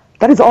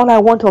 That is all I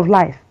want of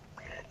life.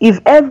 If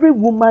every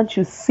woman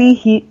should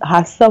see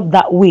herself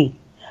that way,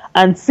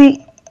 and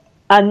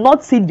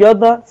not see the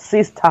other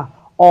sister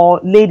or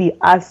lady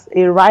as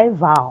a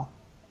rival,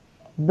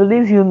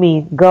 believe you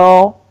me,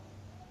 girl,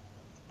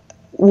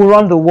 we'll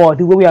run the world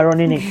the way we are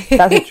running it.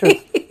 That's the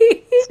truth.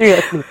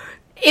 Seriously.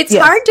 It's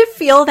hard to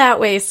feel that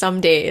way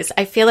some days.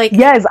 I feel like,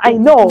 yes, I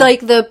know,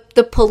 like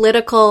the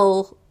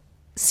political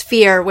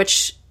sphere,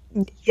 which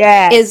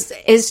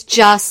is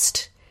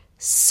just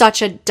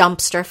such a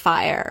dumpster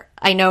fire.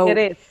 I know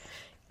it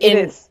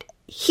is.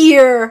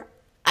 Here,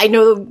 I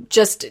know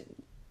just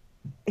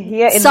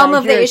here in some Nigeria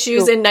of the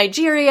issues too. in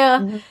Nigeria.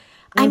 Mm-hmm.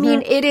 I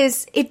mean,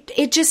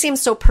 it just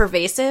seems so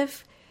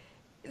pervasive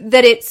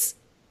that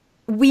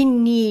we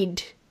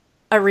need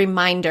a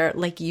reminder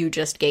like you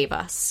just gave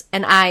us.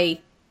 And I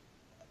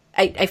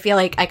feel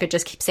like I could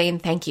just keep saying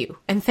thank you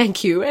and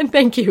thank you and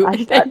thank you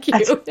and thank you.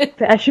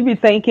 I should be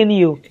thanking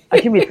you.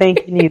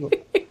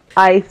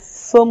 I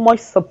so much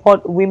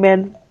support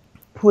women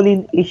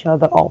pulling each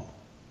other up.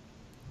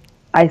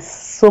 I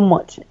so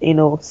much,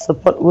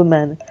 support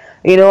women.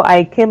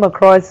 I came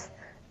across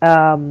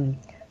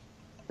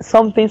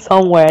something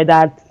somewhere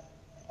that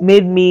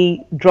made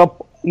me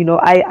drop,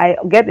 I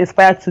get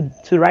inspired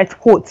to write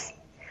quotes.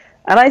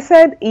 And I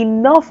said,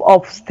 enough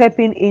of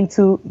stepping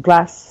into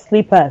glass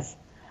slippers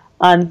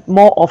and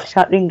more of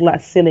shattering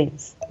glass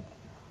ceilings.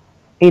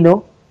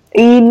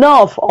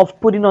 Enough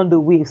of putting on the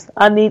waves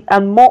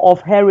and more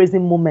of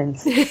hair-raising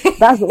moments.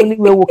 That's the only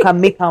way we can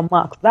make our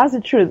mark. That's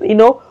the truth.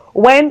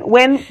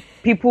 When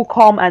people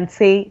come and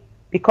say,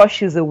 because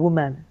she's a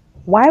woman,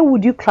 why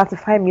would you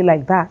classify me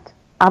like that?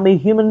 I'm a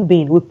human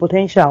being with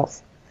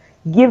potentials.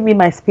 Give me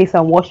my space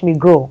and watch me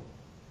grow.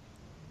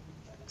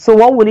 So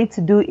what we need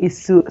to do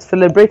is to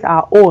celebrate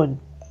our own,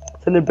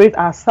 celebrate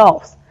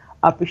ourselves,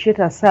 appreciate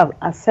ourselves,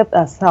 accept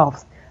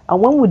ourselves.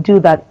 And when we do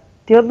that,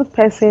 the other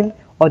person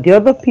or the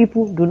other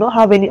people do not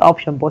have any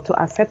option but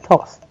to accept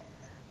us.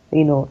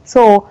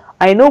 So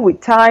I know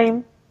with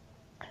time,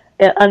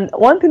 and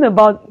one thing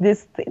about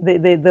this,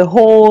 the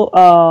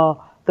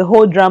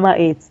whole drama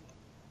is,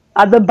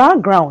 at the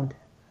background,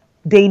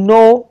 they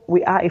know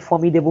we are a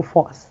formidable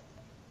force.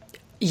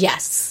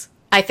 Yes,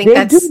 I think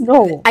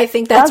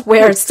that's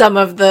where some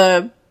of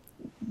the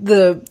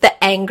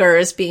anger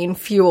is being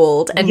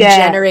fueled and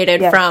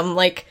generated from.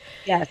 Like,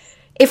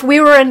 if we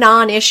were a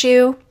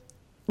non-issue,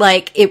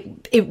 like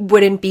it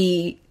wouldn't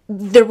be,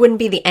 there wouldn't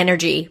be the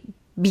energy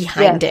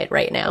behind it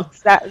right now.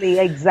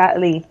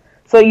 Exactly.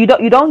 So you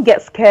don't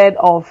get scared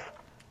of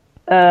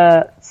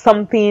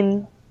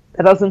something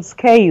that doesn't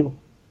scare you.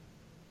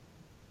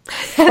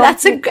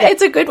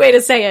 It's a good way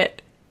to say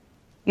it.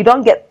 You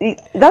don't get,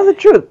 that's the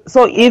truth.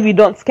 So if you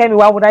don't scare me,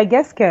 why would I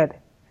get scared?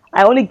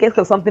 I only get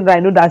scared of something that I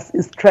know that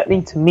is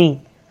threatening to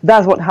me.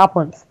 That's what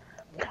happens.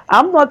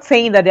 I'm not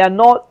saying that there are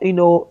not, a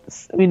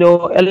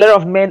lot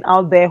of men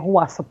out there who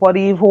are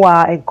supportive, who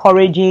are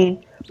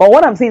encouraging. But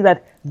what I'm saying is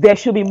that there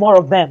should be more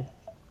of them.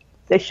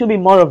 There should be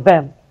more of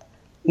them.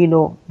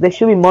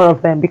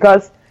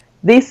 Because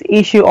this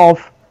issue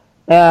of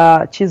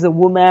she's a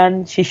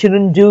woman, she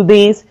shouldn't do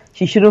this,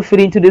 she shouldn't fit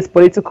into this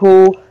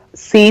political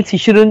seat, she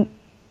shouldn't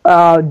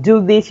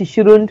do this, she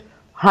shouldn't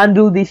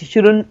handle this, she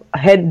shouldn't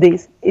head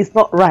this. It's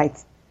not right.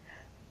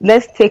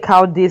 Let's take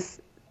out this,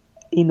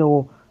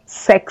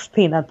 sex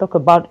thing and talk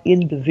about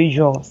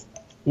individuals.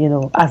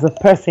 As a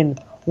person,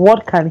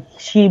 what can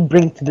she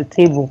bring to the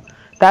table?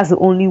 That's the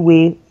only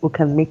way we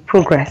can make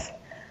progress.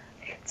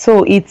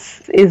 So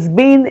it's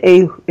been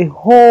a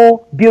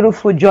whole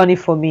beautiful journey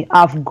for me.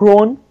 I've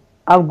grown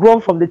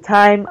from the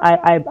time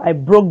I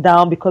broke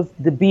down because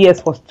the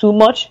BS was too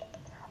much.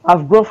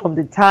 I've grown from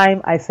the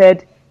time I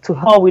said to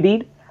hell with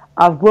it.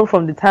 I've grown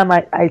from the time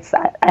I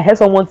heard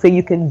someone say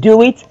you can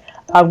do it.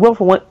 I've grown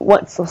from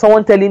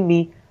someone telling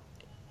me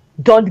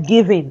don't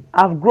give in.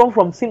 I've grown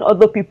from seeing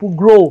other people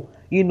grow,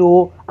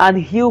 and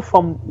heal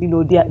from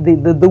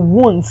the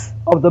wounds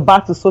of the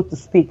battle, so to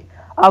speak.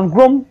 I've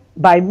grown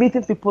by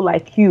meeting people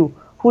like you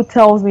who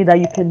tells me that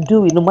you can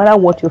do it no matter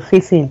what you're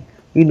facing,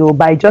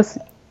 by just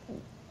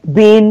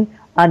being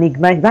an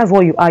igniter. That's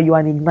what you are. You're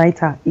an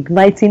igniter,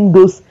 igniting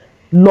those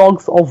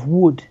logs of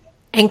wood.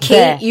 And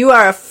Kate, you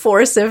are a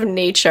force of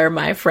nature,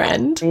 my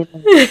friend.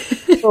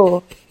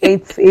 So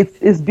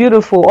it's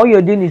beautiful. All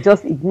you're doing is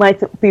just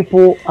ignite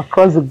people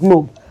across the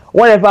globe.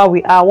 Wherever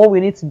we are, what we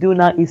need to do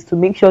now is to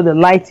make sure the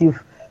light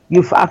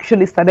you've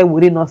actually started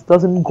within us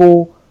doesn't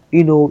go,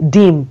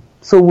 dim.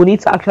 So we need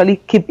to actually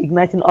keep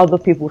igniting other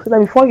people so that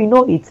before you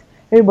know it,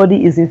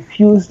 everybody is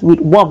infused with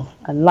warmth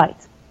and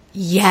light.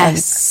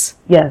 Yes.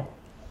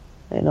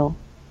 And,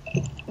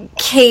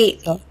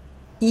 Kate,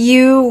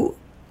 you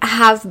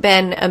have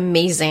been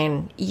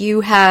amazing.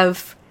 You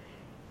have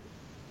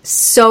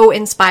so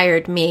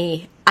inspired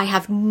me. I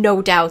have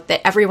no doubt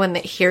that everyone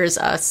that hears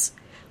us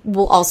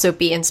will also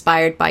be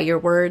inspired by your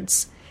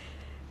words.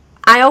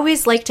 I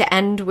always like to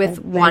end with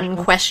one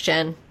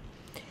question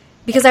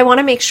because I want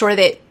to make sure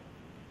that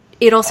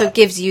it also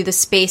gives you the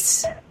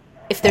space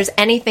if there's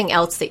anything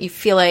else that you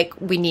feel like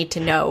we need to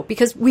know,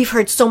 because we've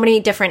heard so many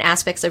different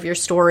aspects of your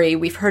story.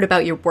 We've heard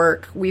about your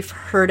work. We've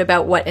heard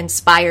about what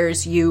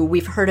inspires you.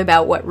 We've heard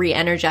about what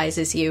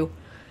re-energizes you.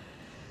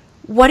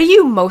 What do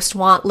you most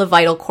want Le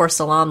Vital Core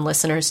Salon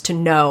listeners to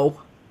know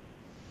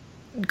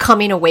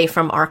coming away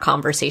from our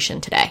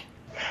conversation today?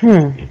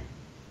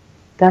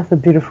 That's a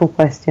beautiful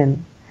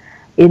question.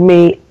 It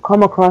may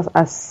come across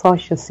as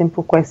such a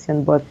simple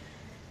question, but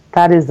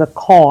that is the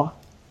core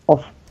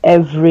of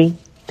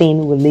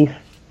everything we live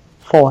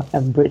for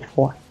and breathe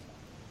for.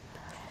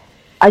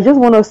 I just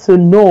want us to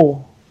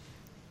know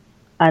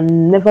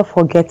and never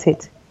forget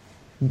it,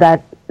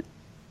 that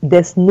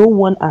there's no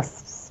one as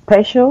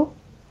special,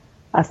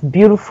 as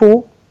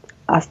beautiful,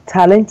 as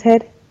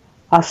talented,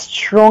 as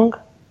strong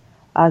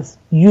as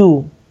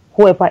you,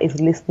 whoever is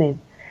listening.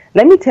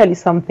 Let me tell you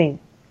something.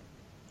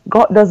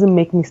 God doesn't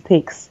make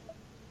mistakes.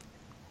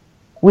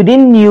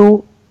 Within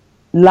you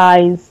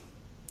lies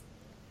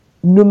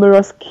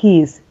numerous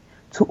keys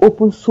to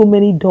open so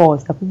many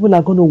doors that people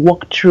are going to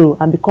walk through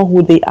and become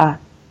who they are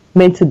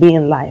meant to be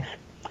in life.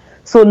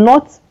 So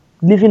not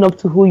living up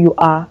to who you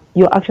are,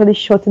 you're actually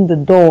shutting the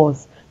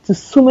doors to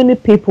so many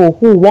people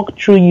who walk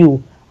through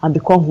you and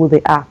become who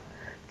they are.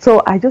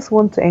 So I just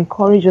want to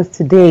encourage us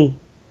today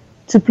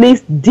to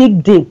please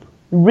dig deep,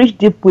 reach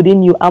deep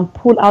within you and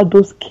pull out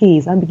those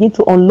keys and begin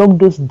to unlock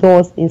those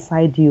doors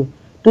inside you.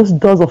 Those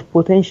doors of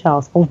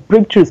potentials, of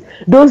breakthroughs,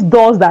 those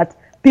doors that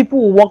people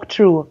will walk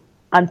through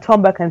and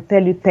turn back and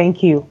tell you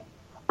thank you,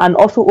 and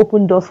also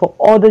open doors for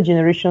other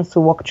generations to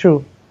walk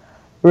through.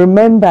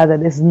 Remember that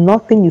there's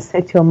nothing you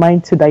set your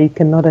mind to that you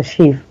cannot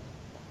achieve.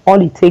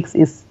 All it takes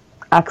is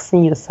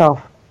asking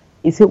yourself,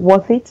 is it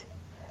worth it?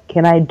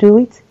 Can I do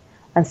it?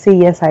 And say,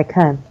 yes, I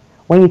can.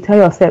 When you tell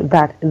yourself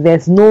that,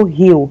 there's no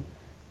hill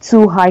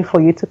too high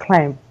for you to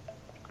climb.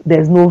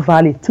 There's no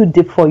valley too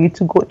deep for you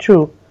to go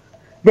through.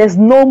 There's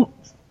no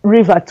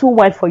river too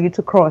wide for you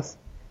to cross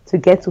to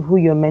get to who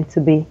you're meant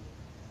to be.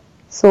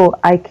 So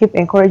I keep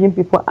encouraging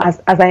people. As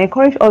I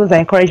encourage others, I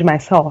encourage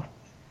myself.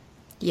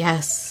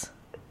 Yes.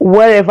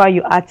 Wherever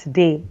you are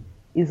today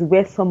is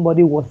where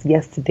somebody was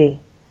yesterday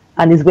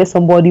and is where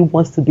somebody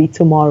wants to be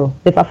tomorrow.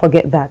 Never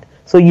forget that.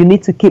 So you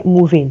need to keep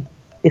moving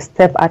a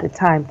step at a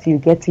time till you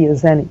get to your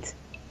zenith.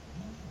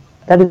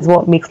 That is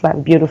what makes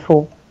life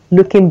beautiful.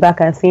 Looking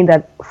back and seeing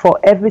that for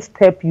every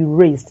step you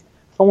raised,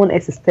 someone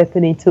else is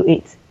stepping into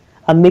it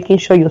and making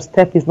sure your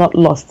step is not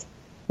lost.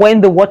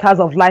 When the waters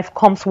of life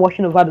comes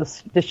washing over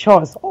the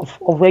shores of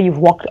where you've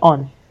walked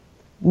on,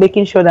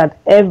 making sure that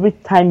every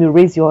time you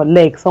raise your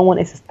leg, someone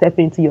else is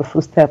stepping into your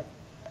footstep.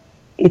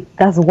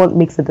 That's what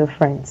makes a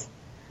difference.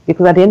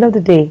 Because at the end of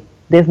the day,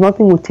 there's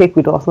nothing we'll take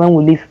with us when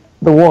we leave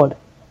the world.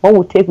 What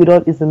we'll take with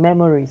us is the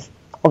memories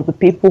of the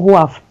people who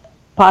have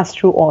passed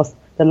through us,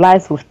 the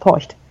lives we've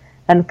touched.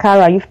 And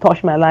Kara, you've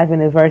touched my life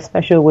in a very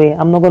special way.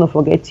 I'm not going to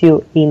forget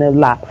you in a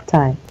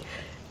lifetime.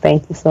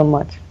 Thank you so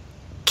much.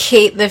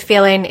 Kate, the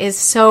feeling is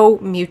so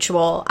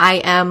mutual.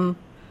 I am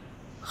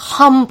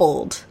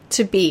humbled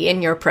to be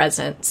in your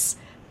presence.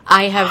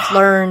 I have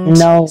learned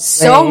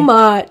so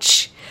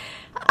much.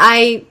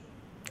 I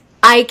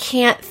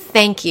can't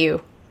thank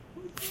you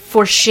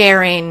for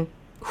sharing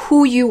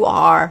who you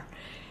are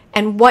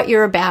and what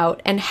you're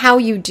about and how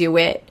you do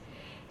it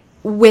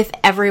with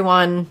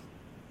everyone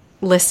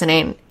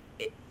listening.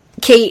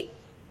 Kate,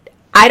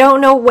 I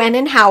don't know when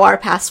and how our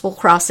paths will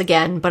cross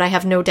again, but I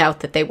have no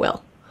doubt that they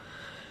will.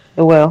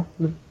 It will.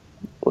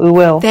 We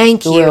will.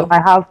 Thank you. Will.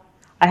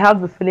 I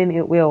have the feeling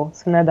it will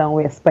sooner than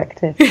we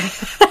expected.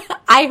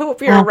 I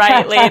hope you're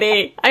right,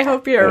 lady. I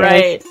hope you're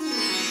right.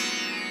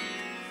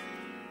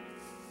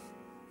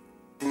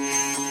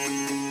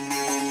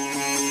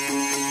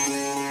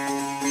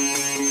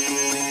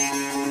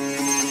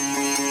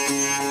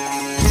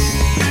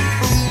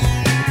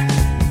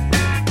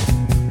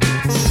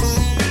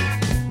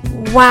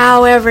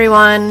 Wow,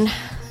 everyone.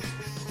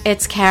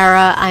 It's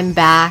Kara. I'm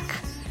back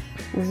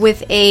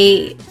with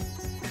a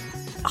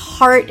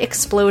heart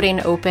exploding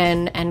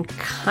open and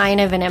kind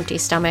of an empty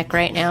stomach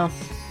right now.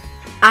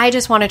 I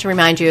just wanted to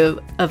remind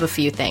you of a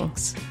few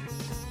things.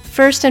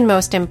 First and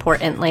most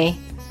importantly,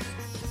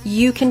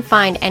 you can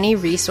find any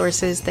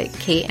resources that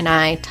Kate and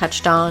I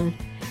touched on,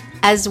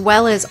 as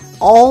well as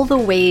all the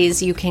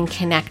ways you can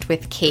connect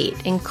with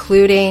Kate,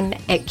 including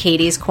at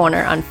Katie's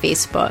Corner on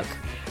Facebook.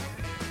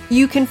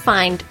 You can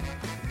find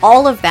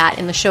all of that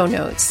in the show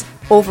notes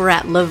over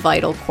at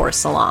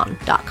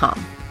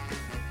levitalcoresalon.com.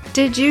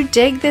 Did you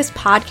dig this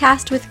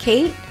podcast with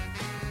Kate?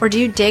 Or do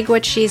you dig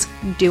what she's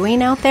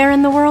doing out there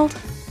in the world?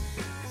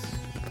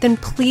 Then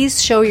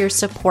please show your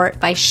support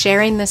by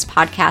sharing this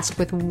podcast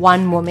with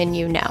one woman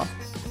you know.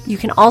 You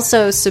can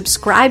also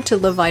subscribe to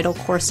Le Vital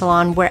Core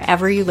Salon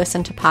wherever you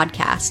listen to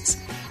podcasts.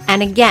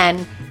 And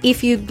again,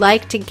 if you'd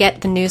like to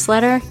get the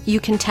newsletter, you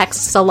can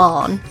text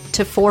SALON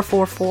to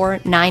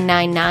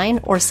 444-999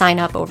 or sign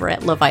up over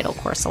at Le Vital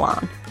Core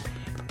Salon.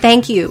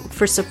 Thank you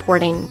for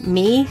supporting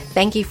me.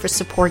 Thank you for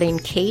supporting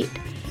Kate.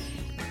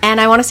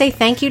 And I want to say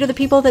thank you to the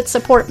people that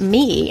support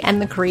me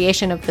and the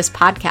creation of this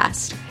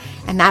podcast.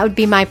 And that would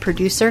be my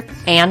producer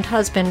and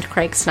husband,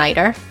 Craig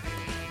Snyder.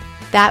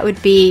 That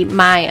would be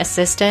my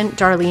assistant,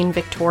 Darlene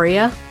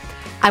Victoria.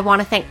 I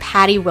want to thank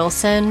Patty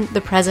Wilson,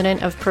 the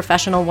president of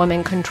Professional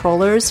Women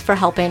Controllers, for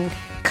helping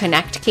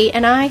connect Kate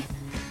and I.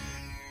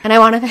 And I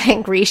want to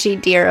thank Rishi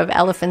Deer of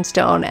Elephant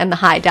Stone and the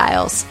High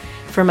Dials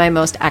for my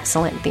most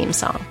excellent theme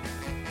song.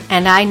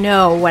 And I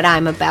know what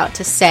I'm about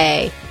to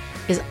say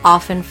is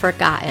often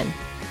forgotten,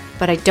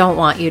 but I don't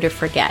want you to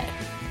forget.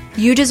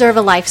 You deserve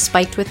a life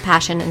spiked with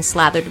passion and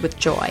slathered with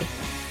joy.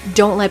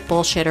 Don't let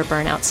bullshit or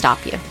burnout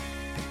stop you.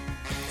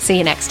 See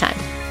you next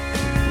time.